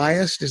completely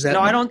biased? Is that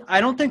no?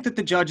 I don't think that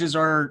the judges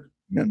are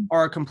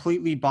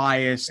completely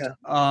biased.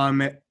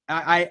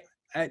 Yeah.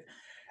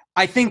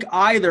 I think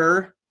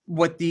either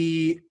what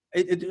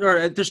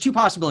there's two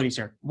possibilities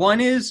here. One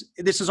is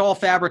this is all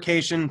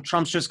fabrication.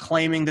 Trump's just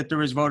claiming that there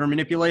was voter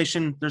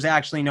manipulation. There's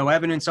actually no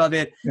evidence of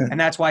it, and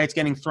that's why it's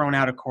getting thrown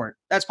out of court.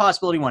 That's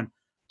possibility one.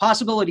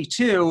 Possibility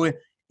two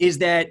is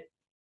that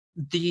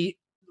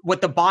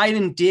what the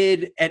Biden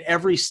did at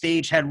every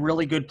stage had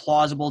really good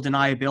plausible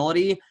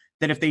deniability,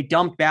 that if they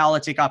dumped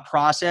ballots, it got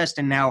processed,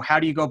 and now how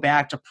do you go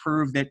back to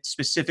prove that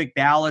specific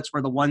ballots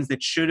were the ones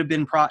that shouldn't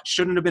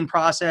have been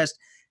processed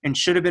and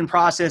should have been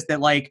processed, that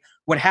like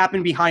what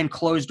happened behind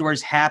closed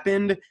doors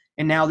happened,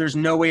 and now there's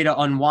no way to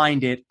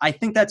unwind it. I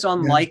think that's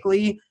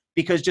unlikely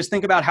because just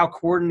think about how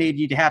coordinated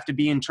you'd have to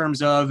be in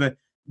terms of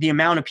the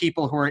amount of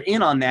people who are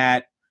in on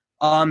that.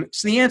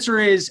 So the answer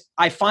is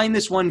I find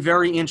this one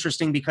very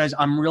interesting because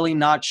I'm really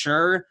not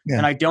sure,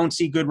 and I don't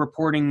see good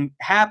reporting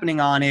happening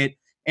on it.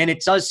 And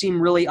it does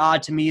seem really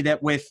odd to me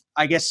that with,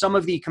 I guess, some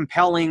of the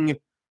compelling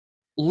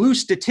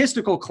loose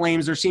statistical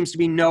claims, there seems to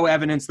be no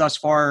evidence thus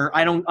far.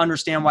 I don't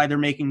understand why they're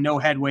making no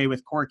headway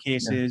with court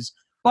cases.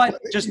 But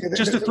just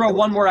to throw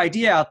one more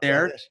idea out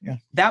there,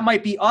 that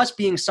might be us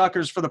being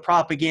suckers for the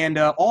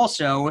propaganda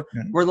also.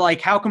 We're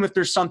like, how come if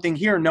there's something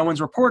here, no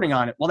one's reporting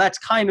on it? Well, that's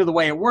kind of the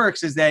way it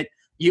works, is that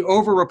you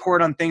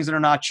over-report on things that are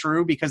not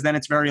true because then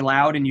it's very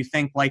loud and you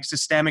think like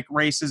systemic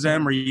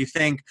racism or you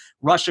think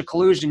Russia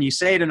collusion. You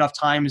say it enough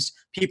times,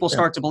 people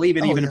start to believe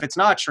it even if it's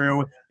not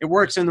true. It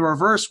works in the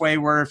reverse way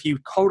where if you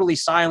totally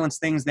silence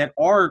things that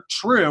are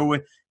true,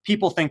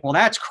 people think, well,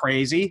 that's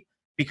crazy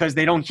because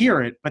they don't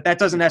hear it. But that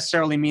doesn't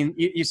necessarily mean –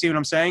 you see what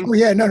I'm saying? Oh,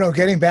 yeah, no.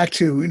 Getting back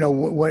to,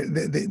 what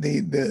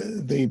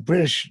the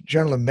British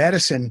Journal of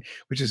Medicine,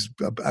 which is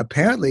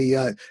apparently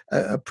a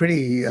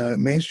pretty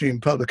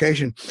mainstream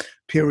publication,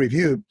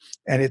 peer-reviewed,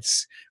 and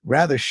it's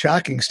rather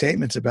shocking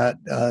statements about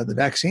the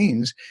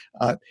vaccines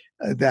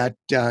that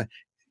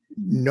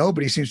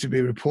nobody seems to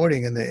be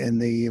reporting in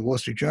the Wall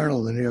Street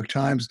Journal, the New York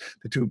Times,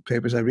 the two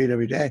papers I read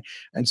every day,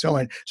 and so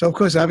on. So, of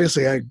course,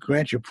 obviously, I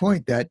grant your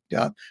point that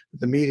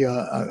the media,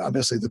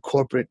 obviously the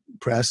corporate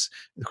press,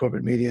 the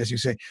corporate media, as you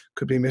say,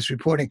 could be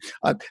misreporting.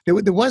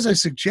 There was a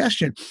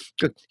suggestion.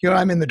 Here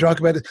I'm in the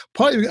dark about this.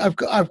 Partly,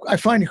 I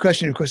find your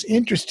question, of course,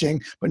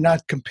 interesting, but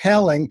not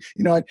compelling.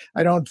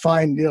 I don't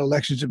find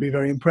elections to be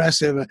very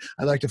impressive.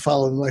 I like to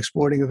follow them like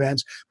sporting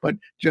events, but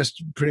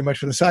just pretty much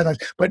from the sidelines.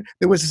 But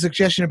there was a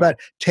suggestion about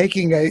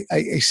taking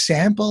a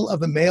sample of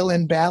the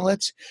mail-in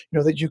ballots,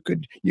 that you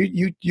could,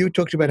 you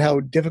talked about how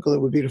difficult it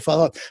would be to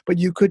follow up, but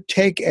you could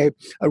take a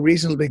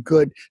reasonably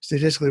good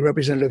statistically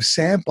representative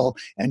sample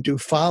and do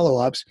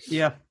follow-ups.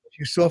 Yeah.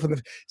 You saw from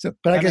the, so,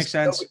 but that I guess makes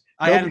sense.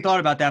 I hadn't thought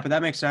about that, but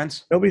that makes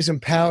sense. Nobody's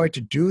empowered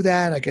to do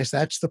that. I guess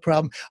that's the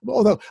problem.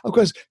 Although, of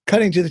course,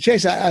 cutting to the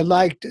chase, I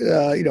liked,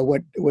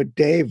 what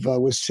Dave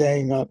was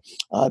saying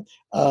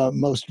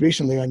most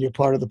recently on your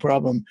Part of the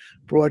Problem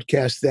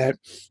broadcast that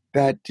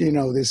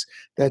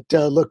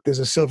look, there's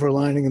a silver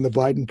lining in the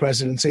Biden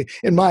presidency.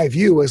 In my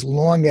view, as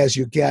long as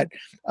you get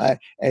a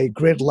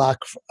gridlock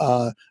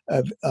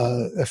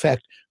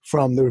effect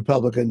from the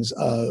Republicans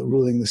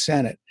ruling the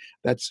Senate,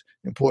 that's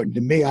important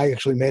to me. I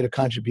actually made a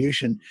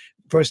contribution.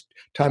 First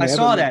time I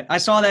saw that. I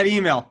saw that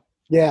email.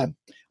 Yeah.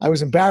 I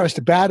was embarrassed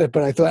about it,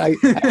 but I thought I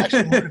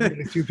actually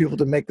motivated a few people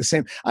to make the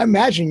same. I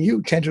imagine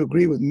you tend to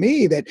agree with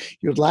me that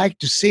you'd like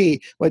to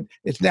see, but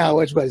it's now,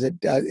 what is it?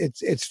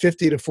 It's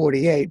 50 to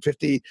 48,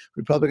 50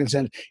 Republicans.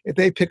 And if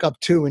they pick up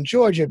 2 in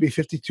Georgia, it'd be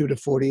 52 to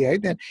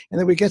 48. And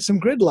then we get some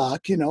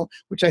gridlock,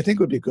 which I think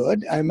would be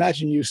good. I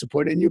imagine you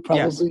support it. And you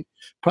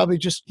probably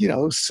just,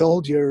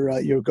 sold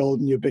your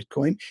gold and your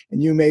Bitcoin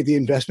and you made the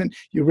investment.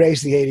 You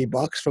raised the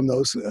 $80 from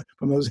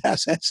those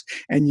assets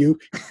and you,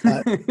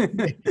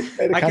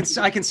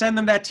 I can can send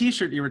them that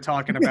T-shirt you were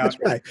talking about. That's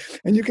right.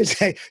 And you can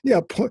say,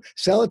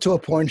 sell it to a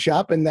porn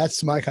shop, and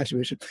that's my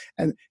contribution.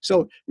 And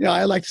so,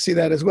 I like to see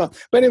that as well.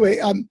 But anyway,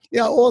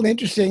 all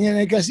interesting. And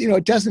I guess,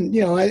 it doesn't,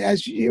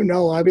 as you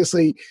know,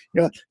 obviously,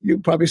 you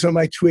probably saw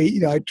my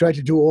tweet. I tried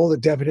to do all the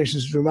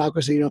definitions of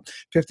democracy.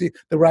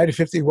 The right of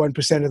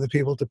 51% of the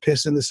people to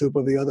piss in the soup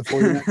of the other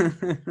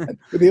 49%.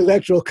 With the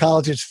Electoral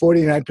College, it's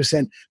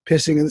 49%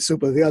 pissing in the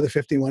soup of the other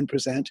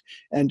 51%.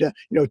 And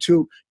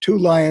two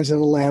lions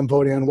and a lamb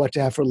voting on what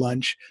to have for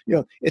lunch.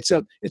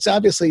 It's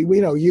obviously,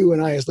 you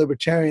and I as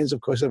libertarians,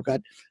 of course, have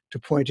got to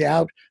point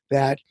out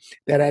that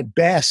at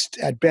best,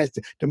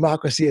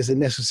 democracy is a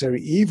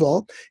necessary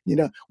evil.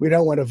 We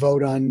don't want to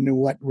vote on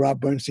what Rob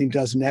Bernstein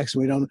does next.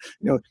 We don't,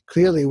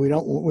 clearly we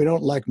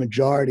don't like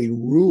majority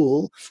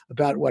rule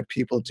about what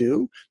people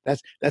do.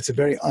 That's a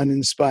very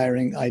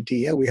uninspiring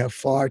idea. We have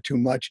far too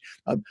much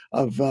of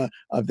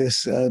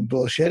this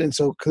bullshit, and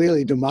so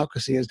clearly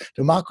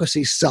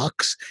democracy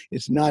sucks.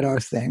 It's not our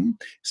thing.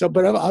 So,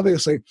 but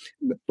obviously,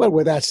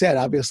 with that said,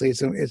 obviously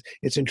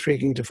it's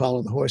intriguing to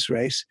follow the horse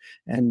race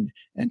and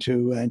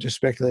to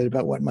speculate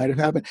about what might have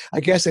happened. I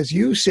guess, as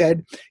you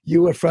said,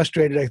 you were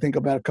frustrated, I think,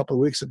 about a couple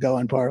of weeks ago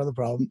on part of the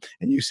problem,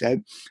 and you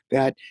said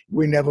that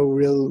we never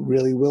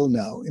really will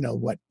know,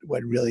 what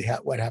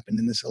happened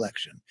in this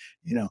election,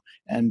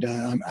 and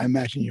I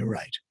imagine you're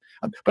right.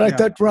 But I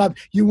thought, Rob,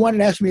 you wanted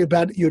to ask me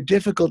about your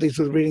difficulties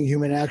with reading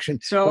Human Action.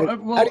 So,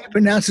 how do you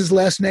pronounce his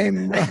last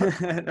name?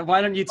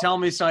 Why don't you tell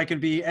me so I can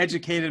be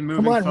educated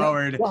moving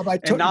forward, Rob,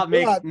 and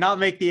not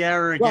make the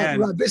error again?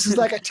 Rob, this is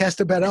like a test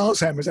about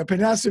Alzheimer's. I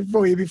pronounced it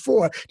for you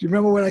before. Do you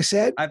remember what I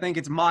said? I think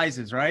it's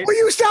Mises, right? Will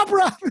you stop,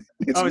 Rob?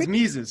 It's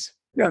Mises.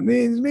 Yeah,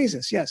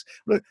 Mises. Yes,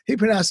 look, he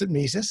pronounced it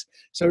Mises.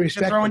 So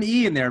respect. Throw an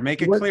E in there,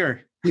 make it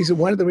clear. He's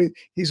one of the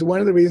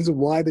reasons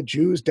why the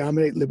Jews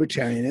dominate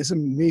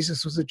libertarianism.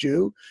 Mises was a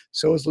Jew.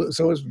 So is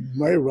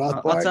Murray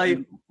Rothbard. I'll tell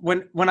you,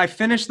 when I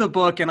finish the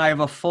book and I have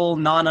a full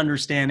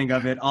non-understanding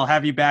of it, I'll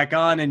have you back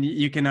on and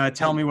you can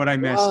tell me what I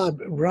missed.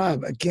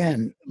 Rob,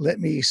 again, let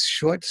me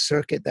short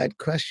circuit that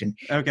question.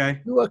 Okay.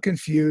 You are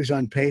confused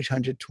on page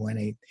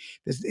 120.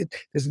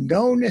 There's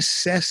no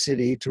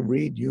necessity to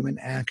read Human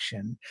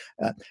Action.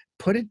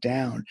 Put it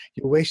down.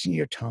 You're wasting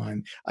your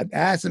time.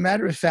 As a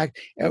matter of fact,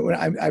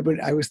 when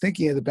I was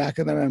thinking at the back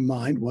of my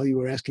mind while you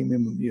were asking me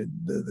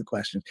the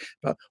question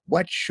about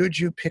what should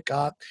you pick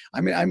up.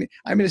 I'm going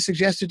to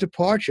suggest a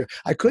departure.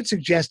 I could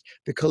suggest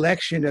the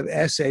collection of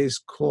essays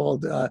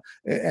called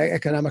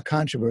Economic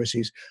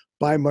Controversies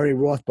by Murray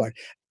Rothbard.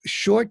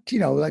 Short,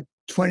 like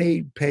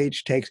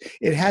 20-page takes.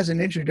 It has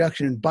an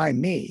introduction by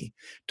me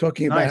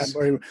talking about how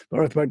Murray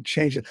Rothbard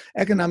changed the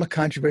Economic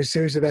Controversy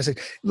series of essays.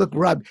 Look,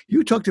 Rob,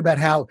 you talked about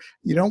how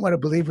you don't want to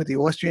believe with the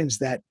Austrians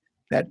that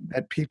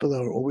people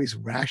are always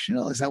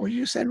rational. Is that what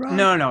you said, Rob?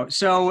 No.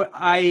 So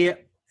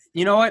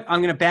you know what?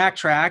 I'm going to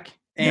backtrack.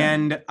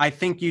 And I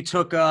think you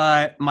took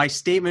my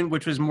statement,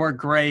 which was more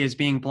gray, as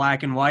being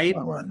black and white.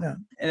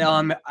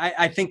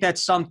 I think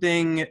that's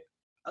something.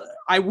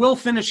 I will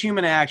finish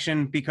Human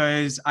Action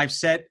because I've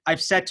set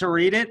to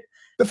read it.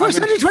 The first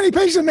 120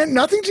 pages have meant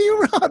nothing to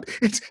you, Rob.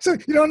 So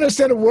you don't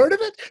understand a word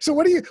of it. So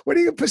what are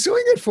you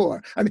pursuing it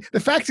for? I mean, the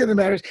fact of the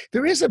matter is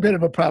there is a bit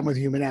of a problem with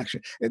Human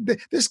Action.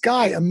 This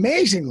guy,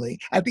 amazingly,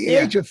 at the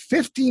age of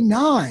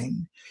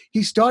 59,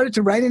 he started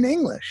to write in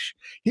English.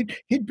 He'd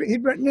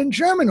written in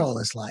German all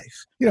his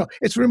life.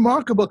 It's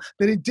remarkable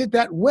that he did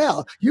that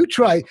well. You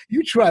try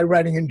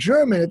writing in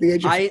German at the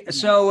age of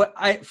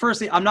 59.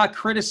 Firstly, I'm not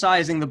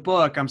criticizing the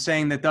book. I'm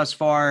saying that thus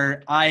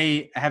far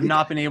I have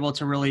not been able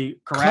to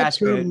really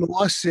grasp it.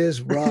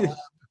 Losses, Rob.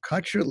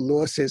 Cut your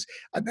losses.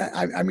 I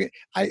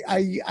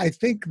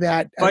think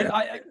that. But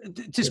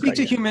to speak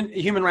to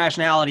human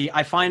rationality,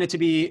 I find it to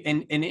be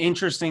an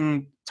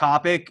interesting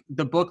topic.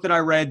 The book that I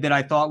read that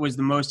I thought was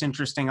the most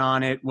interesting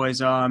on it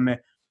was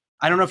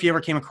I don't know if you ever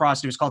came across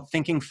it. It was called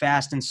Thinking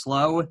Fast and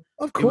Slow.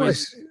 Of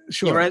course,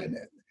 sure. You read?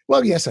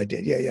 Well, yes, I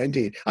did. Yeah,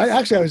 indeed. I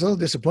was a little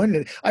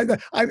disappointed.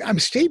 I'm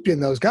steeped in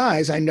those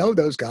guys. I know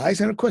those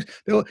guys, and of course,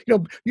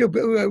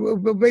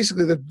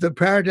 basically the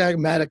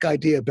paradigmatic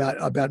idea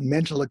about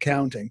mental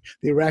accounting,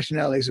 the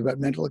irrationalities about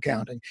mental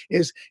accounting,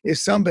 is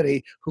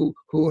somebody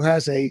who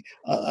has a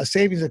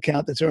savings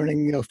account that's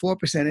earning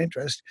 4%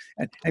 interest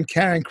and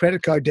carrying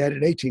credit card debt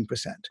at 18%.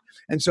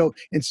 And so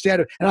instead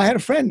of, and I had a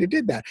friend who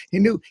did that. He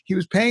knew he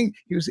was paying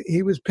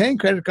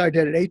credit card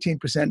debt at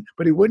 18%,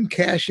 but he wouldn't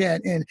cash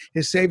in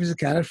his savings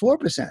account at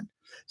 4%.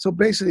 So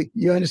basically,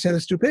 you understand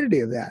the stupidity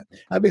of that.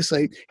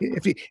 Obviously,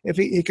 if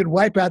he could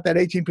wipe out that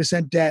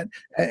 18% debt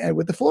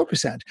with the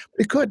 4%, but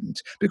he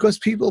couldn't, because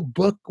people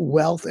book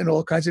wealth in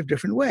all kinds of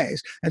different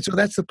ways. And so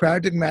that's the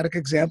paradigmatic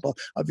example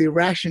of the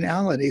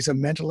irrationalities of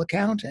mental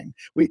accounting.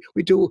 We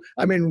do.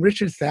 I mean,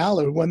 Richard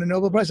Thaler, who won the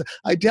Nobel Prize,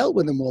 I dealt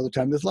with him all the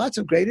time. There's lots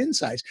of great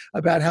insights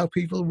about how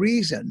people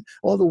reason,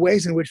 all the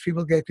ways in which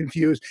people get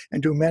confused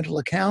and do mental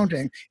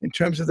accounting in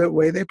terms of the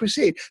way they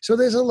proceed. So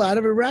there's a lot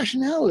of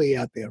irrationality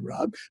out there,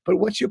 Rob. But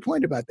what's your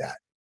point about that?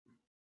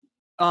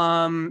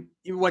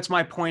 what's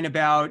my point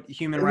about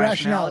human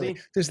Irrationality.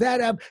 rationality? Does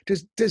that have,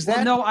 does Well,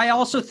 that? no, I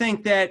also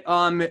think that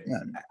Yeah,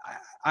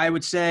 I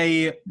would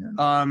say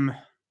yeah,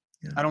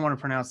 yeah. I don't want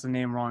to pronounce the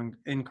name wrong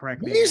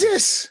incorrectly.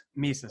 Mises.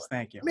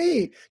 Thank you.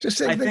 Me. Just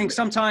say I think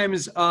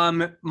sometimes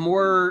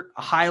more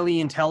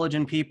highly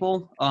intelligent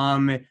people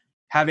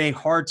have a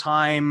hard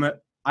time,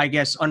 I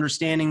guess,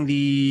 understanding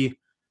the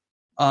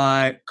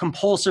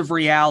compulsive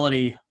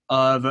reality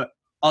of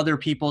other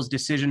people's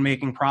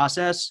decision-making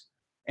process,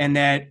 and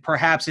that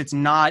perhaps it's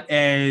not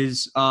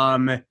as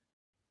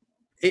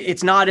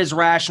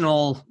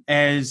rational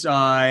as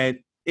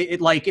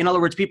like, in other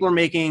words, people are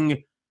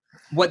making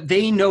what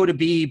they know to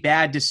be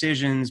bad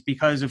decisions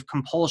because of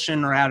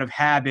compulsion or out of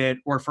habit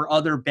or for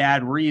other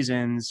bad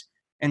reasons.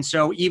 And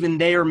so even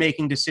they are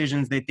making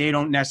decisions that they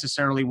don't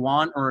necessarily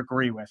want or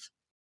agree with.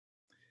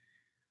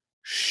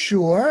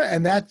 Sure,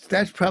 and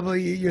that's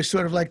probably, you're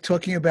sort of like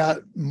talking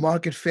about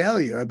market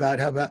failure, about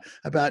how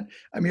about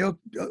I mean,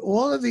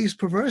 all of these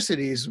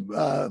perversities,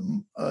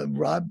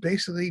 Rob,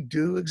 basically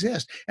do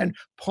exist, and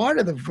part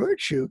of the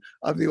virtue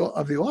of the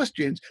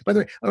Austrians. By the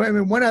way, I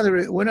mean,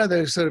 one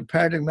other sort of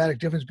paradigmatic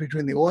difference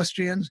between the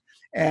Austrians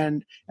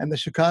and the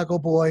Chicago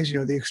boys,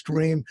 the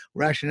extreme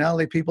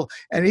rationality people,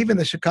 and even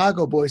the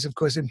Chicago boys, of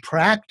course, in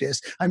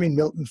practice, I mean,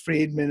 Milton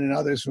Friedman and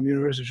others from the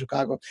University of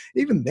Chicago,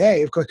 even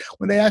they, of course,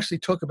 when they actually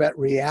talk about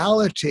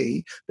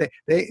reality,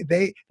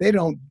 they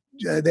don't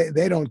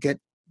get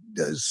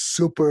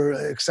super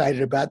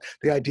excited about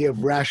the idea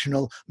of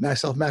rational,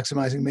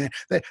 self-maximizing man.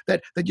 That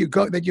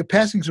you're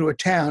passing through a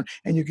town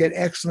and you get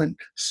excellent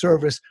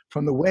service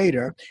from the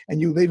waiter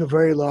and you leave a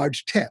very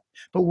large tip.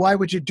 But why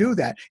would you do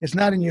that? It's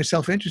not in your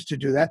self-interest to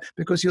do that,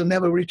 because you'll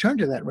never return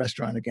to that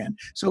restaurant again.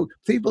 So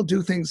people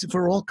do things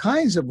for all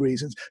kinds of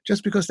reasons,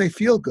 just because they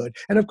feel good.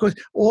 And of course,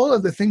 all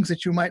of the things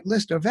that you might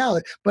list are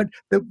valid. But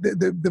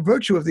the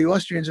virtue of the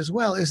Austrians as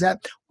well is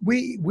that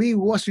we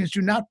Austrians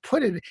do not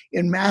put it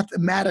in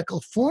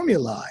mathematical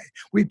formulae.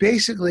 We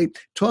basically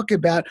talk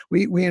about,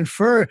 we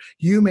infer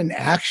human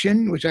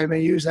action, which I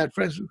may use that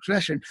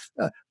expression,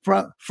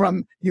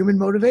 from human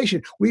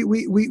motivation.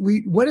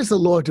 What is the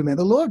law of demand?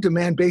 The law of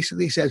demand basically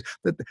says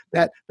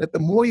that the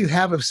more you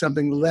have of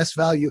something, the less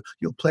value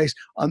you'll place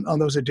on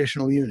those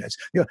additional units.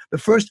 The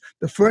first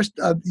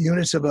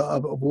units of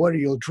water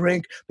you'll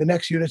drink, the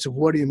next units of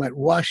water you might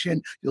wash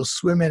in, you'll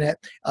swim in it,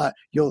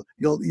 you'll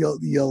use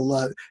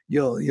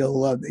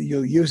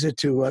it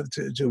to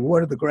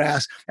water the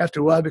grass. After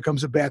a while, it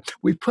becomes a bath.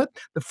 We put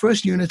the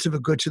first units of a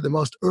good to the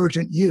most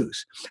urgent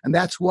use, and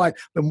that's why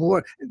the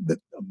more the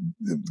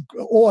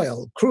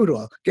oil, crude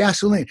oil,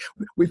 gasoline,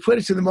 we put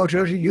it to the most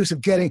urgent use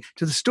of getting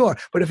to the store.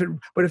 But if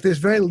there's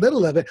very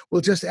little of it,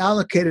 we'll just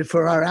allocate it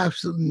for our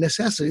absolute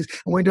necessities,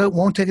 and we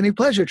won't take any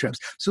pleasure trips.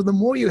 So the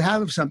more you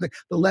have of something,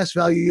 the less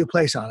value you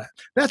place on it.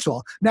 That's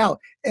all. Now,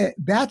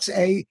 that's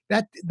a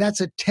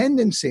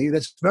tendency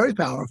that's very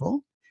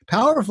powerful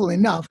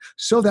enough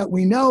so that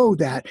we know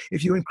that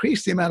if you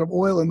increase the amount of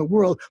oil in the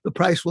world, the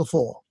price will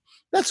fall.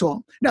 That's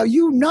all. Now,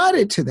 you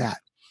nodded to that.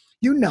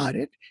 You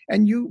nodded,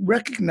 and you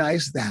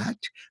recognize that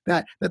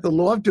the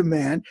law of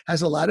demand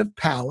has a lot of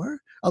power,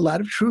 a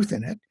lot of truth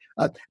in it,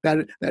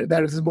 that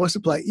is more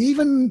supply,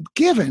 even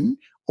given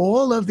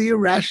all of the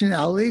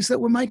irrationalities that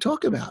we might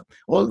talk about.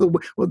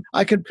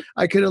 I could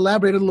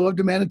elaborate on the law of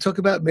demand and talk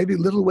about maybe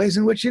little ways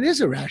in which it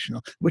is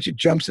irrational, which it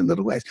jumps in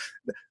little ways.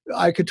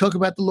 I could talk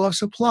about the law of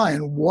supply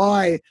and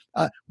why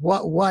a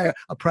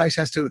price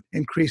has to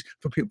increase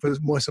for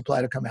more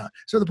supply to come out.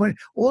 So the point,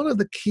 all of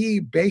the key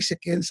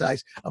basic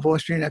insights of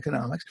Austrian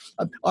economics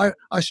are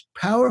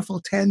powerful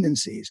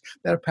tendencies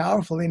that are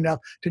powerful enough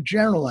to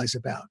generalize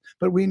about.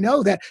 But we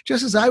know that,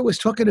 just as I was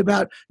talking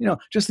about,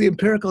 just the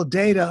empirical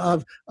data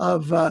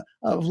of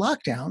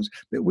lockdowns,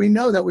 that we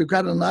know that we've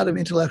got a lot of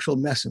intellectual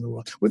mess in the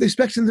world. With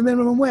respect to the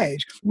minimum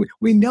wage,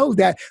 we know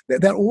that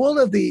all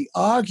of the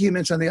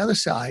arguments on the other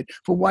side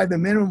for why the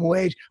minimum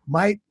wage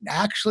might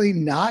actually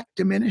not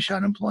diminish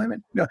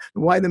unemployment,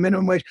 why the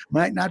minimum wage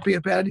might not be a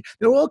bad idea.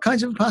 There are all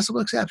kinds of possible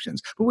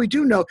exceptions. But we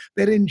do know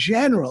that in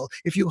general,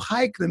 if you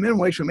hike the minimum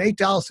wage from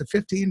 $8 to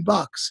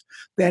 $15,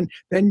 then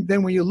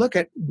when you look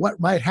at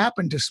what might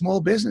happen to small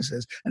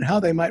businesses and how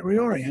they might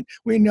reorient,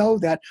 we know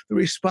that the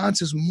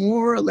response is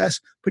more or less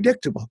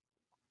predictable,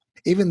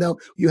 even though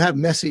you have a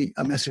messy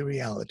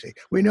reality.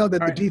 We know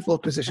that the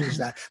default position is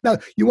that. Now,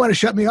 you want to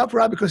shut me up,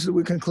 Rob, because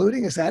we're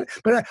concluding, is that?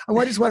 But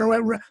I just want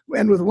to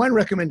end with one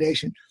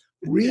recommendation.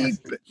 Read.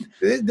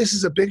 Yes. This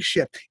is a big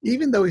shift.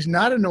 Even though he's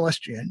not an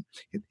Austrian,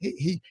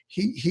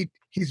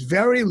 he's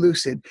very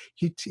lucid.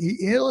 He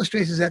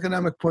illustrates his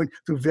economic point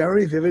through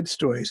very vivid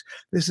stories.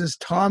 This is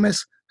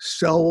Thomas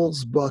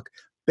Sowell's book,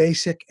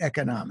 Basic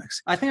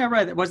Economics. I think I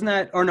read that. Wasn't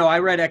that? Or no, I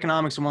read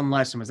Economics in One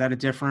Lesson. Was that a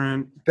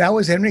different? That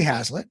was Henry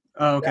Hazlitt.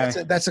 Oh, okay.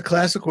 That's a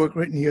classic work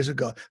written years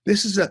ago.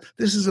 This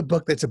is a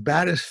book that's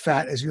about as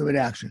fat as Human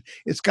Action.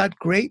 It's got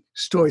great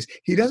stories.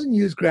 He doesn't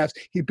use graphs.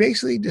 He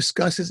basically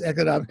discusses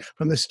economics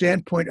from the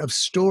standpoint of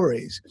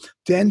stories,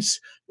 dense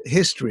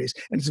histories,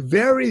 and it's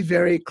very,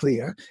 very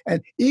clear.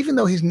 And even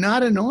though he's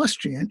not an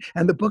Austrian,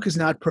 and the book is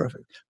not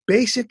perfect,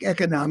 Basic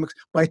Economics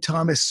by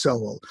Thomas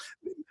Sowell.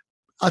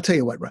 I'll tell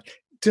you what, Rob.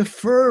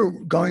 Defer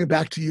going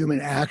back to Human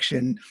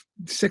Action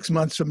 6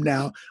 months from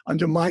now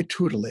under my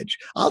tutelage.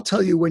 I'll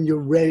tell you when you're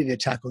ready to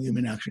tackle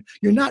human action.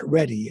 You're not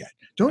ready yet.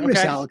 Don't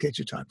misallocate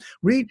your time.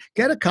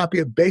 Get a copy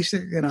of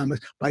Basic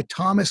Economics by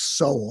Thomas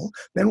Sowell.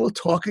 Then we'll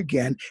talk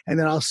again, and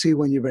then I'll see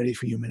when you're ready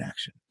for human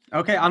action.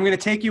 Okay, I'm going to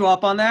take you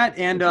up on that.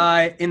 And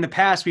in the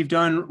past, we've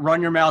done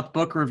Run Your Mouth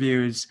book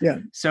reviews. Yeah.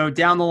 So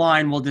down the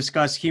line, we'll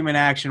discuss human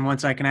action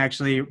once I can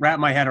actually wrap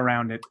my head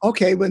around it.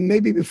 Okay, but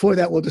maybe before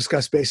that, we'll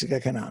discuss Basic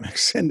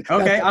Economics. And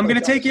okay, I'm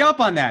going to take you up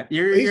on that.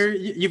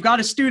 You've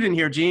got a student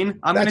here, Gene.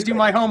 I'm going to do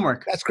my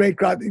homework. That's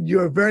great, Rob.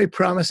 You're a very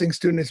promising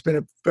student. It's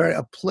been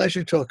a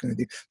pleasure talking with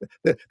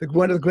you.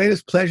 One of the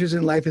greatest pleasures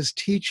in life is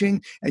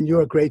teaching, and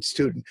you're a great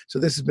student. So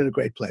this has been a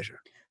great pleasure.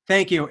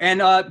 Thank you.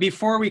 And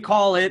before we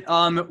call it,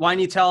 why don't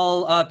you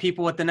tell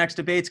people what the next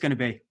debate's going to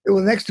be?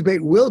 Well, the next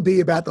debate will be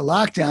about the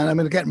lockdown. I'm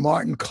going to get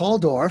Martin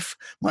Kulldorff.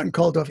 Martin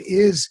Kulldorff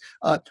is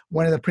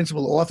one of the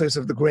principal authors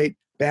of the great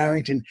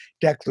Barrington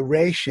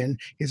Declaration.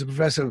 He's a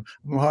professor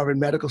from Harvard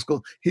Medical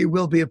School. He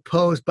will be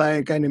opposed by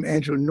a guy named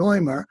Andrew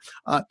Neumer,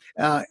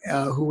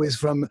 who is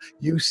from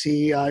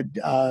UC,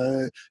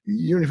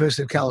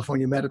 University of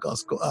California Medical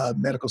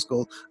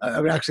School,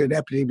 actually an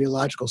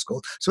epidemiological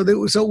school. So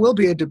it will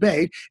be a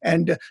debate,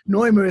 and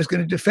Neumer is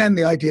going to defend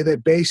the idea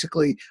that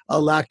basically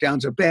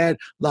lockdowns are bad.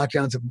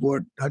 Lockdowns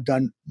have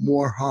done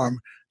more harm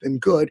than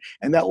good,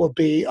 and that will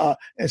be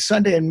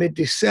Sunday in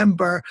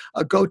mid-December.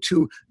 Go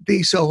to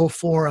the Soho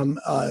Forum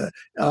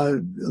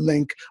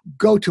link.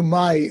 Go to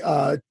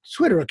my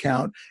Twitter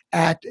account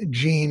at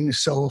Gene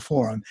Soho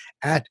Forum,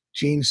 at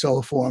Gene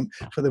Soho Forum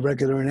for the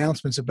regular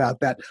announcements about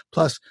that.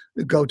 Plus,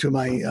 go to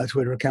my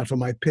Twitter account for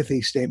my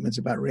pithy statements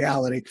about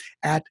reality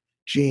at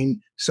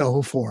Gene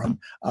Soho Forum.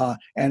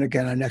 And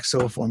again, our next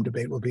Soho Forum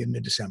debate will be in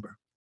mid-December.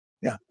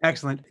 Yeah.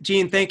 Excellent.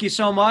 Gene, thank you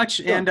so much.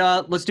 Sure. And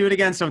let's do it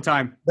again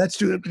sometime. Let's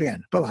do it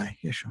again. Bye-bye.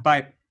 Yeah, sure.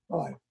 Bye.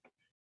 Bye.